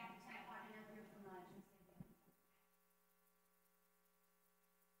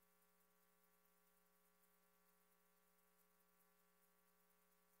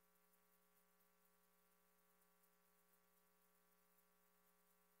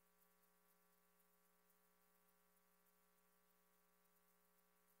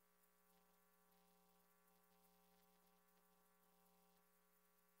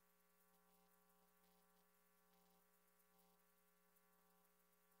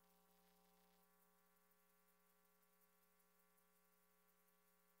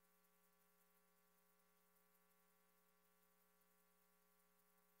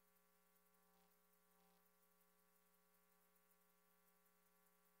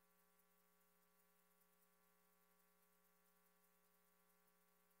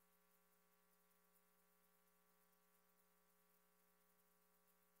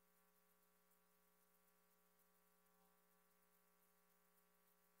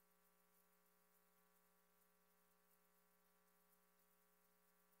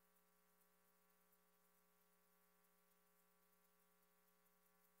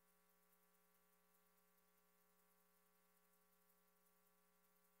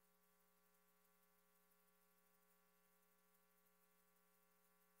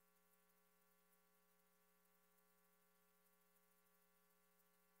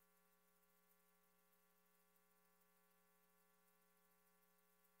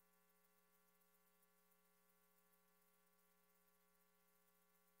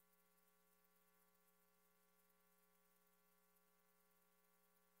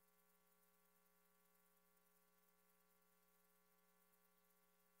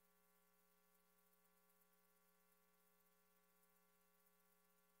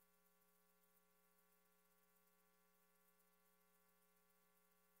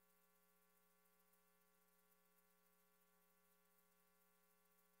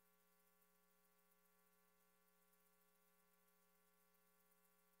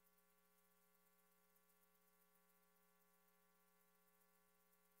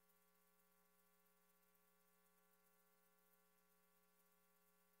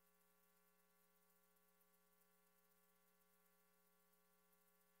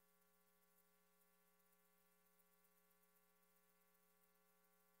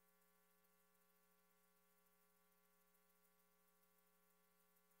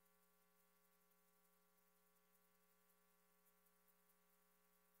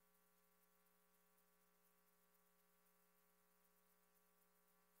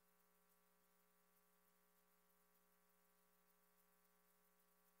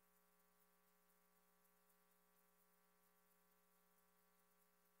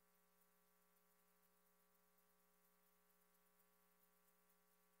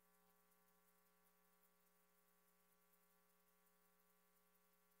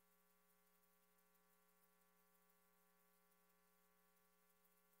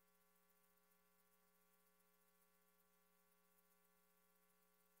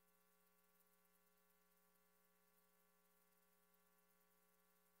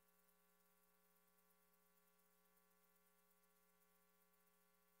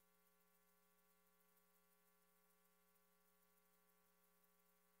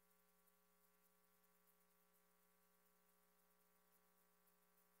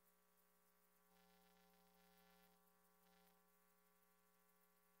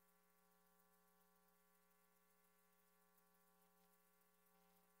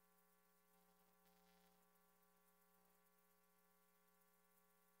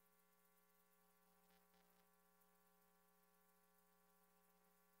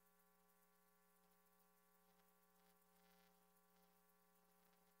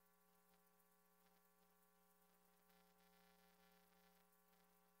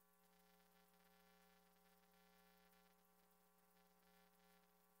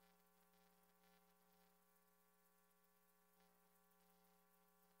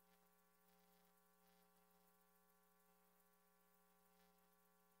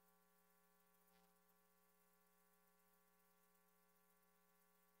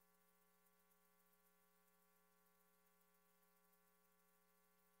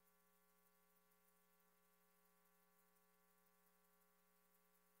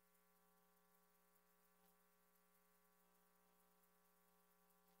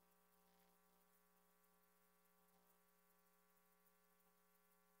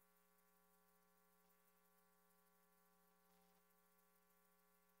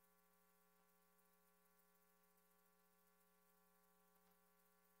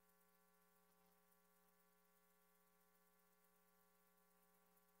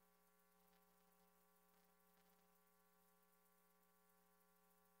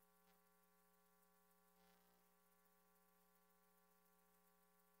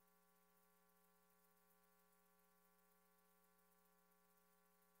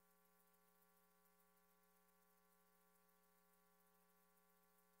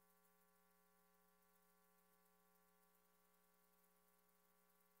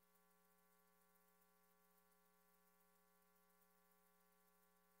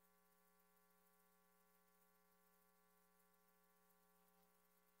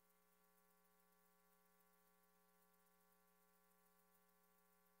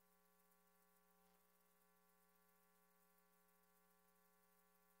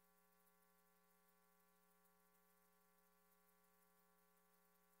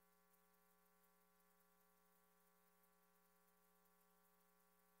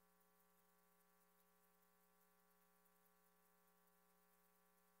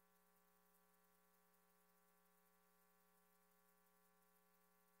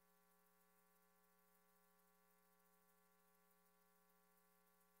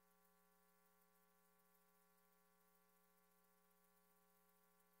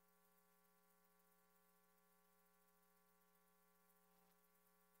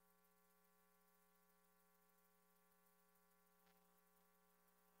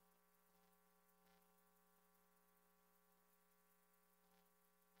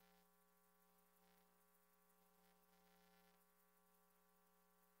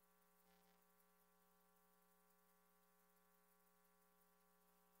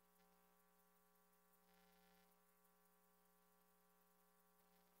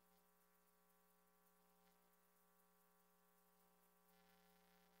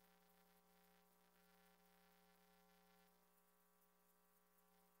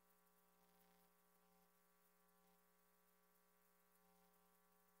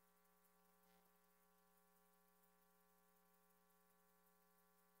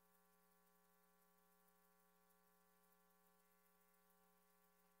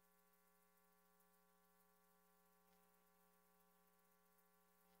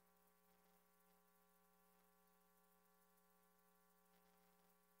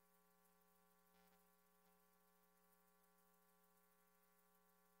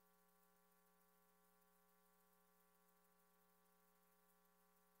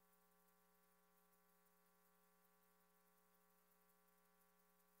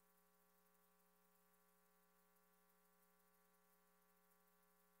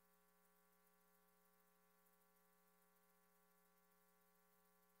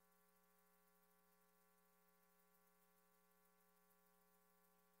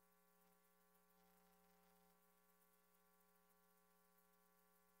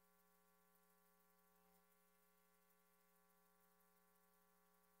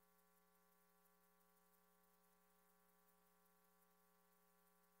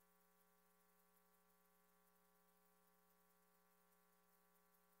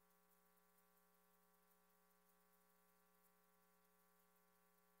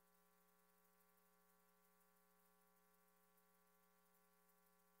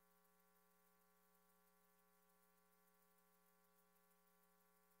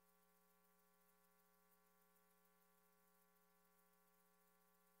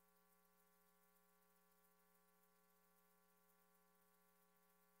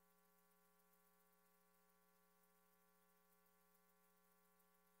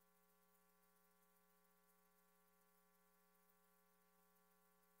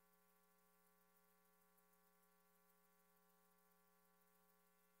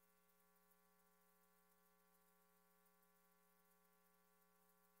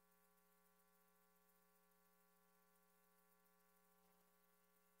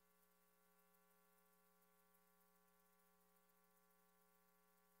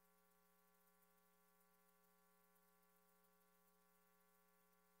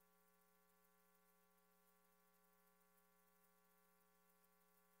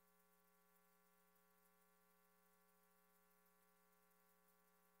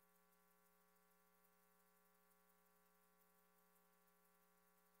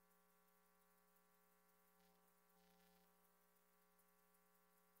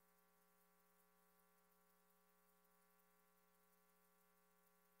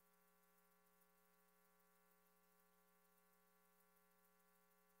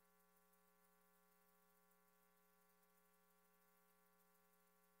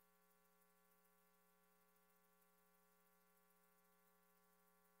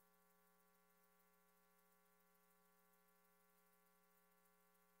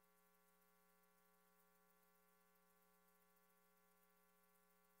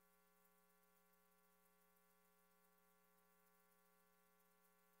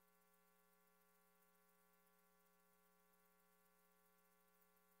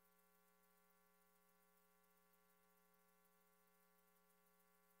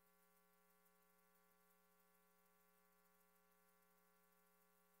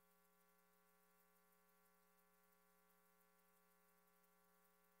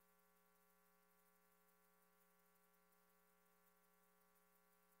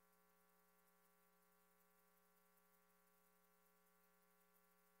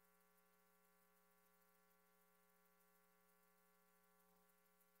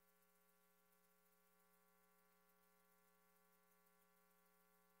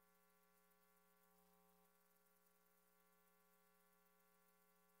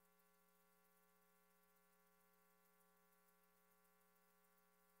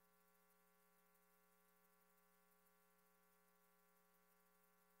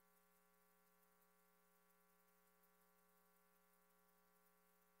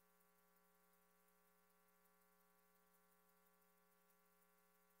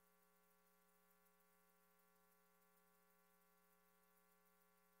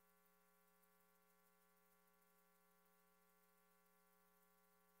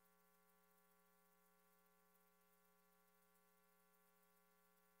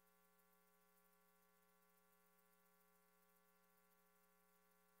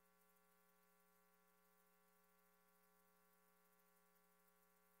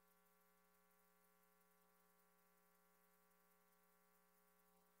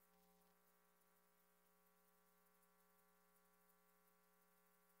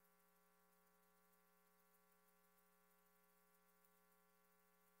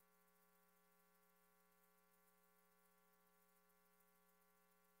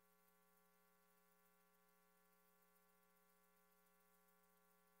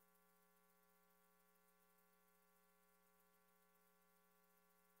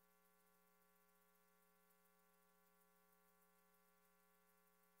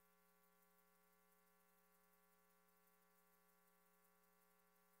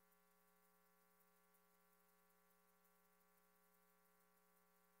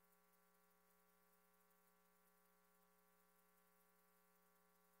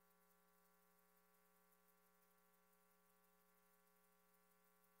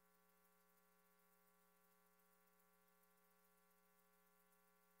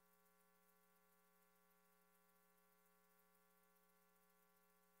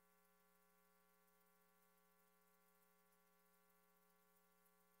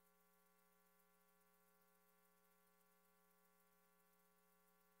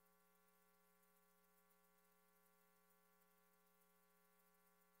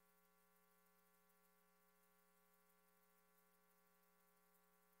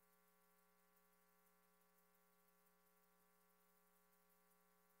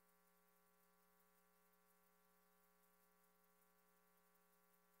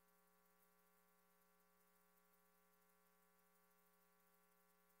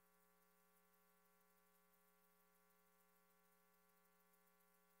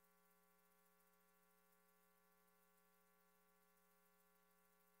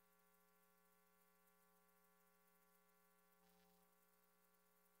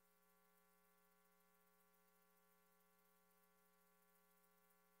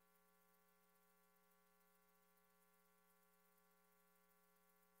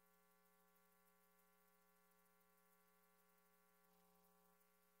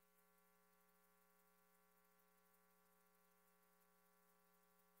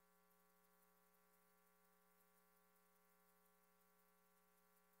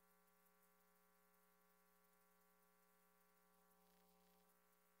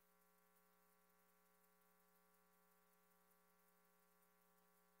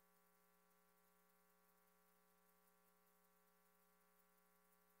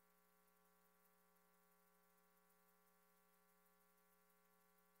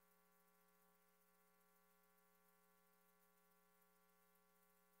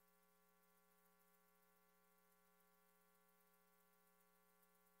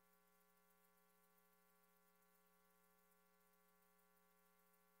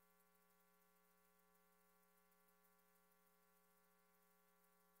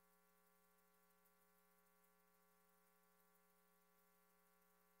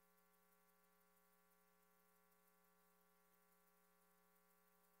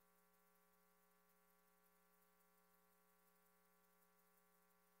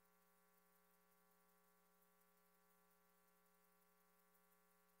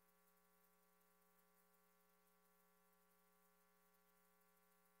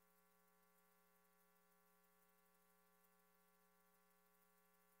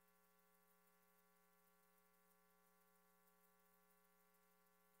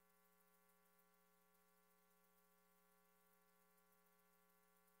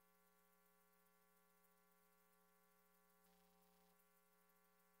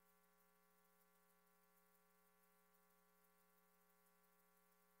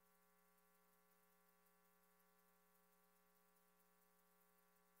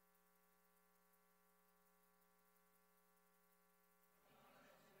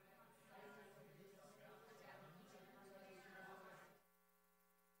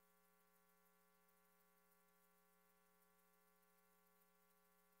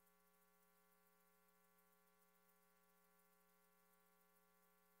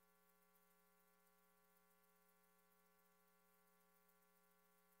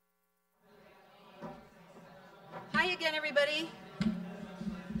 again, everybody.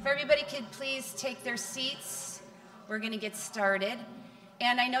 If everybody could please take their seats, we're going to get started.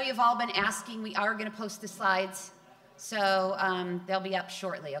 And I know you've all been asking, we are going to post the slides, so they'll be up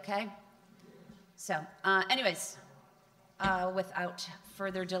shortly, okay? So anyways, without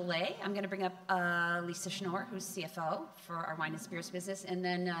further delay, I'm going to bring up Lisa Schnorr, who's CFO for our wine and spirits business, and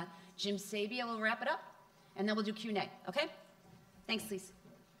then Jim Sabia will wrap it up, and then we'll do Q&A, okay? Thanks, Lisa.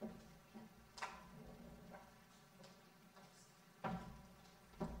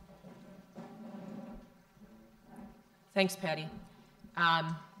 Thanks, Patty.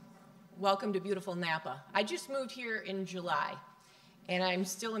 Welcome to beautiful Napa. I just moved here in July, and I'm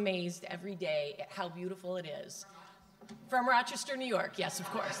still amazed every day at how beautiful it is. From Rochester, New York, yes, of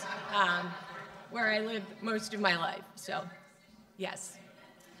course, where I lived most of my life, so yes.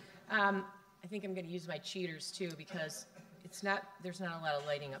 I think I'm going to use my cheaters, too, because there's not a lot of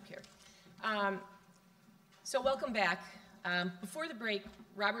lighting up here. So welcome back. Before the break,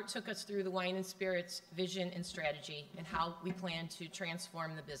 Robert took us through the wine and spirits vision and strategy and how we plan to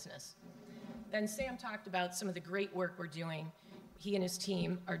transform the business. Then Sam talked about some of the great work he and his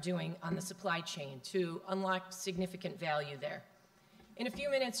team are doing on the supply chain to unlock significant value there. In a few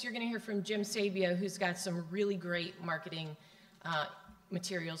minutes, you're going to hear from Jim Sabia, who's got some really great marketing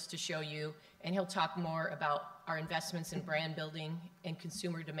materials to show you, and he'll talk more about our investments in brand building and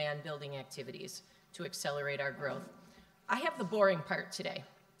consumer demand building activities to accelerate our growth. I have the boring part today.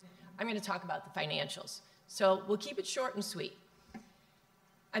 I'm going to talk about the financials. So we'll keep it short and sweet.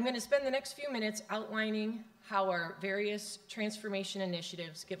 I'm going to spend the next few minutes outlining how our various transformation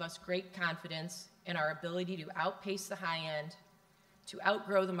initiatives give us great confidence in our ability to outpace the high end, to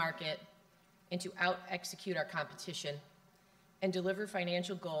outgrow the market, and to out-execute our competition, and deliver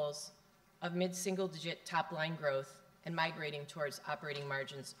financial goals of mid-single-digit top-line growth and migrating towards operating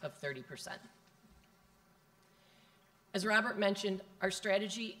margins of 30%. As Robert mentioned, our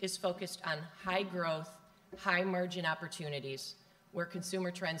strategy is focused on high growth, high margin opportunities where consumer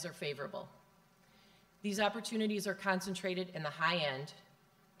trends are favorable. These opportunities are concentrated in the high end,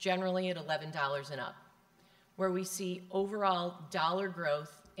 generally at $11 and up, where we see overall dollar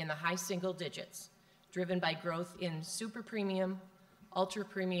growth in the high single digits, driven by growth in super premium, ultra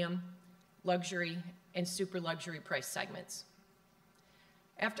premium, luxury, and super luxury price segments.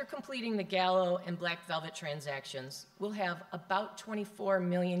 After completing the Gallo and Black Velvet transactions, we'll have about 24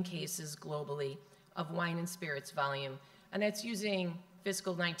 million cases globally of wine and spirits volume, and that's using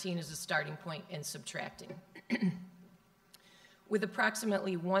fiscal 19 as a starting point and subtracting. With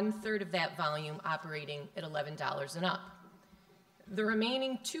approximately 1/3 of that volume operating at $11 and up. The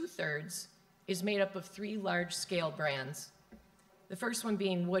remaining 2/3 is made up of 3 large-scale brands. The first one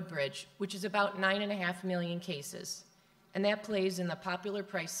being Woodbridge, which is about 9.5 million cases, and that plays in the popular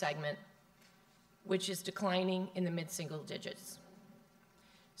price segment, which is declining in the mid-single digits.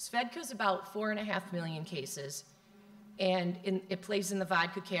 Svedka's about 4.5 million cases, and it plays in the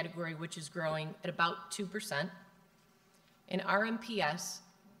vodka category, which is growing at about 2%. And RMPS,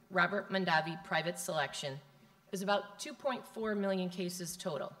 Robert Mondavi Private Selection, is about 2.4 million cases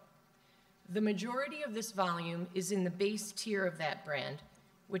total. The majority of this volume is in the base tier of that brand,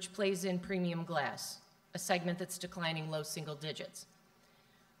 which plays in premium glass, a segment that's declining low single digits.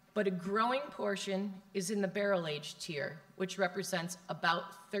 But a growing portion is in the barrel-aged tier, which represents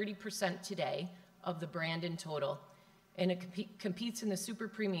about 30% today of the brand in total, and it competes in the super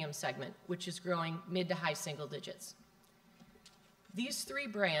premium segment, which is growing mid to high single digits. These 3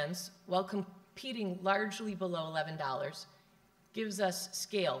 brands, while competing largely below $11, gives us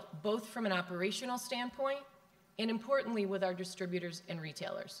scale, both from an operational standpoint and importantly with our distributors and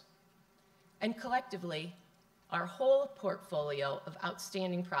retailers. And collectively, our whole portfolio of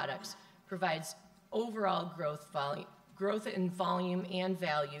outstanding products provides overall growth in volume and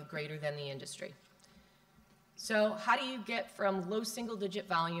value greater than the industry. So how do you get from low single-digit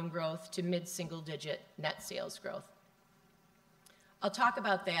volume growth to mid-single-digit net sales growth? I'll talk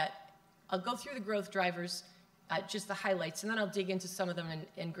about that. I'll go through the growth drivers, just the highlights, and then I'll dig into some of them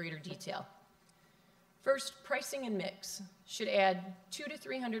in greater detail. First, pricing and mix should add 200 to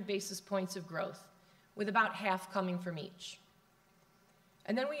 300 basis points of growth, with about half coming from each.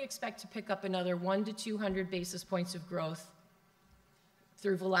 And then we expect to pick up another 100 to 200 basis points of growth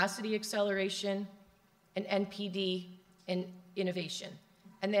through velocity acceleration and NPD and innovation.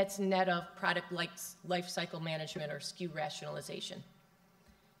 And that's net of product life cycle management or SKU rationalization.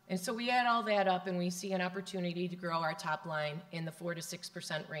 And so we add all that up and we see an opportunity to grow our top line in the 4 to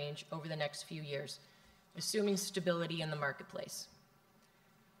 6% range over the next few years, assuming stability in the marketplace.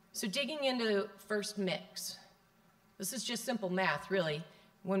 So digging into first mix, this is just simple math, really.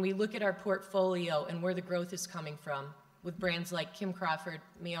 When we look at our portfolio and where the growth is coming from, with brands like Kim Crawford,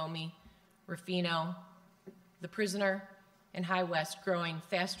 Meiomi, Ruffino, The Prisoner, and High West growing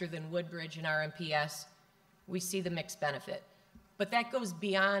faster than Woodbridge and RMPS, we see the mix benefit. But that goes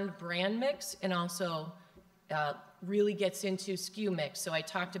beyond brand mix and also really gets into SKU mix. So I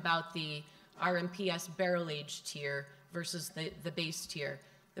talked about the RMPS barrel aged tier versus the base tier.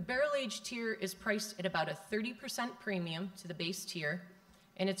 The barrel aged tier is priced at about a 30% premium to the base tier,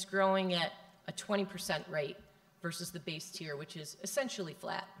 and it's growing at a 20% rate versus the base tier, which is essentially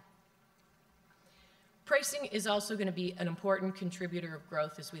flat. Pricing is also going to be an important contributor of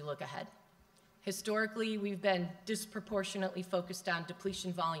growth as we look ahead. Historically, we've been disproportionately focused on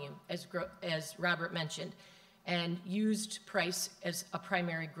depletion volume, as Robert mentioned, and used price as a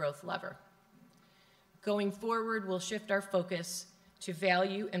primary growth lever. Going forward, we'll shift our focus to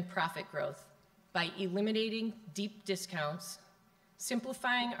value and profit growth by eliminating deep discounts,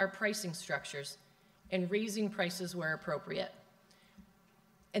 simplifying our pricing structures, and raising prices where appropriate.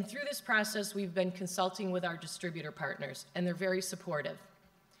 And through this process, we've been consulting with our distributor partners, and they're very supportive.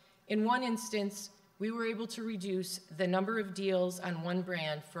 In one instance, we were able to reduce the number of deals on one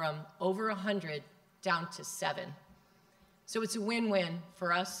brand from over 100 down to 7. So it's a win-win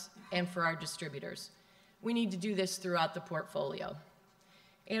for us and for our distributors. We need to do this throughout the portfolio.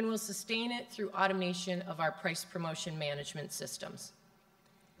 And we'll sustain it through automation of our price promotion management systems.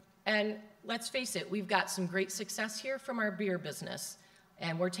 And let's face it, we've got some great success here from our beer business,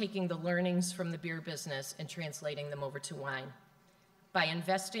 and we're taking the learnings from the beer business and translating them over to wine by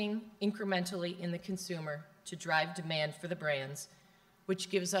investing incrementally in the consumer to drive demand for the brands, which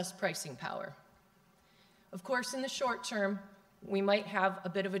gives us pricing power. Of course, in the short term, we might have a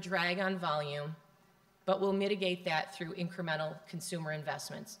bit of a drag on volume, but we'll mitigate that through incremental consumer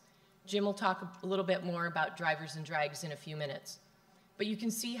investments. Jim will talk a little bit more about drivers and drags in a few minutes. But you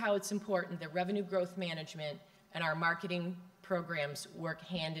can see how it's important that revenue growth management and our marketing programs work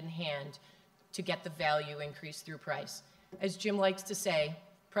hand in hand to get the value increase through price. As Jim likes to say,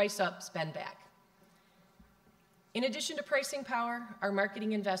 price up, spend back. In addition to pricing power, our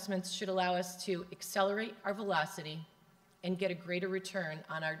marketing investments should allow us to accelerate our velocity and get a greater return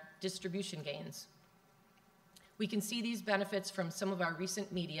on our distribution gains. We can see these benefits from some of our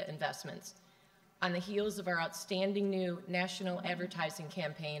recent media investments. On the heels of our outstanding new national advertising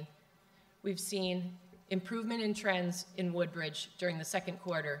campaign, we've seen improvement in trends in Woodbridge during the second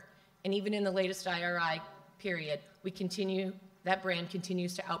quarter, and even in the latest IRI period, that brand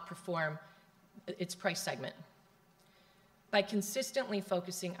continues to outperform its price segment. By consistently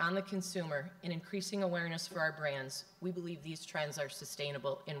focusing on the consumer and increasing awareness for our brands, we believe these trends are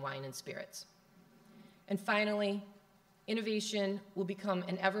sustainable in wine and spirits. And finally, innovation will become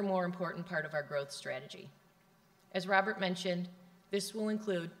an ever more important part of our growth strategy. As Robert mentioned, this will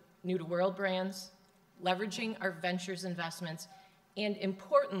include new-to-world brands, leveraging our ventures investments, and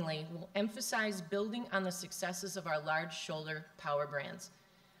importantly, will emphasize building on the successes of our large shoulder power brands.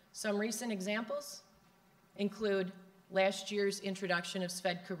 Some recent examples include last year's introduction of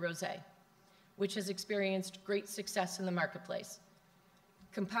Svedka Rosé, which has experienced great success in the marketplace.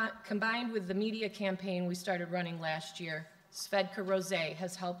 Combined with the media campaign we started running last year, Svedka Rosé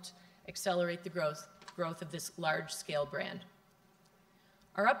has helped accelerate the growth of this large-scale brand.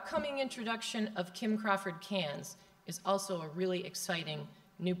 Our upcoming introduction of Kim Crawford cans is also a really exciting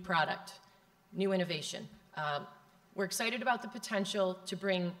new product, new innovation. We're excited about the potential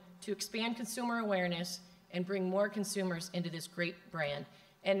to expand consumer awareness and bring more consumers into this great brand.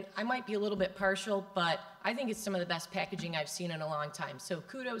 And I might be a little bit partial, but I think it's some of the best packaging I've seen in a long time. So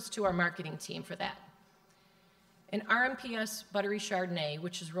kudos to our marketing team for that. An RMPS Buttery Chardonnay,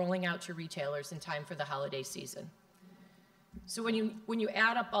 which is rolling out to retailers in time for the holiday season. So when you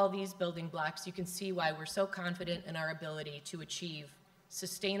add up all these building blocks, you can see why we're so confident in our ability to achieve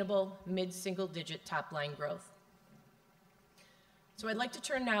sustainable mid-single-digit top-line growth. So I'd like to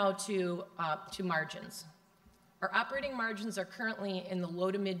turn now to margins. Our operating margins are currently in the low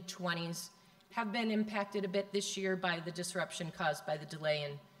to mid-20s, have been impacted a bit this year by the disruption caused by the delay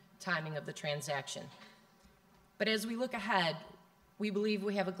in timing of the transaction. But as we look ahead, we believe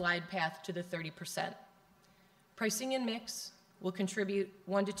we have a glide path to the 30%. Pricing and mix will contribute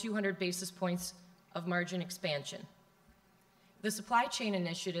 100 to 200 basis points of margin expansion. The supply chain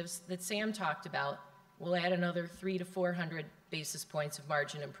initiatives that Sam talked about will add another 300 to 400 basis points of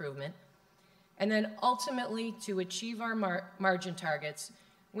margin improvement. And then ultimately, to achieve our margin targets,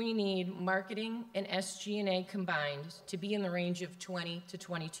 we need marketing and SG&A combined to be in the range of 20 to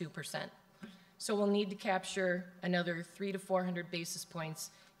 22%. So we'll need to capture another 300 to 400 basis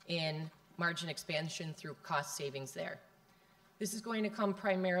points in margin expansion through cost savings there. This is going to come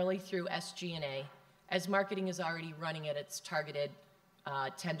primarily through SG&A, as marketing is already running at its targeted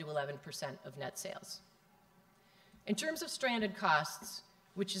 10 to 11% of net sales. In terms of stranded costs,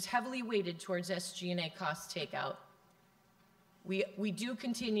 which is heavily weighted towards SG&A cost takeout, we do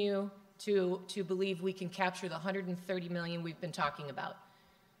continue to believe we can capture the $130 million we've been talking about.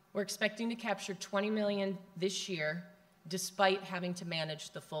 We're expecting to capture $20 million this year, despite having to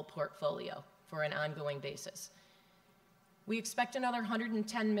manage the full portfolio for an ongoing basis. We expect another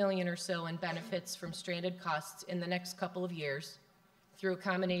 $110 million or so in benefits from stranded costs in the next couple of years through a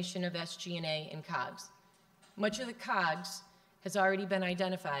combination of SG&A and COGS. Much of the COGS has already been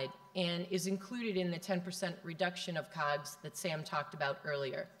identified and is included in the 10% reduction of COGS that Sam talked about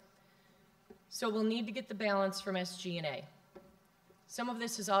earlier. So we'll need to get the balance from SG&A. Some of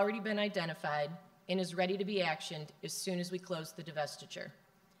this has already been identified and is ready to be actioned as soon as we close the divestiture.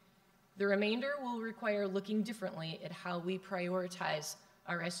 The remainder will require looking differently at how we prioritize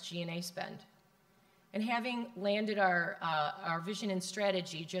our SG&A spend. And having landed our vision and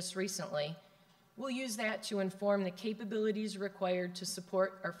strategy just recently, we'll use that to inform the capabilities required to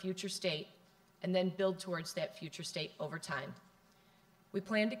support our future state and then build towards that future state over time. We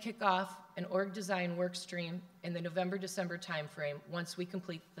plan to kick off an org design work stream in the November-December timeframe once we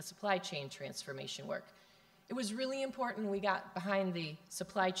complete the supply chain transformation work. It was really important we got behind the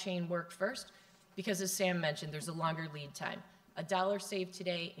supply chain work first because, as Sam mentioned, there's a longer lead time. A dollar saved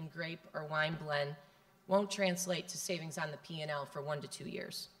today in grape or wine blend won't translate to savings on the P&L for 1 to 2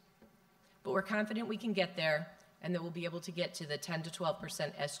 years. But we're confident we can get there and that we'll be able to get to the 10 to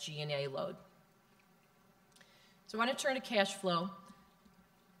 12% SG&A load. So I want to turn to cash flow.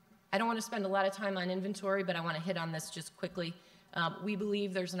 I don't want to spend a lot of time on inventory, but I want to hit on this just quickly. We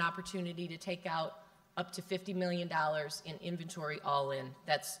believe there's an opportunity to take out up to $50 million in inventory all in.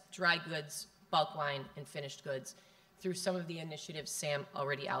 That's dry goods, bulk wine, and finished goods through some of the initiatives Sam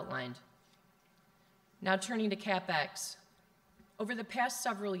already outlined. Now turning to CapEx. Over the past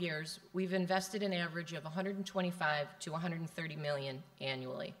several years, we've invested an average of $125 to $130 million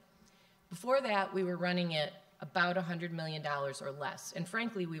annually. Before that, we were running at about $100 million or less, and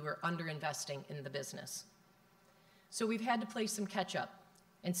frankly, we were underinvesting in the business. So we've had to play some catch up,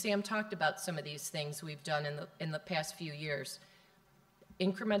 and Sam talked about some of these things we've done in the past few years.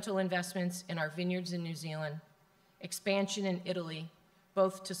 Incremental investments in our vineyards in New Zealand, expansion in Italy,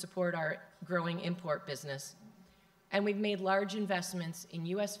 both to support our growing import business, and we've made large investments in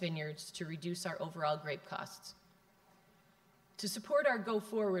U.S. vineyards to reduce our overall grape costs. To support our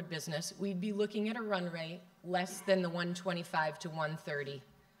go-forward business, we'd be looking at a run rate less than the 125 to 130,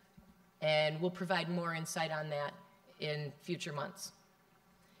 and we'll provide more insight on that in future months.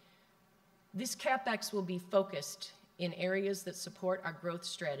 This CapEx will be focused in areas that support our growth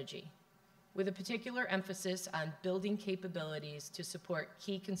strategy, with a particular emphasis on building capabilities to support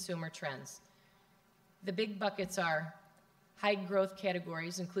key consumer trends. The big buckets are high growth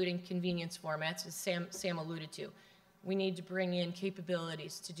categories, including convenience formats, as Sam alluded to. We need to bring in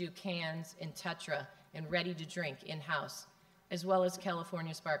capabilities to do cans and Tetra and ready to drink in-house, as well as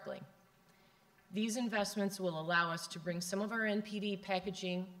California Sparkling. These investments will allow us to bring some of our NPD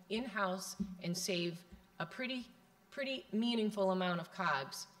packaging in-house and save a pretty meaningful amount of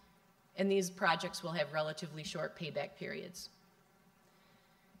COGS, and these projects will have relatively short payback periods.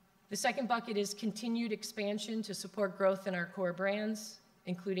 The second bucket is continued expansion to support growth in our core brands,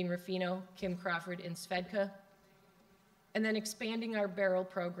 including Ruffino, Kim Crawford, and Svedka, and then expanding our barrel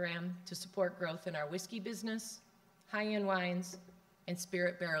program to support growth in our whiskey business, high-end wines, and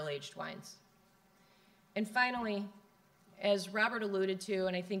spirit barrel-aged wines. And finally, as Robert alluded to,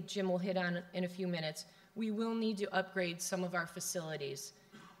 and I think Jim will hit on in a few minutes, we will need to upgrade some of our facilities,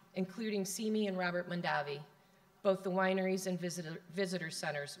 including Simi and Robert Mondavi. Both the wineries and visitor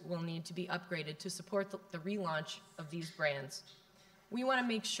centers will need to be upgraded to support the relaunch of these brands. We want to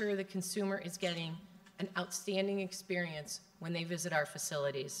make sure the consumer is getting an outstanding experience when they visit our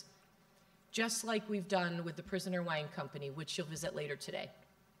facilities, just like we've done with the Prisoner Wine Company, which you'll visit later today.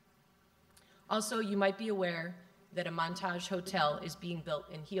 Also, you might be aware that a Montage Hotel is being built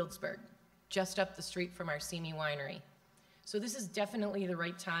in Healdsburg, just up the street from our Simi winery. So this is definitely the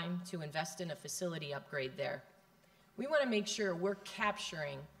right time to invest in a facility upgrade there. We want to make sure we're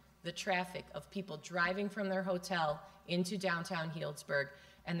capturing the traffic of people driving from their hotel into downtown Healdsburg,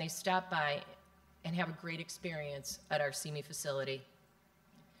 and they stop by and have a great experience at our Simi facility.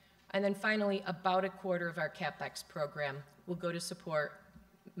 And then finally, about a quarter of our CapEx program will go to support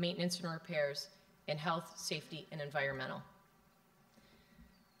maintenance and repairs in health, safety, and environmental.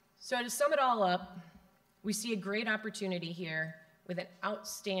 So to sum it all up, we see a great opportunity here with an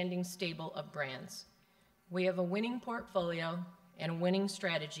outstanding stable of brands. We have a winning portfolio and a winning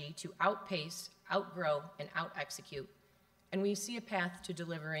strategy to outpace, outgrow, and out-execute, and we see a path to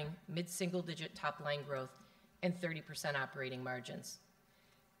delivering mid-single-digit top-line growth and 30% operating margins.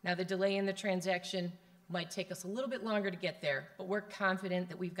 Now, the delay in the transaction might take us a little bit longer to get there, but we're confident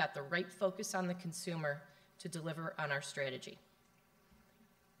that we've got the right focus on the consumer to deliver on our strategy.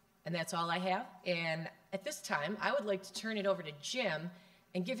 And that's all I have. And at this time, I would like to turn it over to Jim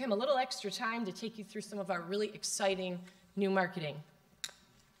and give him a little extra time to take you through some of our really exciting new marketing.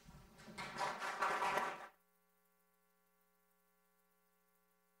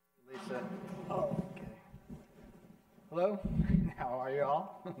 Lisa. Oh, okay. Hello. How are you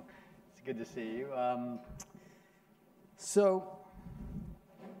all? It's good to see you.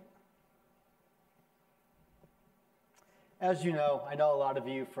 As you know, I know a lot of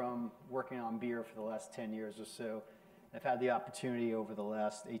you from working on beer for the last 10 years or so. I've had the opportunity over the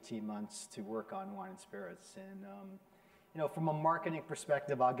last 18 months to work on wine and spirits. And, from a marketing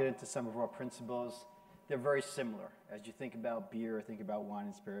perspective, I'll get into some of our principles. They're very similar. As you think about beer, think about wine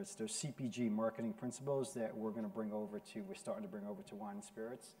and spirits. There's CPG marketing principles that we're starting to bring over to wine and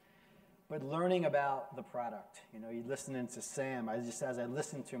spirits. But learning about the product, you're listening to Sam. As I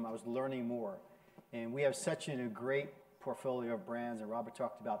listened to him, I was learning more. And we have such a great portfolio of brands, and Robert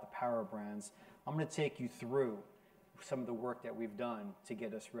talked about the power of brands. I'm going to take you through some of the work that we've done to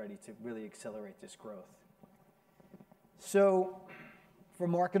get us ready to really accelerate this growth. So for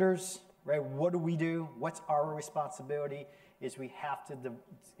marketers, right, what do we do? What's our responsibility? Is we have to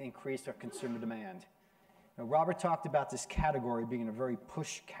increase our consumer demand. Now, Robert talked about this category being a very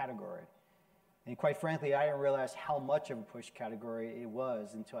push category. And quite frankly, I didn't realize how much of a push category it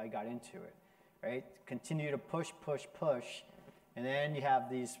was until I got into it. Right? Continue to push, push, push, and then you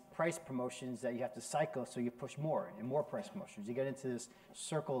have these price promotions that you have to cycle, so you push more and more price promotions. You get into this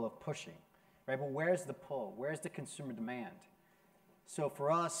circle of pushing, right? But where's the pull? Where's the consumer demand? So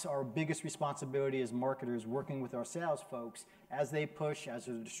for us, our biggest responsibility as marketers, working with our sales folks, as they push, as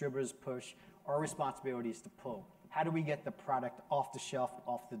the distributors push, our responsibility is to pull. How do we get the product off the shelf,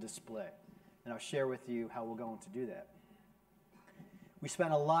 off the display? And I'll share with you how we're going to do that. We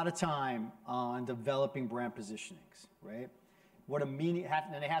spent a lot of time on developing brand positionings, right?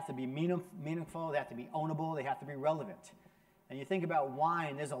 And they have to be meaningful, they have to be ownable, they have to be relevant. And you think about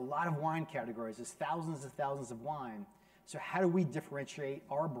wine, there's a lot of wine categories, there's thousands and thousands of wine. So how do we differentiate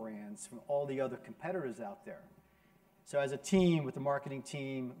our brands from all the other competitors out there? So as a team, with the marketing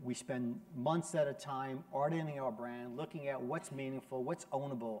team, we spend months at a time auditing our brand, looking at what's meaningful, what's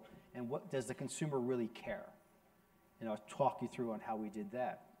ownable, and what does the consumer really care? And I'll talk you through on how we did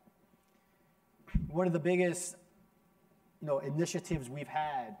that. One of the biggest initiatives we've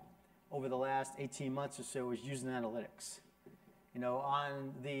had over the last 18 months or so is using analytics.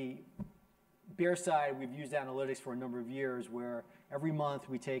 On the beer side, we've used analytics for a number of years where every month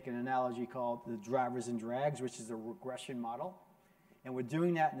we take an analogy called the drivers and drags, which is a regression model. And we're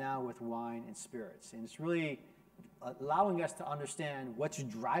doing that now with wine and spirits. And it's really allowing us to understand what's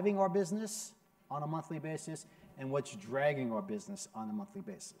driving our business on a monthly basis and what's dragging our business on a monthly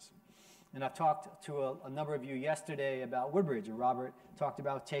basis. And I've talked to a number of you yesterday about Woodbridge, and Robert talked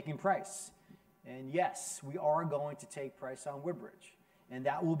about taking price. And yes, we are going to take price on Woodbridge, and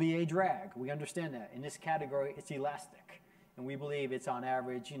that will be a drag. We understand that. In this category, it's elastic, and we believe it's on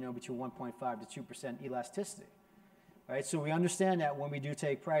average, between 1.5 to 2% elasticity. Right? So we understand that when we do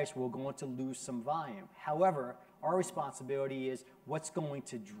take price, we're going to lose some volume. However, our responsibility is what's going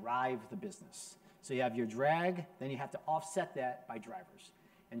to drive the business. So you have your drag, then you have to offset that by drivers.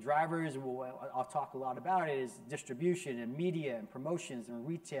 And drivers, I'll talk a lot about it, is distribution and media and promotions and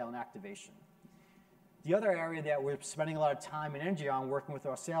retail and activation. The other area that we're spending a lot of time and energy on working with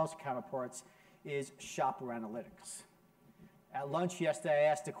our sales counterparts is shopper analytics. At lunch yesterday,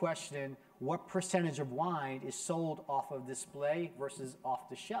 I asked the question, what percentage of wine is sold off of display versus off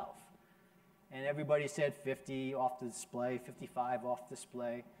the shelf? And everybody said 50 off the display, 55 off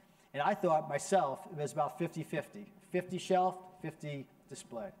display. And I thought myself it was about 50-50. 50 shelf, 50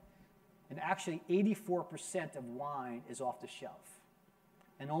 display. And actually 84% of wine is off the shelf.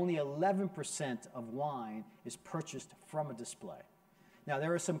 And only 11% of wine is purchased from a display. Now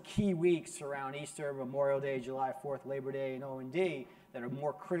there are some key weeks around Easter, Memorial Day, July 4th, Labor Day, and O&D that are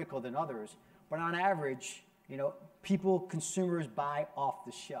more critical than others. But on average, consumers buy off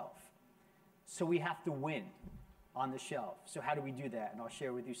the shelf. So we have to win on the shelf. So how do we do that? And I'll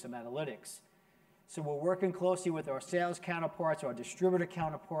share with you some analytics. So we're working closely with our sales counterparts, our distributor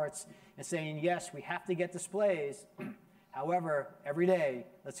counterparts, and saying, yes, we have to get displays. However, every day,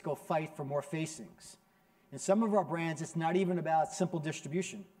 let's go fight for more facings. In some of our brands, it's not even about simple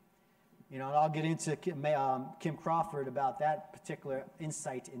distribution. You know, and I'll get into Kim Crawford about that particular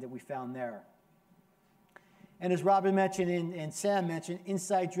insight that we found there. And as Robin mentioned and Sam mentioned,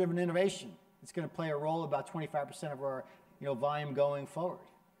 insight-driven innovation. It's going to play a role about 25% of our volume going forward.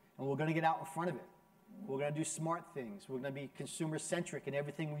 And we're going to get out in front of it. We're going to do smart things. We're going to be consumer-centric in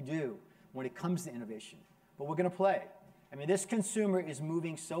everything we do when it comes to innovation. But we're going to play. I mean, this consumer is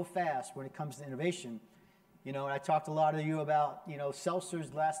moving so fast when it comes to innovation. You know, and I talked to a lot of you about,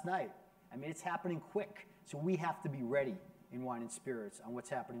 seltzers last night. I mean, it's happening quick. So we have to be ready in wine and spirits on what's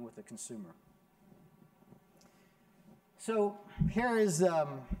happening with the consumer. So here is,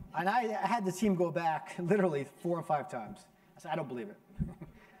 and I had the team go back literally 4 or 5 times. I said, I don't believe it.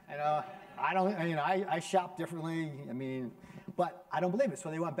 I shop differently. I mean, but I don't believe it.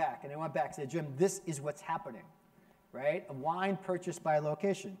 So they went back, and they went back and said, Jim, this is what's happening, right? A wine purchased by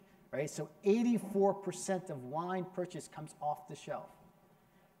location, right? So 84% of wine purchase comes off the shelf,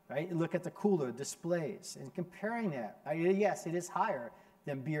 right? Look at the cooler displays and comparing that. Yes, it is higher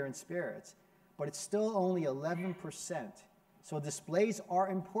than beer and spirits, but it's still only 11%. So displays are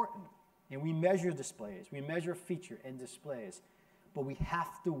important, and we measure displays. We measure feature and displays, but we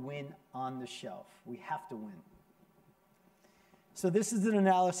have to win on the shelf. We have to win. So this is an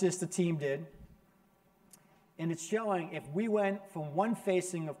analysis the team did, and it's showing if we went from 1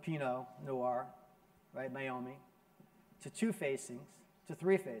 facing of Pinot Noir, right, Naomi, to 2 facings, to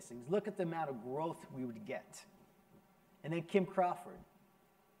 3 facings, look at the amount of growth we would get. And then Kim Crawford,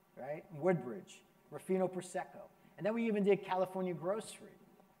 right, Woodbridge, Ruffino Prosecco. And then we even did California Grocery.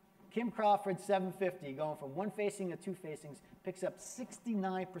 Kim Crawford, 750, going from 1 facing to 2 facings, picks up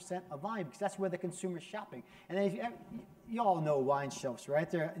 69% of volume because that's where the consumer's shopping. And then you all know wine shelves, right?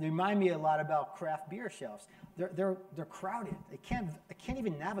 They remind me a lot about craft beer shelves. They're crowded. I can't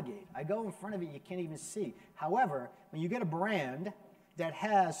even navigate. I go in front of it, you can't even see. However, when you get a brand that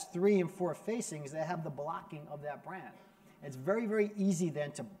has 3 and 4 facings, they have the blocking of that brand. It's very, very easy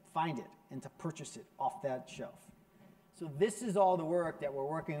then to find it and to purchase it off that shelf. So this is all the work that we're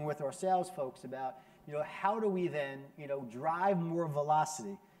working with our sales folks about, how do we then, drive more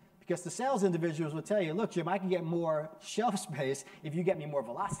velocity? Because the sales individuals will tell you, look, Jim, I can get more shelf space if you get me more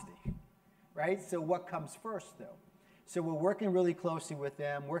velocity, right? So what comes first, though? So we're working really closely with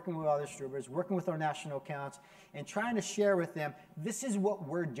them, working with our distributors, working with our national accounts, and trying to share with them, this is what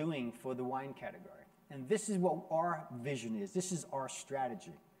we're doing for the wine category. And this is what our vision is. This is our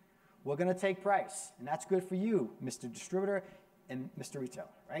strategy. We're going to take price, and that's good for you, Mr. Distributor and Mr. Retailer,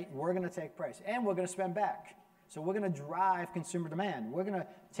 right? We're going to take price, and we're going to spend back. So we're going to drive consumer demand. We're going to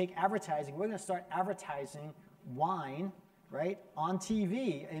take advertising. We're going to start advertising wine, right, on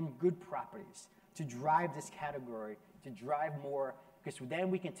TV in good properties to drive this category, to drive more, because then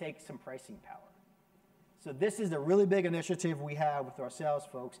we can take some pricing power. So this is a really big initiative we have with our sales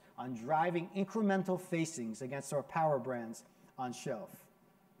folks on driving incremental facings against our power brands on shelf.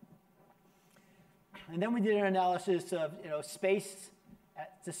 And then we did an analysis of space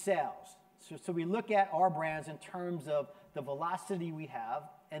to sales. So we look at our brands in terms of the velocity we have,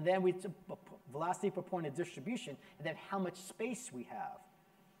 and then velocity per point of distribution, and then how much space we have.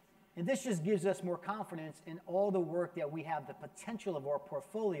 And this just gives us more confidence in all the work that we have, the potential of our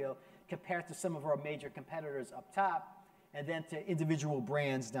portfolio compared to some of our major competitors up top, and then to individual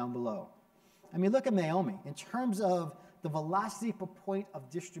brands down below. I mean, look at Naomi. In terms of the velocity per point of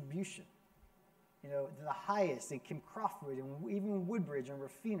distribution, the highest in Kim Crawford and even Woodbridge and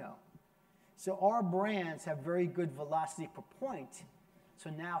Ruffino. So our brands have very good velocity per point.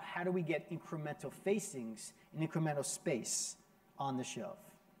 So now how do we get incremental facings and incremental space on the shelf?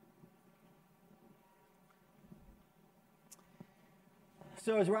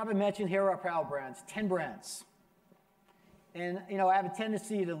 So as Robin mentioned, here are our power brands, 10 brands. And I have a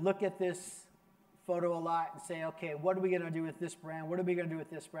tendency to look at this photo a lot and say, okay, what are we going to do with this brand? What are we going to do with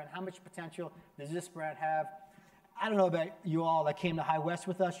this brand? How much potential does this brand have? I don't know about you all that came to High West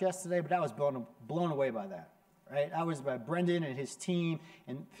with us yesterday, but I was blown away by that, right? I was by Brendan and his team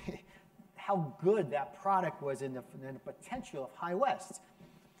and how good that product was and the potential of High West.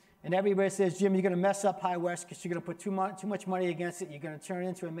 And everybody says, Jim, you're going to mess up High West because you're going to put too much money against it. You're going to turn it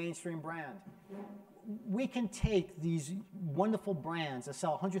into a mainstream brand. We can take these wonderful brands that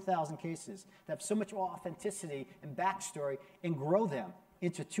sell 100,000 cases, that have so much authenticity and backstory, and grow them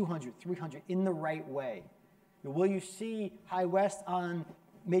into 200, 300 in the right way. Will you see High West on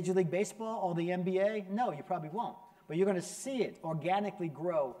Major League Baseball or the NBA? No, you probably won't. But you're going to see it organically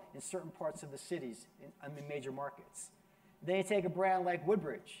grow in certain parts of the cities in major markets. Then you take a brand like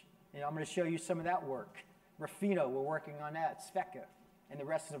Woodbridge. I'm going to show you some of that work. Ruffino, we're working on that. Sveka, and the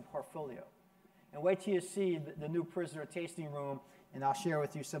rest of the portfolio. And wait till you see the new Prisoner tasting room And I'll share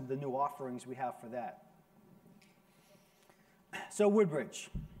with you some of the new offerings we have for that. So Woodbridge,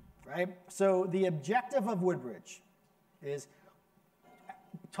 right? So the objective of Woodbridge is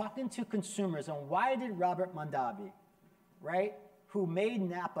talking to consumers on why did Robert Mondavi, right, who made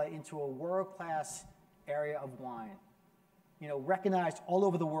Napa into a world-class area of wine, recognized all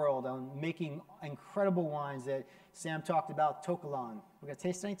over the world on making incredible wines that Sam talked about, Tokalan. We're going to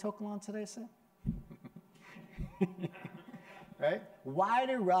taste any Tokalan today, Sam? Right? Why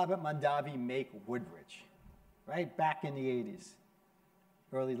did Robert Mondavi make Woodbridge, right, back in the 80s,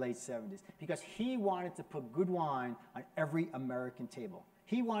 early, late 70s? Because he wanted to put good wine on every American table.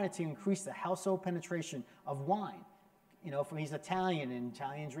 He wanted to increase the household penetration of wine. He's Italian, and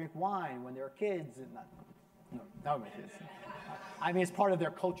Italians drink wine when they're kids. And not my kids. I mean, it's part of their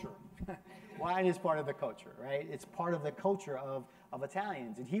culture. Wine is part of the culture, right? It's part of the culture of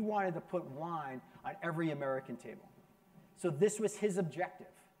Italians. And he wanted to put wine on every American table. So this was his objective,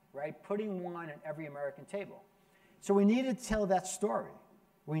 right? Putting wine on every American table. So we needed to tell that story.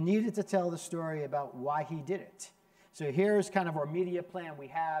 We needed to tell the story about why he did it. So here's kind of our media plan we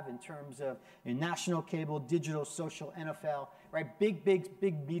have in terms of national cable, digital, social, NFL, right? Big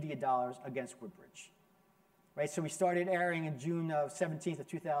media dollars against Woodbridge, right? So we started airing in June 17th of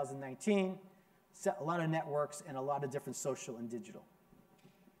 2019, a lot of networks and a lot of different social and digital.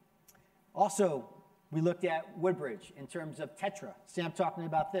 Also, we looked at Woodbridge in terms of Tetra. Sam talking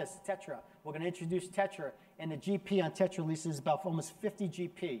about this, Tetra. We're going to introduce Tetra, and the GP on Tetra lease is about almost 50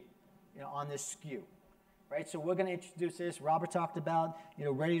 GP on this SKU. Right, so we're going to introduce this. Robert talked about,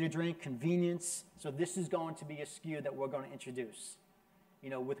 ready to drink, convenience. So this is going to be a SKU that we're going to introduce,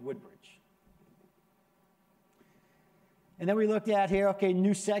 with Woodbridge. And then we looked at here, okay,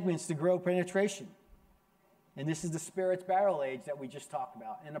 new segments to grow penetration. And this is the spirits barrel age that we just talked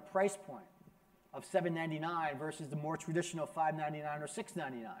about, and a price point of $7.99 versus the more traditional $5.99 or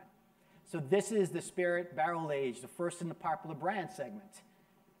 $6.99. So this is the spirit barrel age, the first in the popular brand segment.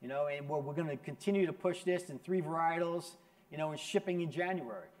 And we're going to continue to push this in 3 varietals, and shipping in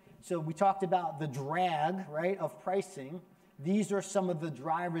January. So we talked about the drag, right, of pricing. These are some of the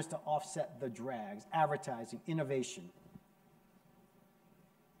drivers to offset the drags: advertising, innovation.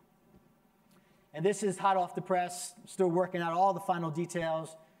 And this is hot off the press, still working out all the final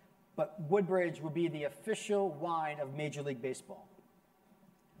details, but Woodbridge will be the official wine of Major League Baseball,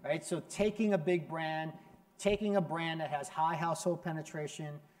 right? So taking a big brand, taking a brand that has high household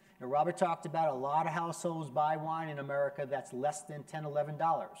penetration. Robert talked about a lot of households buy wine in America that's less than $10,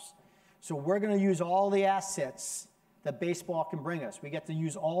 $11. So we're going to use all the assets that baseball can bring us. We get to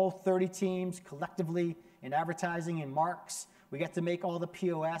use all 30 teams collectively in advertising and marks. We get to make all the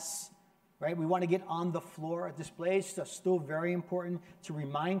POS, right? We want to get on the floor. Displays are still very important to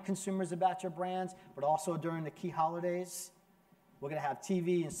remind consumers about your brands, but also during the key holidays. We're going to have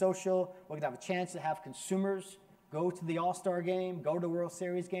TV and social. We're going to have a chance to have consumers go to the All-Star game, go to World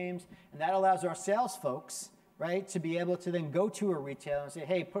Series games, and that allows our sales folks, right, to be able to then go to a retailer and say,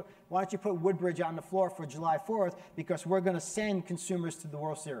 hey, why don't you put Woodbridge on the floor for July 4th, because we're going to send consumers to the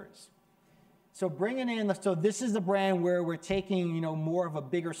World Series. So bringing in, so this is the brand where we're taking, more of a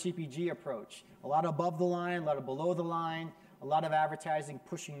bigger CPG approach. A lot above the line, a lot of below the line, a lot of advertising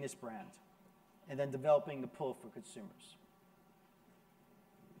pushing this brand, and then developing the pull for consumers.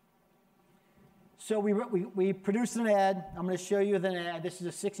 So we produced an ad. I'm going to show you the ad. This is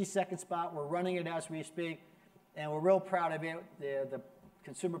a 60-second spot. We're running it as we speak, and we're real proud of it. The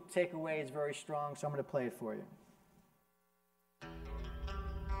consumer takeaway is very strong, so I'm going to play it for you.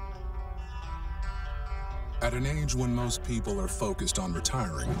 At an age when most people are focused on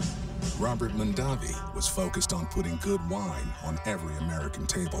retiring, Robert Mondavi was focused on putting good wine on every American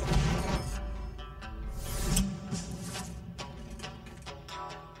table.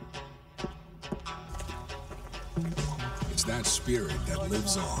 It's that spirit that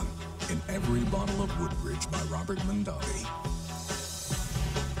lives on in every bottle of Woodbridge by Robert Mondavi.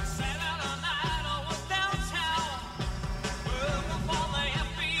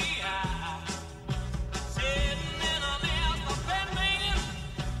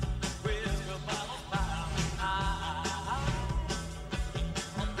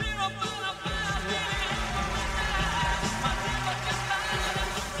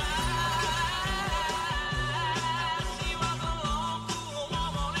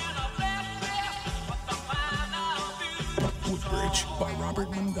 Woodbridge by Robert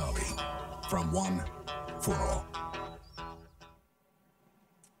Mondavi, from one for all.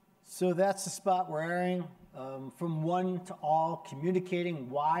 So that's the spot we're airing, from one to all, communicating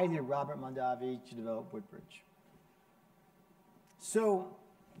why did Robert Mondavi to develop Woodbridge. So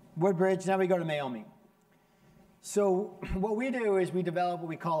Woodbridge, now we go to Naomi. So what we do is we develop what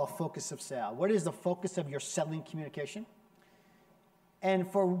we call a focus of sale. What is the focus of your selling communication? And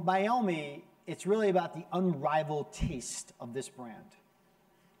for Myomi, it's really about the unrivaled taste of this brand.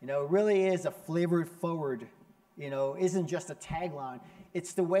 You know, it really is a flavored forward, you know, isn't just a tagline.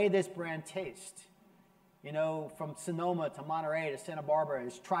 It's the way this brand tastes. You know, from Sonoma to Monterey to Santa Barbara,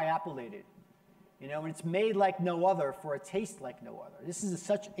 it's triappolated. You know, and it's made like no other for a taste like no other. This is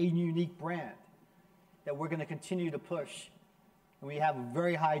such a unique brand that we're going to continue to push. And we have a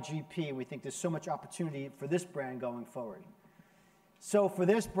very high GP, and we think there's so much opportunity for this brand going forward. So for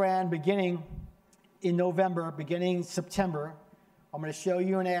this brand, beginning in November, beginning September, I'm going to show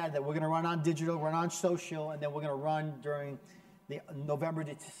you an ad that we're going to run on digital, run on social, and then we're going to run during the November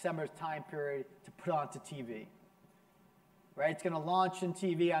to December time period to put onto TV. Right? It's going to launch on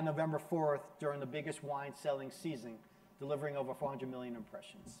TV on November 4th during the biggest wine selling season, delivering over 400 million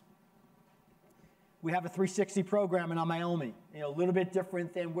impressions. We have a 360 program in on Myomi, you know, a little bit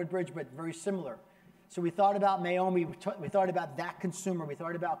different than Woodbridge, but very similar. So we thought about Myomi, we thought about that consumer, we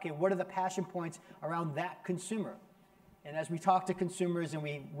thought about, okay, what are the passion points around that consumer? And as we talked to consumers and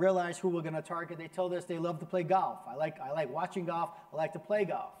we realized who we're going to target, they told us they love to play golf. I like watching golf. I like to play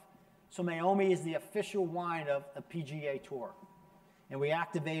golf. So Myomi is the official wine of the PGA Tour. And we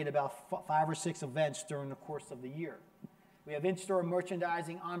activate about 5 or 6 events during the course of the year. We have in-store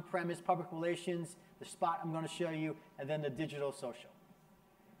merchandising, on-premise, public relations, the spot I'm going to show you, and then the digital social.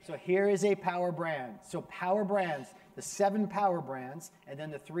 So here is a power brand. So power brands, the 7 power brands, and then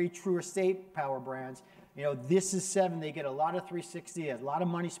the 3 true estate power brands. You know, this is 7. They get a lot of 360, a lot of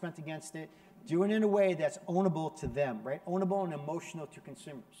money spent against it. Do it in a way that's ownable to them, right? Ownable and emotional to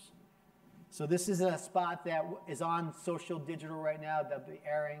consumers. So this is a spot that is on social digital right now that'll be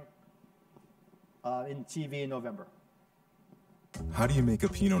airing in TV in November. How do you make a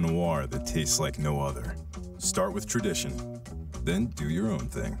Pinot Noir that tastes like no other? Start with tradition, then do your own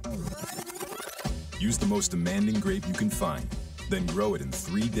thing. Use the most demanding grape you can find, then grow it in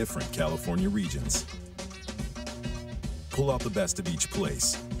 3 different California regions. Pull out the best of each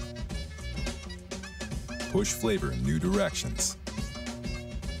place. Push flavor in new directions.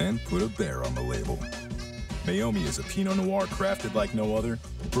 And put a bear on the label. Myomi is a Pinot Noir crafted like no other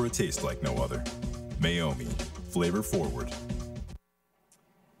for a taste like no other. Myomi, flavor forward.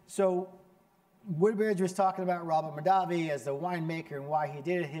 So Woodbridge was talking about Robert Mondavi as the winemaker and why he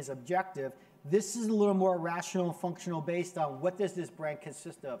did it, his objective. This is a little more rational and functional based on what does this brand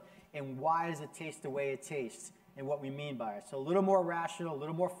consist of and why does it taste the way it tastes and what we mean by it. So a little more rational, a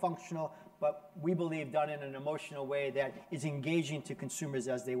little more functional, but we believe done in an emotional way that is engaging to consumers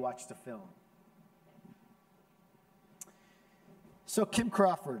as they watch the film. So Kim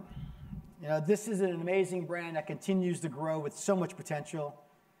Crawford, you know, this is an amazing brand that continues to grow with so much potential.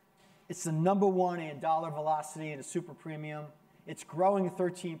 It's the #1 in dollar velocity in the super premium. It's growing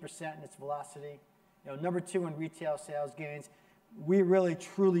 13% in its velocity. You know, #2 in retail sales gains. We really,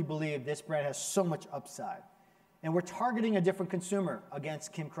 truly believe this brand has so much upside. And we're targeting a different consumer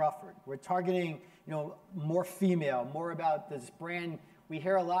against Kim Crawford. We're targeting, you know, more female, more about this brand. We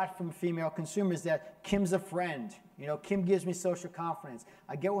hear a lot from female consumers that Kim's a friend. You know, Kim gives me social confidence.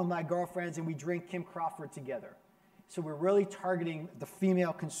 I get with my girlfriends and we drink Kim Crawford together. So we're really targeting the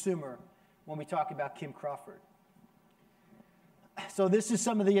female consumer when we talk about Kim Crawford. So this is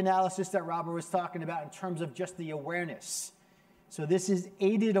some of the analysis that Robert was talking about in terms of just the awareness. So this is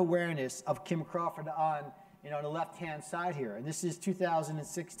aided awareness of Kim Crawford on, you know, the left-hand side here. And this is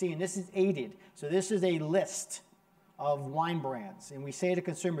 2016. This is aided. So this is a list of wine brands. And we say to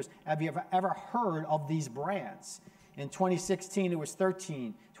consumers, have you ever heard of these brands? In 2016, it was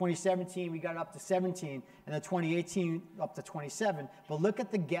 13. 2017, we got up to 17. And then 2018, up to 27. But look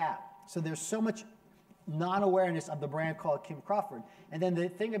at the gap. So there's so much non-awareness of the brand called Kim Crawford. And then the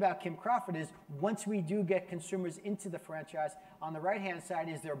thing about Kim Crawford is once we do get consumers into the franchise, on the right-hand side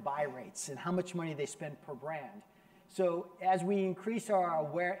is their buy rates and how much money they spend per brand. So as we increase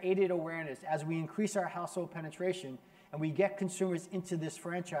our aided awareness, as we increase our household penetration, and we get consumers into this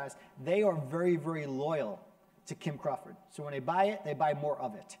franchise, they are very, very loyal to Kim Crawford. So when they buy it, they buy more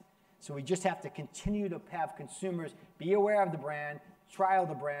of it. So we just have to continue to have consumers be aware of the brand, trial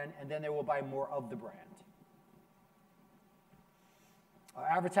the brand, and then they will buy more of the brand. Our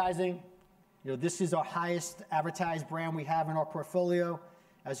advertising, you know, this is our highest advertised brand we have in our portfolio.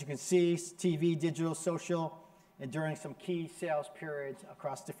 As you can see, TV, digital, social, and during some key sales periods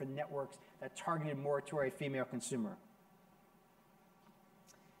across different networks that targeted more to a female consumer.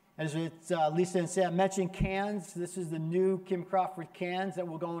 As Lisa and Sam mentioned, cans. This is the new Kim Crawford cans that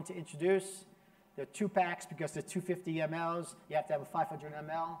we're going to introduce. They're 2-packs because they're 250 mLs. You have to have a 500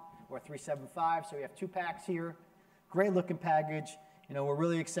 ml or 375, so we have 2 packs here. Great looking package. You know, we're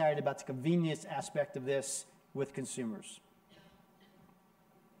really excited about the convenience aspect of this with consumers.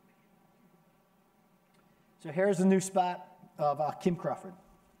 So here's the new spot of Kim Crawford.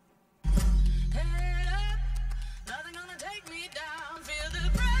 Head up, nothing gonna take me down. Feel the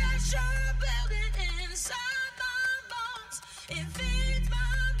pressure building inside my bones. It feeds my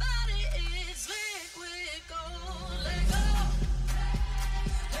body, it's liquid gold. Let go.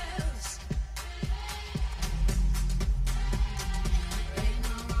 Yes. Ain't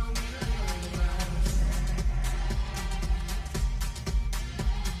no wrong way to live life.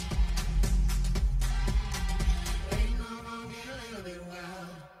 Ain't no wrong way to live it well.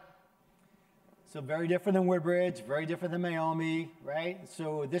 So very different than Woodbridge, very different than Naomi, right?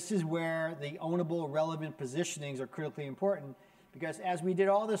 So this is where the ownable, relevant positionings are critically important, because as we did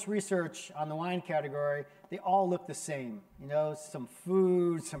all this research on the wine category, they all look the same. You know, some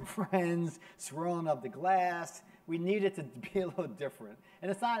food, some friends, swirling up the glass. We need it to be a little different.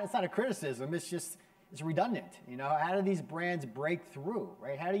 And it's not a criticism, it's redundant. You know, how do these brands break through,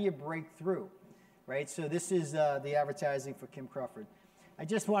 right? How do you break through, right? So this is the advertising for Kim Crawford. I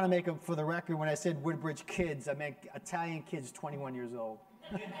just want to make them, for the record, when I said Woodbridge kids, I meant Italian kids 21 years old.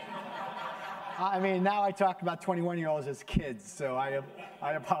 I mean, now I talk about 21-year-olds as kids, so I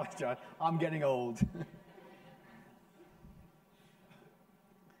apologize. I'm getting old.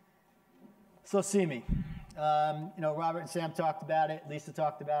 So see me. You know, Robert and Sam talked about it. Lisa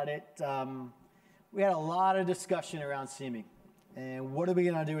talked about it. We had a lot of discussion around Simi. And what are we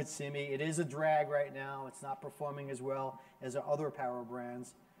going to do with Simi? It is a drag right now. It's not performing as well as our other power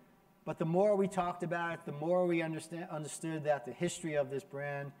brands. But the more we talked about it, the more we understood that the history of this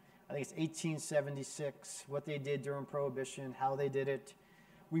brand, I think it's 1876, what they did during Prohibition, how they did it.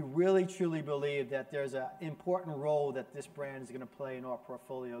 We really, truly believe that there's an important role that this brand is going to play in our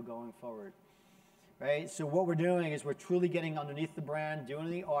portfolio going forward. Right? So what we're doing is we're truly getting underneath the brand, doing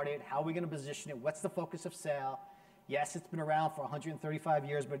the audit, how are we going to position it, what's the focus of sale. Yes, it's been around for 135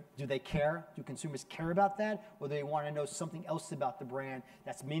 years, but do they care? Do consumers care about that? Or do they want to know something else about the brand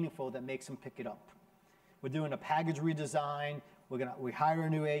that's meaningful that makes them pick it up? We're doing a package redesign. We hire a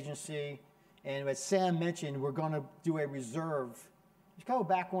new agency. And as Sam mentioned, we're going to do a reserve. Just go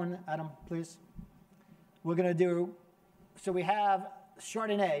back one, Adam, please. We're going to do, so we have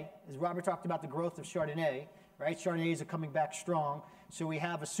Chardonnay, as Robert talked about the growth of Chardonnay, right? Chardonnays are coming back strong. So we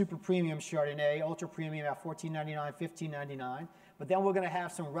have a super premium Chardonnay, ultra premium at $14.99, $15.99. But then we're going to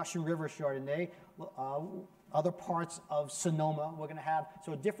have some Russian River Chardonnay, other parts of Sonoma. We're going to have,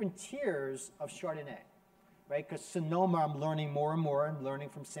 so different tiers of Chardonnay, right? Because Sonoma, I'm learning more and more. I'm learning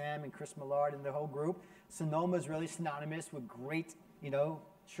from Sam and Chris Millard and the whole group. Sonoma is really synonymous with great, you know,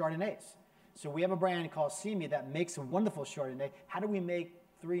 Chardonnays. So we have a brand called Simi that makes a wonderful Chardonnay. How do we make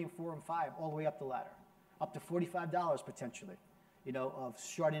 3 and 4 and 5 all the way up the ladder? Up to $45 potentially, you know, of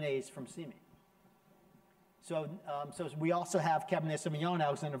Chardonnays from Simi. So we also have Cabernet Sauvignon,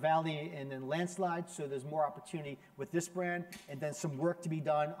 Alexander Valley, and then Landslide. So there's more opportunity with this brand, and then some work to be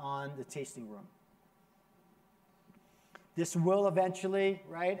done on the tasting room. This will eventually,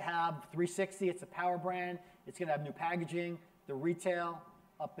 right, have 360. It's a power brand. It's going to have new packaging, the retail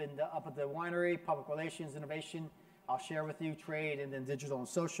up at the winery, public relations, innovation. I'll share with you trade, and then digital and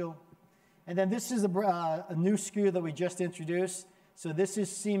social. And then this is a new SKU that we just introduced. So this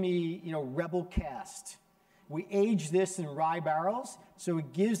is Simi, you know, Rebel Cast. We age this in rye barrels, so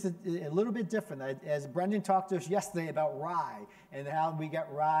it gives it a little bit different. As Brendan talked to us yesterday about rye and how we get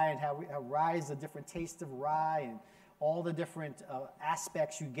rye and how rye is a different taste of rye and all the different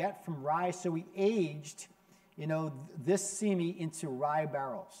aspects you get from rye. So we aged, you know, this Simi into rye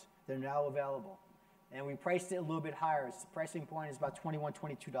barrels. They're now available. And we priced it a little bit higher. The pricing point is about $21,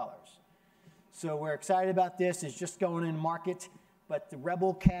 $22. So we're excited about this. It's just going in market. But the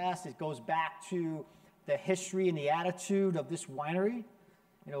Rebel Cast, it goes back to the history and the attitude of this winery.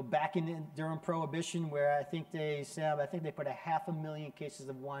 You know, back during Prohibition, where I think they put 500,000 cases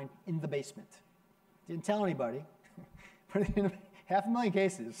of wine in the basement. Didn't tell anybody. Put it in 500,000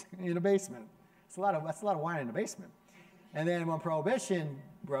 cases in a basement. That's a lot of wine in the basement. And then when Prohibition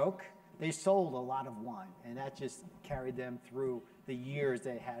broke, they sold a lot of wine, and that just carried them through the years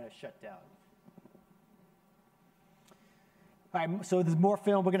they had to shut down. All right, so there's more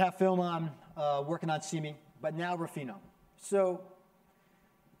film. We're going to have film on working on Simi, but now Ruffino. So,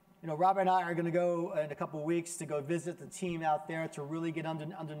 you know, Robert and I are going to go in a couple of weeks to go visit the team out there to really get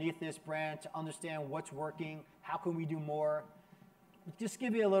underneath this brand, to understand what's working, how can we do more. Just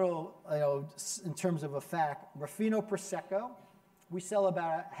give you a little, you know, in terms of a fact, Ruffino Prosecco, we sell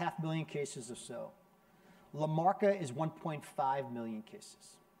about 500,000 cases or so. La Marca is 1.5 million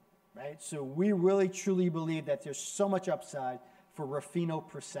cases. right? So we really truly believe that there's so much upside for Ruffino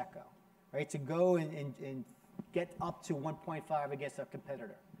Prosecco, right? To go and get up to 1.5 against a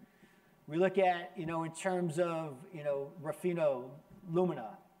competitor. We look at, in terms of, Ruffino,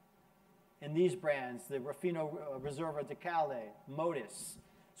 Lumina, and these brands, the Ruffino Reserva di Cale, Modus.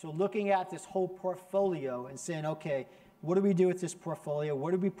 So looking at this whole portfolio and saying, okay, what do we do with this portfolio?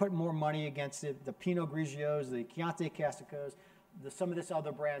 What do we put more money against it? The Pinot Grigios, the Chianti Classicos, some of this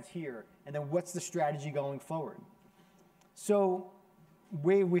other brands here. And then what's the strategy going forward? So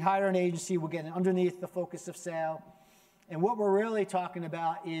we hire an agency, we're getting underneath the focus of sale. And what we're really talking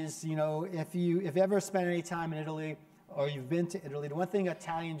about is, if you've ever spent any time in Italy or you've been to Italy, the one thing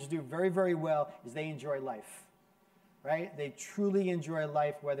Italians do very, very well is they enjoy life, right? They truly enjoy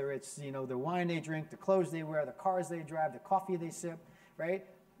life, whether it's, the wine they drink, the clothes they wear, the cars they drive, the coffee they sip, right?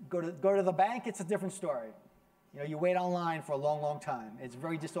 Go to the bank, it's a different story. You wait online for a long, long time. It's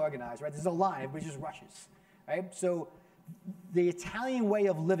very disorganized, right? There's a line, everybody just rushes, right? So the Italian way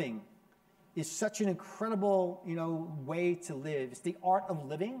of living is such an incredible, way to live. It's the art of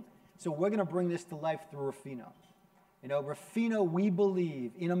living. So we're going to bring this to life through Ruffino. Ruffino, we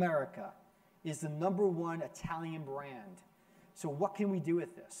believe, in America, is the #1 Italian brand. So what can we do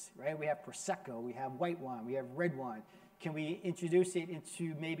with this, right? We have Prosecco, we have white wine, we have red wine. Can we introduce it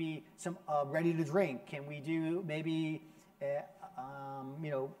into maybe some ready to drink? Can we do maybe,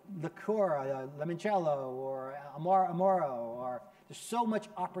 liqueur, limoncello, or amaro, or there's so much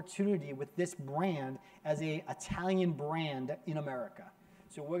opportunity with this brand as an Italian brand in America.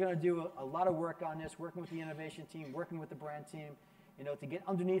 So we're going to do a lot of work on this, working with the innovation team, working with the brand team, to get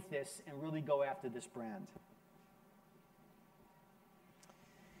underneath this and really go after this brand.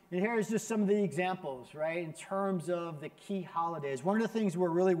 And here's just some of the examples, right, in terms of the key holidays. One of the things we're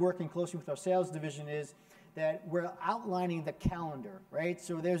really working closely with our sales division is that we're outlining the calendar, right?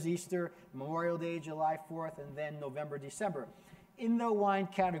 So there's Easter, Memorial Day, July 4th, and then November, December. In the wine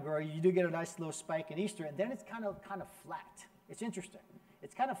category, you do get a nice little spike in Easter, and then it's kind of flat. It's interesting.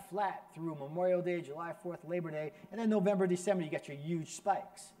 It's kind of flat through Memorial Day, July 4th, Labor Day, and then November, December, you get your huge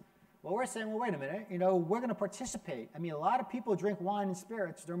spikes. Well, we're saying, well, wait a minute, we're going to participate. I mean, a lot of people drink wine and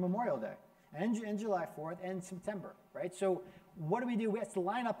spirits during Memorial Day, and July 4th, and September, right? So what do we do? Let's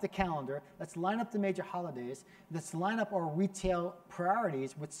line up the calendar. Let's line up the major holidays. Let's line up our retail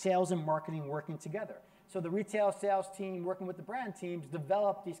priorities with sales and marketing working together. So the retail sales team working with the brand teams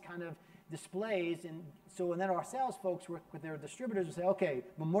develop these kind of displays, and then our sales folks work with their distributors and say, okay,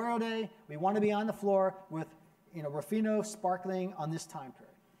 Memorial Day, we want to be on the floor with Ruffino sparkling on this time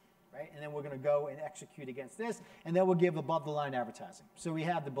period, right? And then we're going to go and execute against this, and then we'll give above-the-line advertising. So we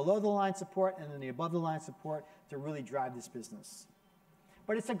have the below-the-line support and then the above-the-line support to really drive this business.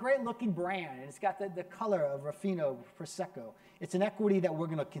 But it's a great-looking brand, and it's got the color of Ruffino Prosecco. It's an equity that we're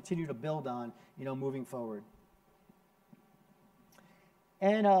going to continue to build on, moving forward.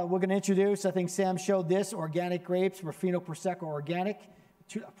 And we're going to introduce, I think Sam showed this, organic grapes, Ruffino Prosecco Organic,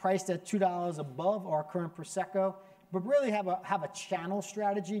 priced at $2 above our current Prosecco. But really have a channel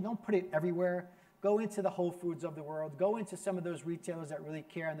strategy. Don't put it everywhere. Go into the Whole Foods of the world. Go into some of those retailers that really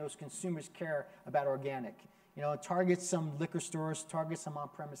care and those consumers care about organic. Target some liquor stores, target some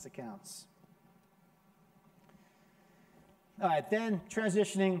on-premise accounts. All right, then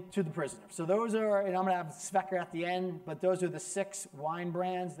transitioning to the Prisoner. So those are, and I'm going to have Svecker at the end, but those are the 6 wine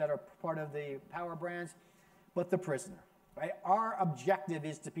brands that are part of the power brands, but the Prisoner, right? Our objective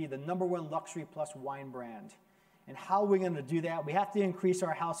is to be the #1 luxury plus wine brand. And how are we going to do that? We have to increase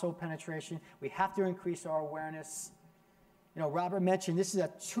our household penetration. We have to increase our awareness. Robert mentioned this is a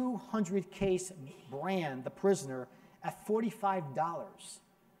 200-case brand, the Prisoner, at $45.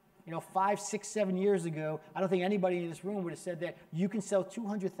 5, 6, 7 years ago, I don't think anybody in this room would have said that you can sell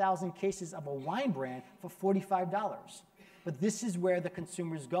 200,000 cases of a wine brand for $45. But this is where the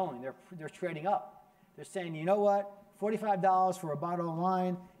consumer's going. They're trading up. They're saying, you know what? $45 for a bottle of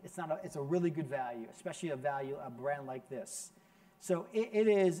wine, it's a really good value, especially a brand like this. So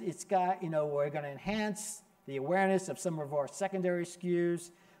it's got, we're going to enhance the awareness of some of our secondary SKUs,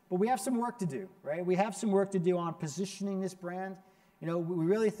 but we have some work to do, right? We have some work to do on positioning this brand. We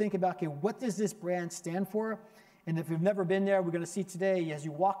really think about, okay, what does this brand stand for? And if you've never been there, we're going to see today, as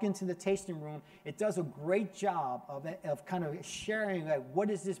you walk into the tasting room, it does a great job of kind of sharing, like, what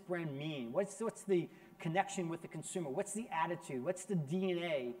does this brand mean? What's the connection with the consumer? What's the attitude? What's the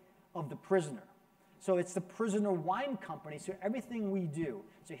DNA of the Prisoner? So it's the Prisoner Wine Company, so everything we do.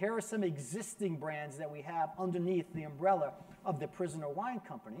 So here are some existing brands that we have underneath the umbrella of the Prisoner Wine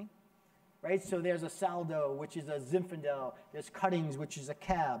Company, right? So there's a Saldo, which is a Zinfandel. There's Cuttings, which is a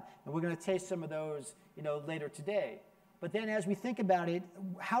Cab. And we're going to taste some of those, later today. But then as we think about it,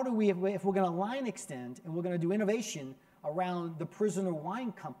 how do we, if we're going to line extend and we're going to do innovation around the Prisoner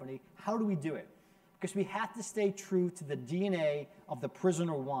Wine Company, how do we do it? Because we have to stay true to the DNA of the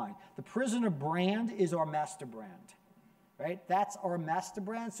Prisoner wine. The Prisoner brand is our master brand, right? That's our master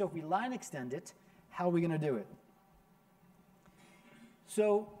brand. So if we line extend it, how are we going to do it?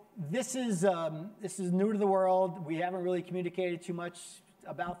 So this is new to the world. We haven't really communicated too much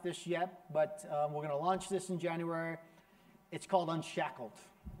about this yet, but we're going to launch this in January. It's called Unshackled.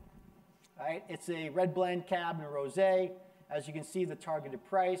 All right? It's a red blend cab and rosé. As you can see, the targeted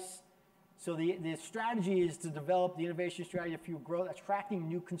price. So the strategy is to develop the innovation strategy for growth, attracting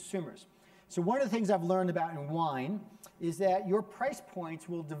new consumers. So one of the things I've learned about in wine is that your price points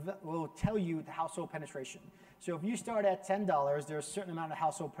will tell you the household penetration. So if you start at $10, there's a certain amount of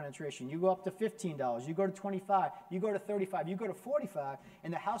household penetration. You go up to $15, you go to $25, you go to $35, you go to $45,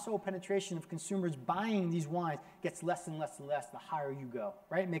 and the household penetration of consumers buying these wines gets less and less and less the higher you go,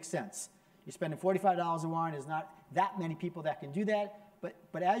 right? It makes sense. You're spending $45 a wine, there's not that many people that can do that.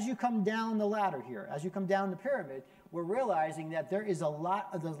 But as you come down the ladder here, as you come down the pyramid, we're realizing that there's a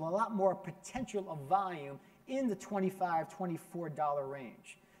lot more potential of volume in the $25, $24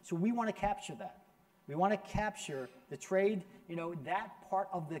 range. So we want to capture that. We want to capture the trade, that part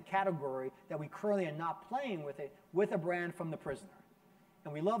of the category that we currently are not playing with it, with a brand from the Prisoner.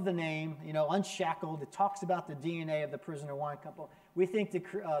 And we love the name, Unshackled. It talks about the DNA of the Prisoner Wine Company. We think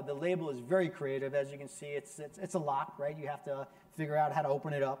the label is very creative. As you can see, it's a lock, right? You have to figure out how to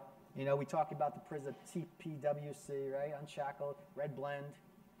open it up. We talk about the Prisoner TPWC, right? Unshackled, red blend.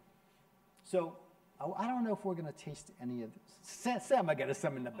 So I don't know if we're going to taste any of this. Sam might get us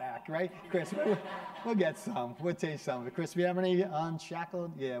some in the back, right? Chris, we'll get some. We'll taste some. Chris, we have any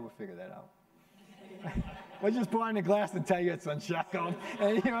Unshackled? Yeah, we'll figure that out. We'll just pour in the glass and tell you it's unshackled,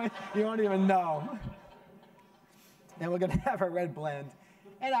 and you won't even know. And we're going to have a red blend.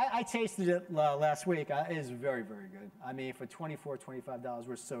 And I tasted it last week. It is very, very good. I mean, for $24, $25,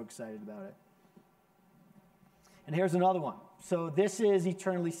 we're so excited about it. And here's another one. So this is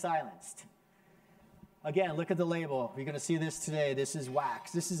Eternally Silenced. Again, look at the label. You're going to see this today. This is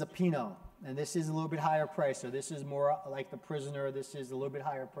wax. This is a Pinot, and this is a little bit higher price. So this is more like the Prisoner. This is a little bit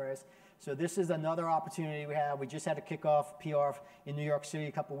higher price. So this is another opportunity we have. We just had a kickoff PR in New York City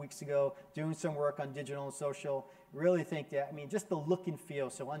a couple weeks ago, doing some work on digital and social. Really think that, just the look and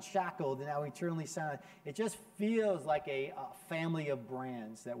feel. So Unshackled and now Eternally Silent, it just feels like a family of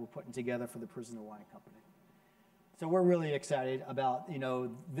brands that we're putting together for the Prisoner Wine Company. So we're really excited about,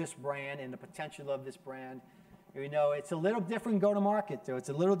 this brand and the potential of this brand. It's a little different go-to-market, though. It's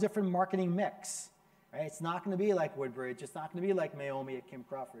a little different marketing mix, right? It's not going to be like Woodbridge. It's not going to be like Naomi at Kim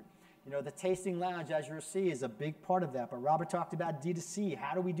Crawford. The tasting lounge, as you'll see, is a big part of that. But Robert talked about D2C.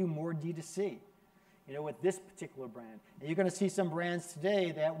 How do we do more D2C, with this particular brand? And you're going to see some brands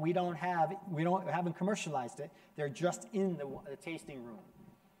today that we haven't commercialized it. They're just in the tasting room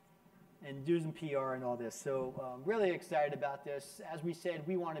and do some PR and all this. So really excited about this. As we said,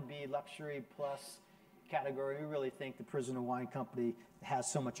 we want to be luxury plus category. We really think the Prisoner Wine Company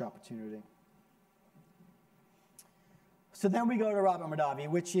has so much opportunity. So then we go to Robert Mondavi,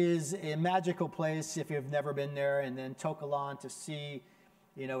 which is a magical place if you've never been there, and then Tokelau to see,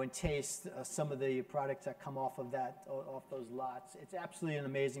 and taste some of the products that come off those lots. It's absolutely an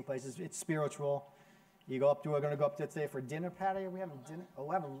amazing place. It's spiritual. We're going to go up there today for dinner, Patty. Are we having dinner? Oh,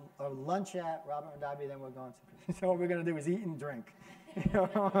 we're having a lunch at Robert Mondavi, then we're going to. So what we're going to do is eat and drink.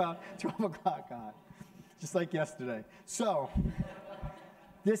 About 12 o'clock on, just like yesterday. So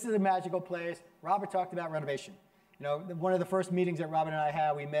this is a magical place. Robert talked about renovation. One of the first meetings that Robert and I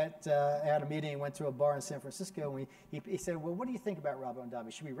had, we met at a meeting and went to a bar in San Francisco. And he said, well, what do you think about Robert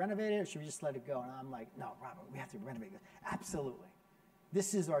Mondavi? Should we renovate it or should we just let it go? And I'm like, no, Robert, we have to renovate it. Absolutely.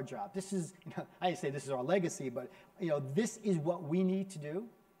 This is our job. This is, I say this is our legacy, but this is what we need to do.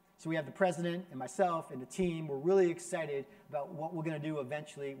 So we have the president and myself and the team. We're really excited about what we're going to do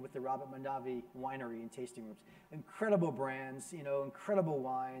eventually with the Robert Mondavi winery and tasting rooms. Incredible brands, incredible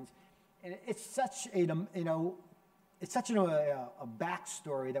wines. And it's such a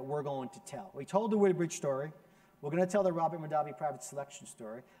backstory that we're going to tell. We told the Woodbridge story. We're going to tell the Robert Mondavi private selection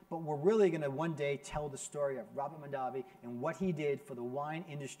story, but we're really going to one day tell the story of Robert Mondavi and what he did for the wine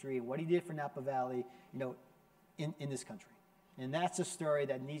industry and what he did for Napa Valley, in this country. And that's a story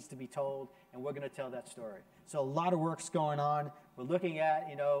that needs to be told, and we're going to tell that story. So a lot of work's going on. We're looking at,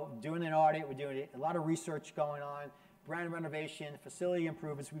 doing an audit. We're doing a lot of research going on. Brand renovation, facility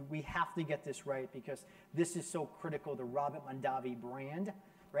improvements. We have to get this right because this is so critical, the Robert Mondavi brand,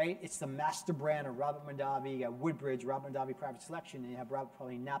 right? It's the master brand of Robert Mondavi. You got Woodbridge, Robert Mondavi Private Selection, and you have Robert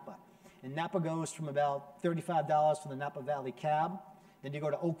probably Napa. And Napa goes from about $35 for the Napa Valley cab. Then you go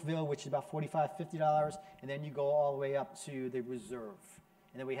to Oakville, which is about $45, $50, and then you go all the way up to the Reserve.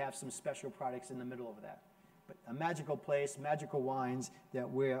 And then we have some special products in the middle of that. But a magical place, magical wines that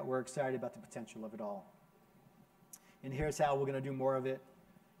we're excited about the potential of it all. And here's how we're going to do more of it.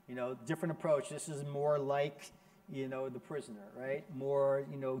 You know, different approach. This is more like, you know, The Prisoner, right? More,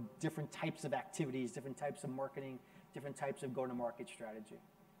 you know, different types of activities, different types of marketing, different types of go-to-market strategy.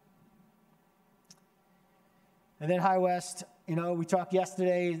 And then High West, you know, we talked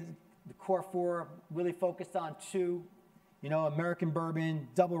yesterday, the core four really focused on two, you know, American bourbon,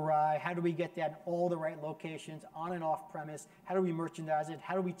 double rye. How do we get that in all the right locations, on and off premise? How do we merchandise it?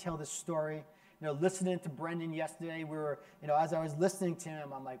 How do we tell this story? You know, listening to Brendan yesterday, we were, you know, as I was listening to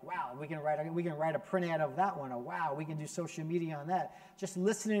him, I'm like, wow, we can write a print ad of that one, or wow, we can do social media on that. Just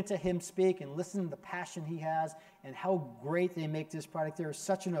listening to him speak and listening to the passion he has and how great they make this product. There is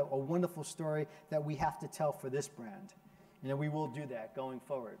such a wonderful story that we have to tell for this brand. And we will do that going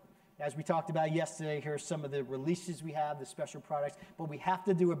forward. As we talked about yesterday, here are some of the releases we have, the special products, but we have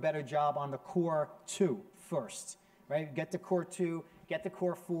to do a better job on the core two first, right? Get the core two, get the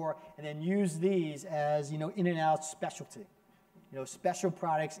core four, and then use these as, you know, in and out specialty. You know, special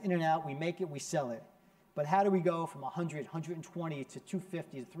products, in and out, we make it, we sell it. But how do we go from 100, 120 to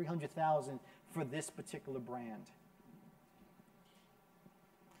 250 to 300,000 for this particular brand?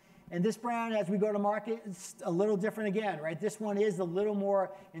 And this brand, as we go to market, it's a little different again, right? This one is a little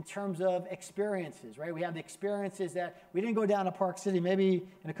more in terms of experiences, right? We have the experiences that we didn't go down to Park City. Maybe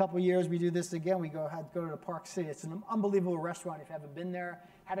in a couple of years we do this again. We go to the Park City. It's an unbelievable restaurant if you haven't been there.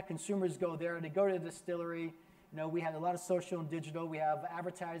 How do consumers go there? They go to the distillery. You know, we have a lot of social and digital. We have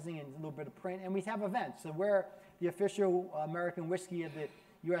advertising and a little bit of print. And we have events. So we're the official American whiskey of the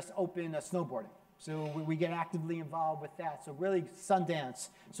U.S. Open snowboarding. So we get actively involved with that. So really Sundance.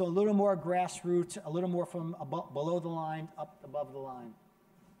 So a little more grassroots, a little more from below the line, up above the line.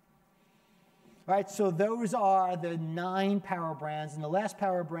 All right, so those are the 9 power brands. And the last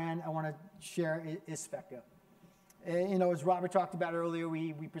power brand I want to share is Svedka. You know, as Robert talked about earlier,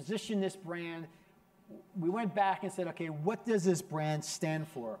 we positioned this brand. We went back and said, okay, what does this brand stand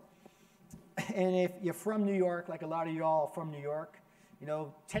for? And if you're from New York, like a lot of y'all are from New York, you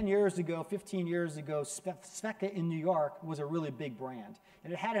know, 10 years ago, 15 years ago, Svedka in New York was a really big brand.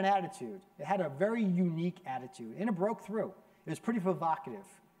 And it had an attitude. It had a very unique attitude. And it broke through. It was pretty provocative,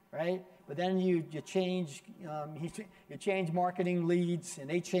 right? But then you change marketing leads, and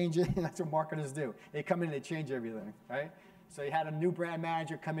they change it. And that's what marketers do. They come in and they change everything, right? So you had a new brand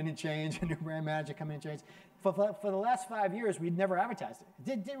manager come in and change, a new brand manager come in and change. For the last 5 years, we'd never advertised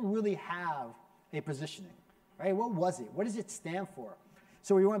it. It didn't really have a positioning, right? What was it? What does it stand for?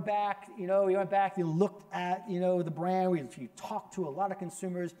 So we went back, and looked at, the brand. We talked to a lot of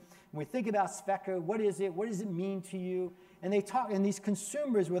consumers. When we think about Svedka, what is it? What does it mean to you? And they talk, and these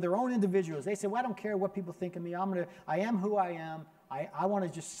consumers were their own individuals. They said, well, I don't care what people think of me. I am who I am. I want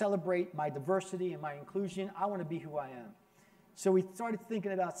to just celebrate my diversity and my inclusion. I want to be who I am. So we started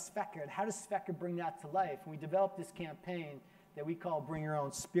thinking about Svedka and how does Svedka bring that to life? And we developed this campaign that we call Bring Your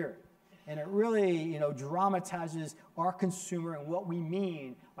Own Spirit. And it really, dramatizes our consumer and what we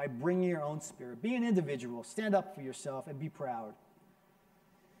mean by bringing your own spirit. Be an individual, stand up for yourself, and be proud.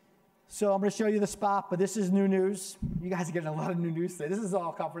 So I'm going to show you the spot, but this is new news. You guys are getting a lot of new news today. This is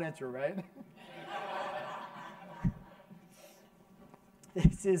all confidential, right?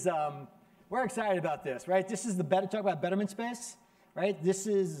 This is, we're excited about this, right? This is talk about betterment space, right? This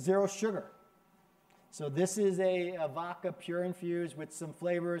is zero sugar. So this is a vodka pure infused with some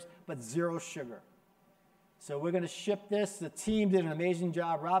flavors, but zero sugar. So we're going to ship this. The team did an amazing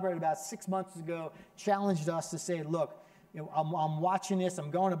job. Robert, about 6 months ago, challenged us to say, look, I'm watching this. I'm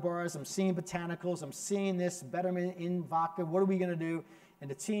going to bars. I'm seeing botanicals. I'm seeing this betterment in vodka. What are we going to do?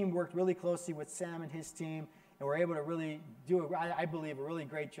 And the team worked really closely with Sam and his team, and we're able to really do, I believe, a really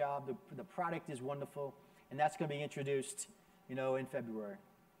great job. The product is wonderful, and that's going to be introduced, in February.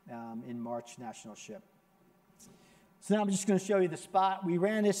 In March national ship. So now I'm just going to show you the spot. We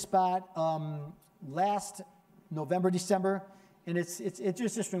ran this spot last November, December, and it's just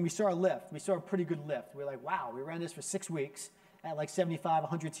interesting. We saw a lift. We saw a pretty good lift. We're like, wow, we ran this for 6 weeks at like 75,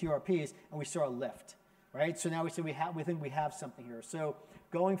 100 TRPs, and we saw a lift, right? So now we say we think we have something here. So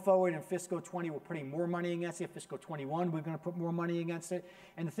going forward in fiscal 20, we're putting more money against it. Fiscal 21, we're going to put more money against it.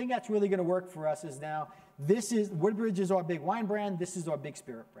 And the thing that's really going to work for us is now, Woodbridge is our big wine brand. This is our big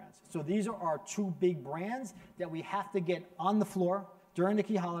spirit brands. So these are our 2 big brands that we have to get on the floor during the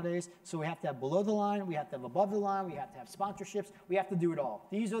key holidays. So we have to have below the line, we have to have above the line, we have to have sponsorships, we have to do it all.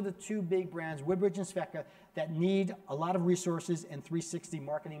 These are the two big brands, Woodbridge and Sveka, that need a lot of resources and 360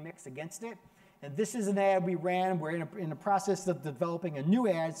 marketing mix against it. And this is an ad we ran. We're in the process of developing a new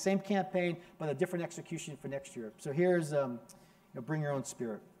ad, same campaign, but a different execution for next year. So here's Bring Your Own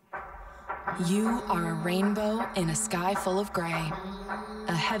Spirit. You are a rainbow in a sky full of gray,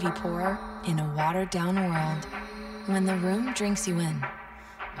 a heavy pour in a watered-down world. When the room drinks you in,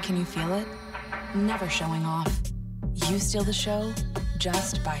 can you feel it? Never showing off. You steal the show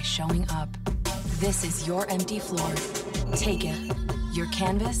just by showing up. This is your empty floor. Take it. Your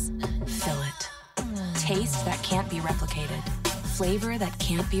canvas, fill it. Taste that can't be replicated. Flavor that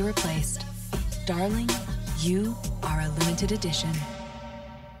can't be replaced. Darling, you are a limited edition.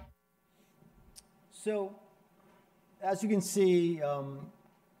 So, as you can see,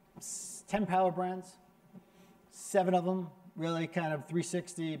 10 power brands, 7 of them really kind of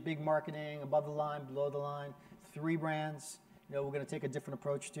 360, big marketing, above the line, below the line, 3 brands, we're going to take a different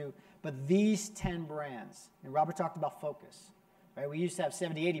approach to. But these 10 brands, and Robert talked about focus, right? We used to have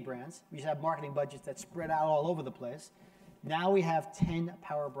 70, 80 brands. We used to have marketing budgets that spread out all over the place. Now we have 10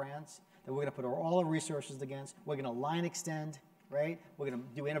 power brands that we're going to put all our resources against. We're going to line extend, right? We're going to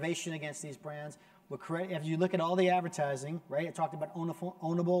do innovation against these brands. If you look at all the advertising, right, it talked about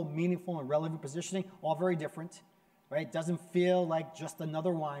ownable, meaningful, and relevant positioning, all very different, right? It doesn't feel like just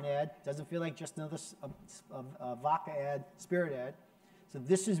another wine ad. It doesn't feel like just another vodka ad, spirit ad. So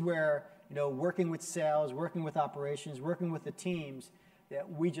this is where, working with sales, working with operations, working with the teams, that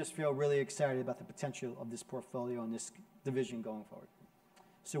we just feel really excited about the potential of this portfolio and this division going forward.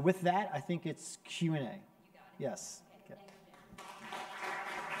 So with that, I think it's Q&A. Yes.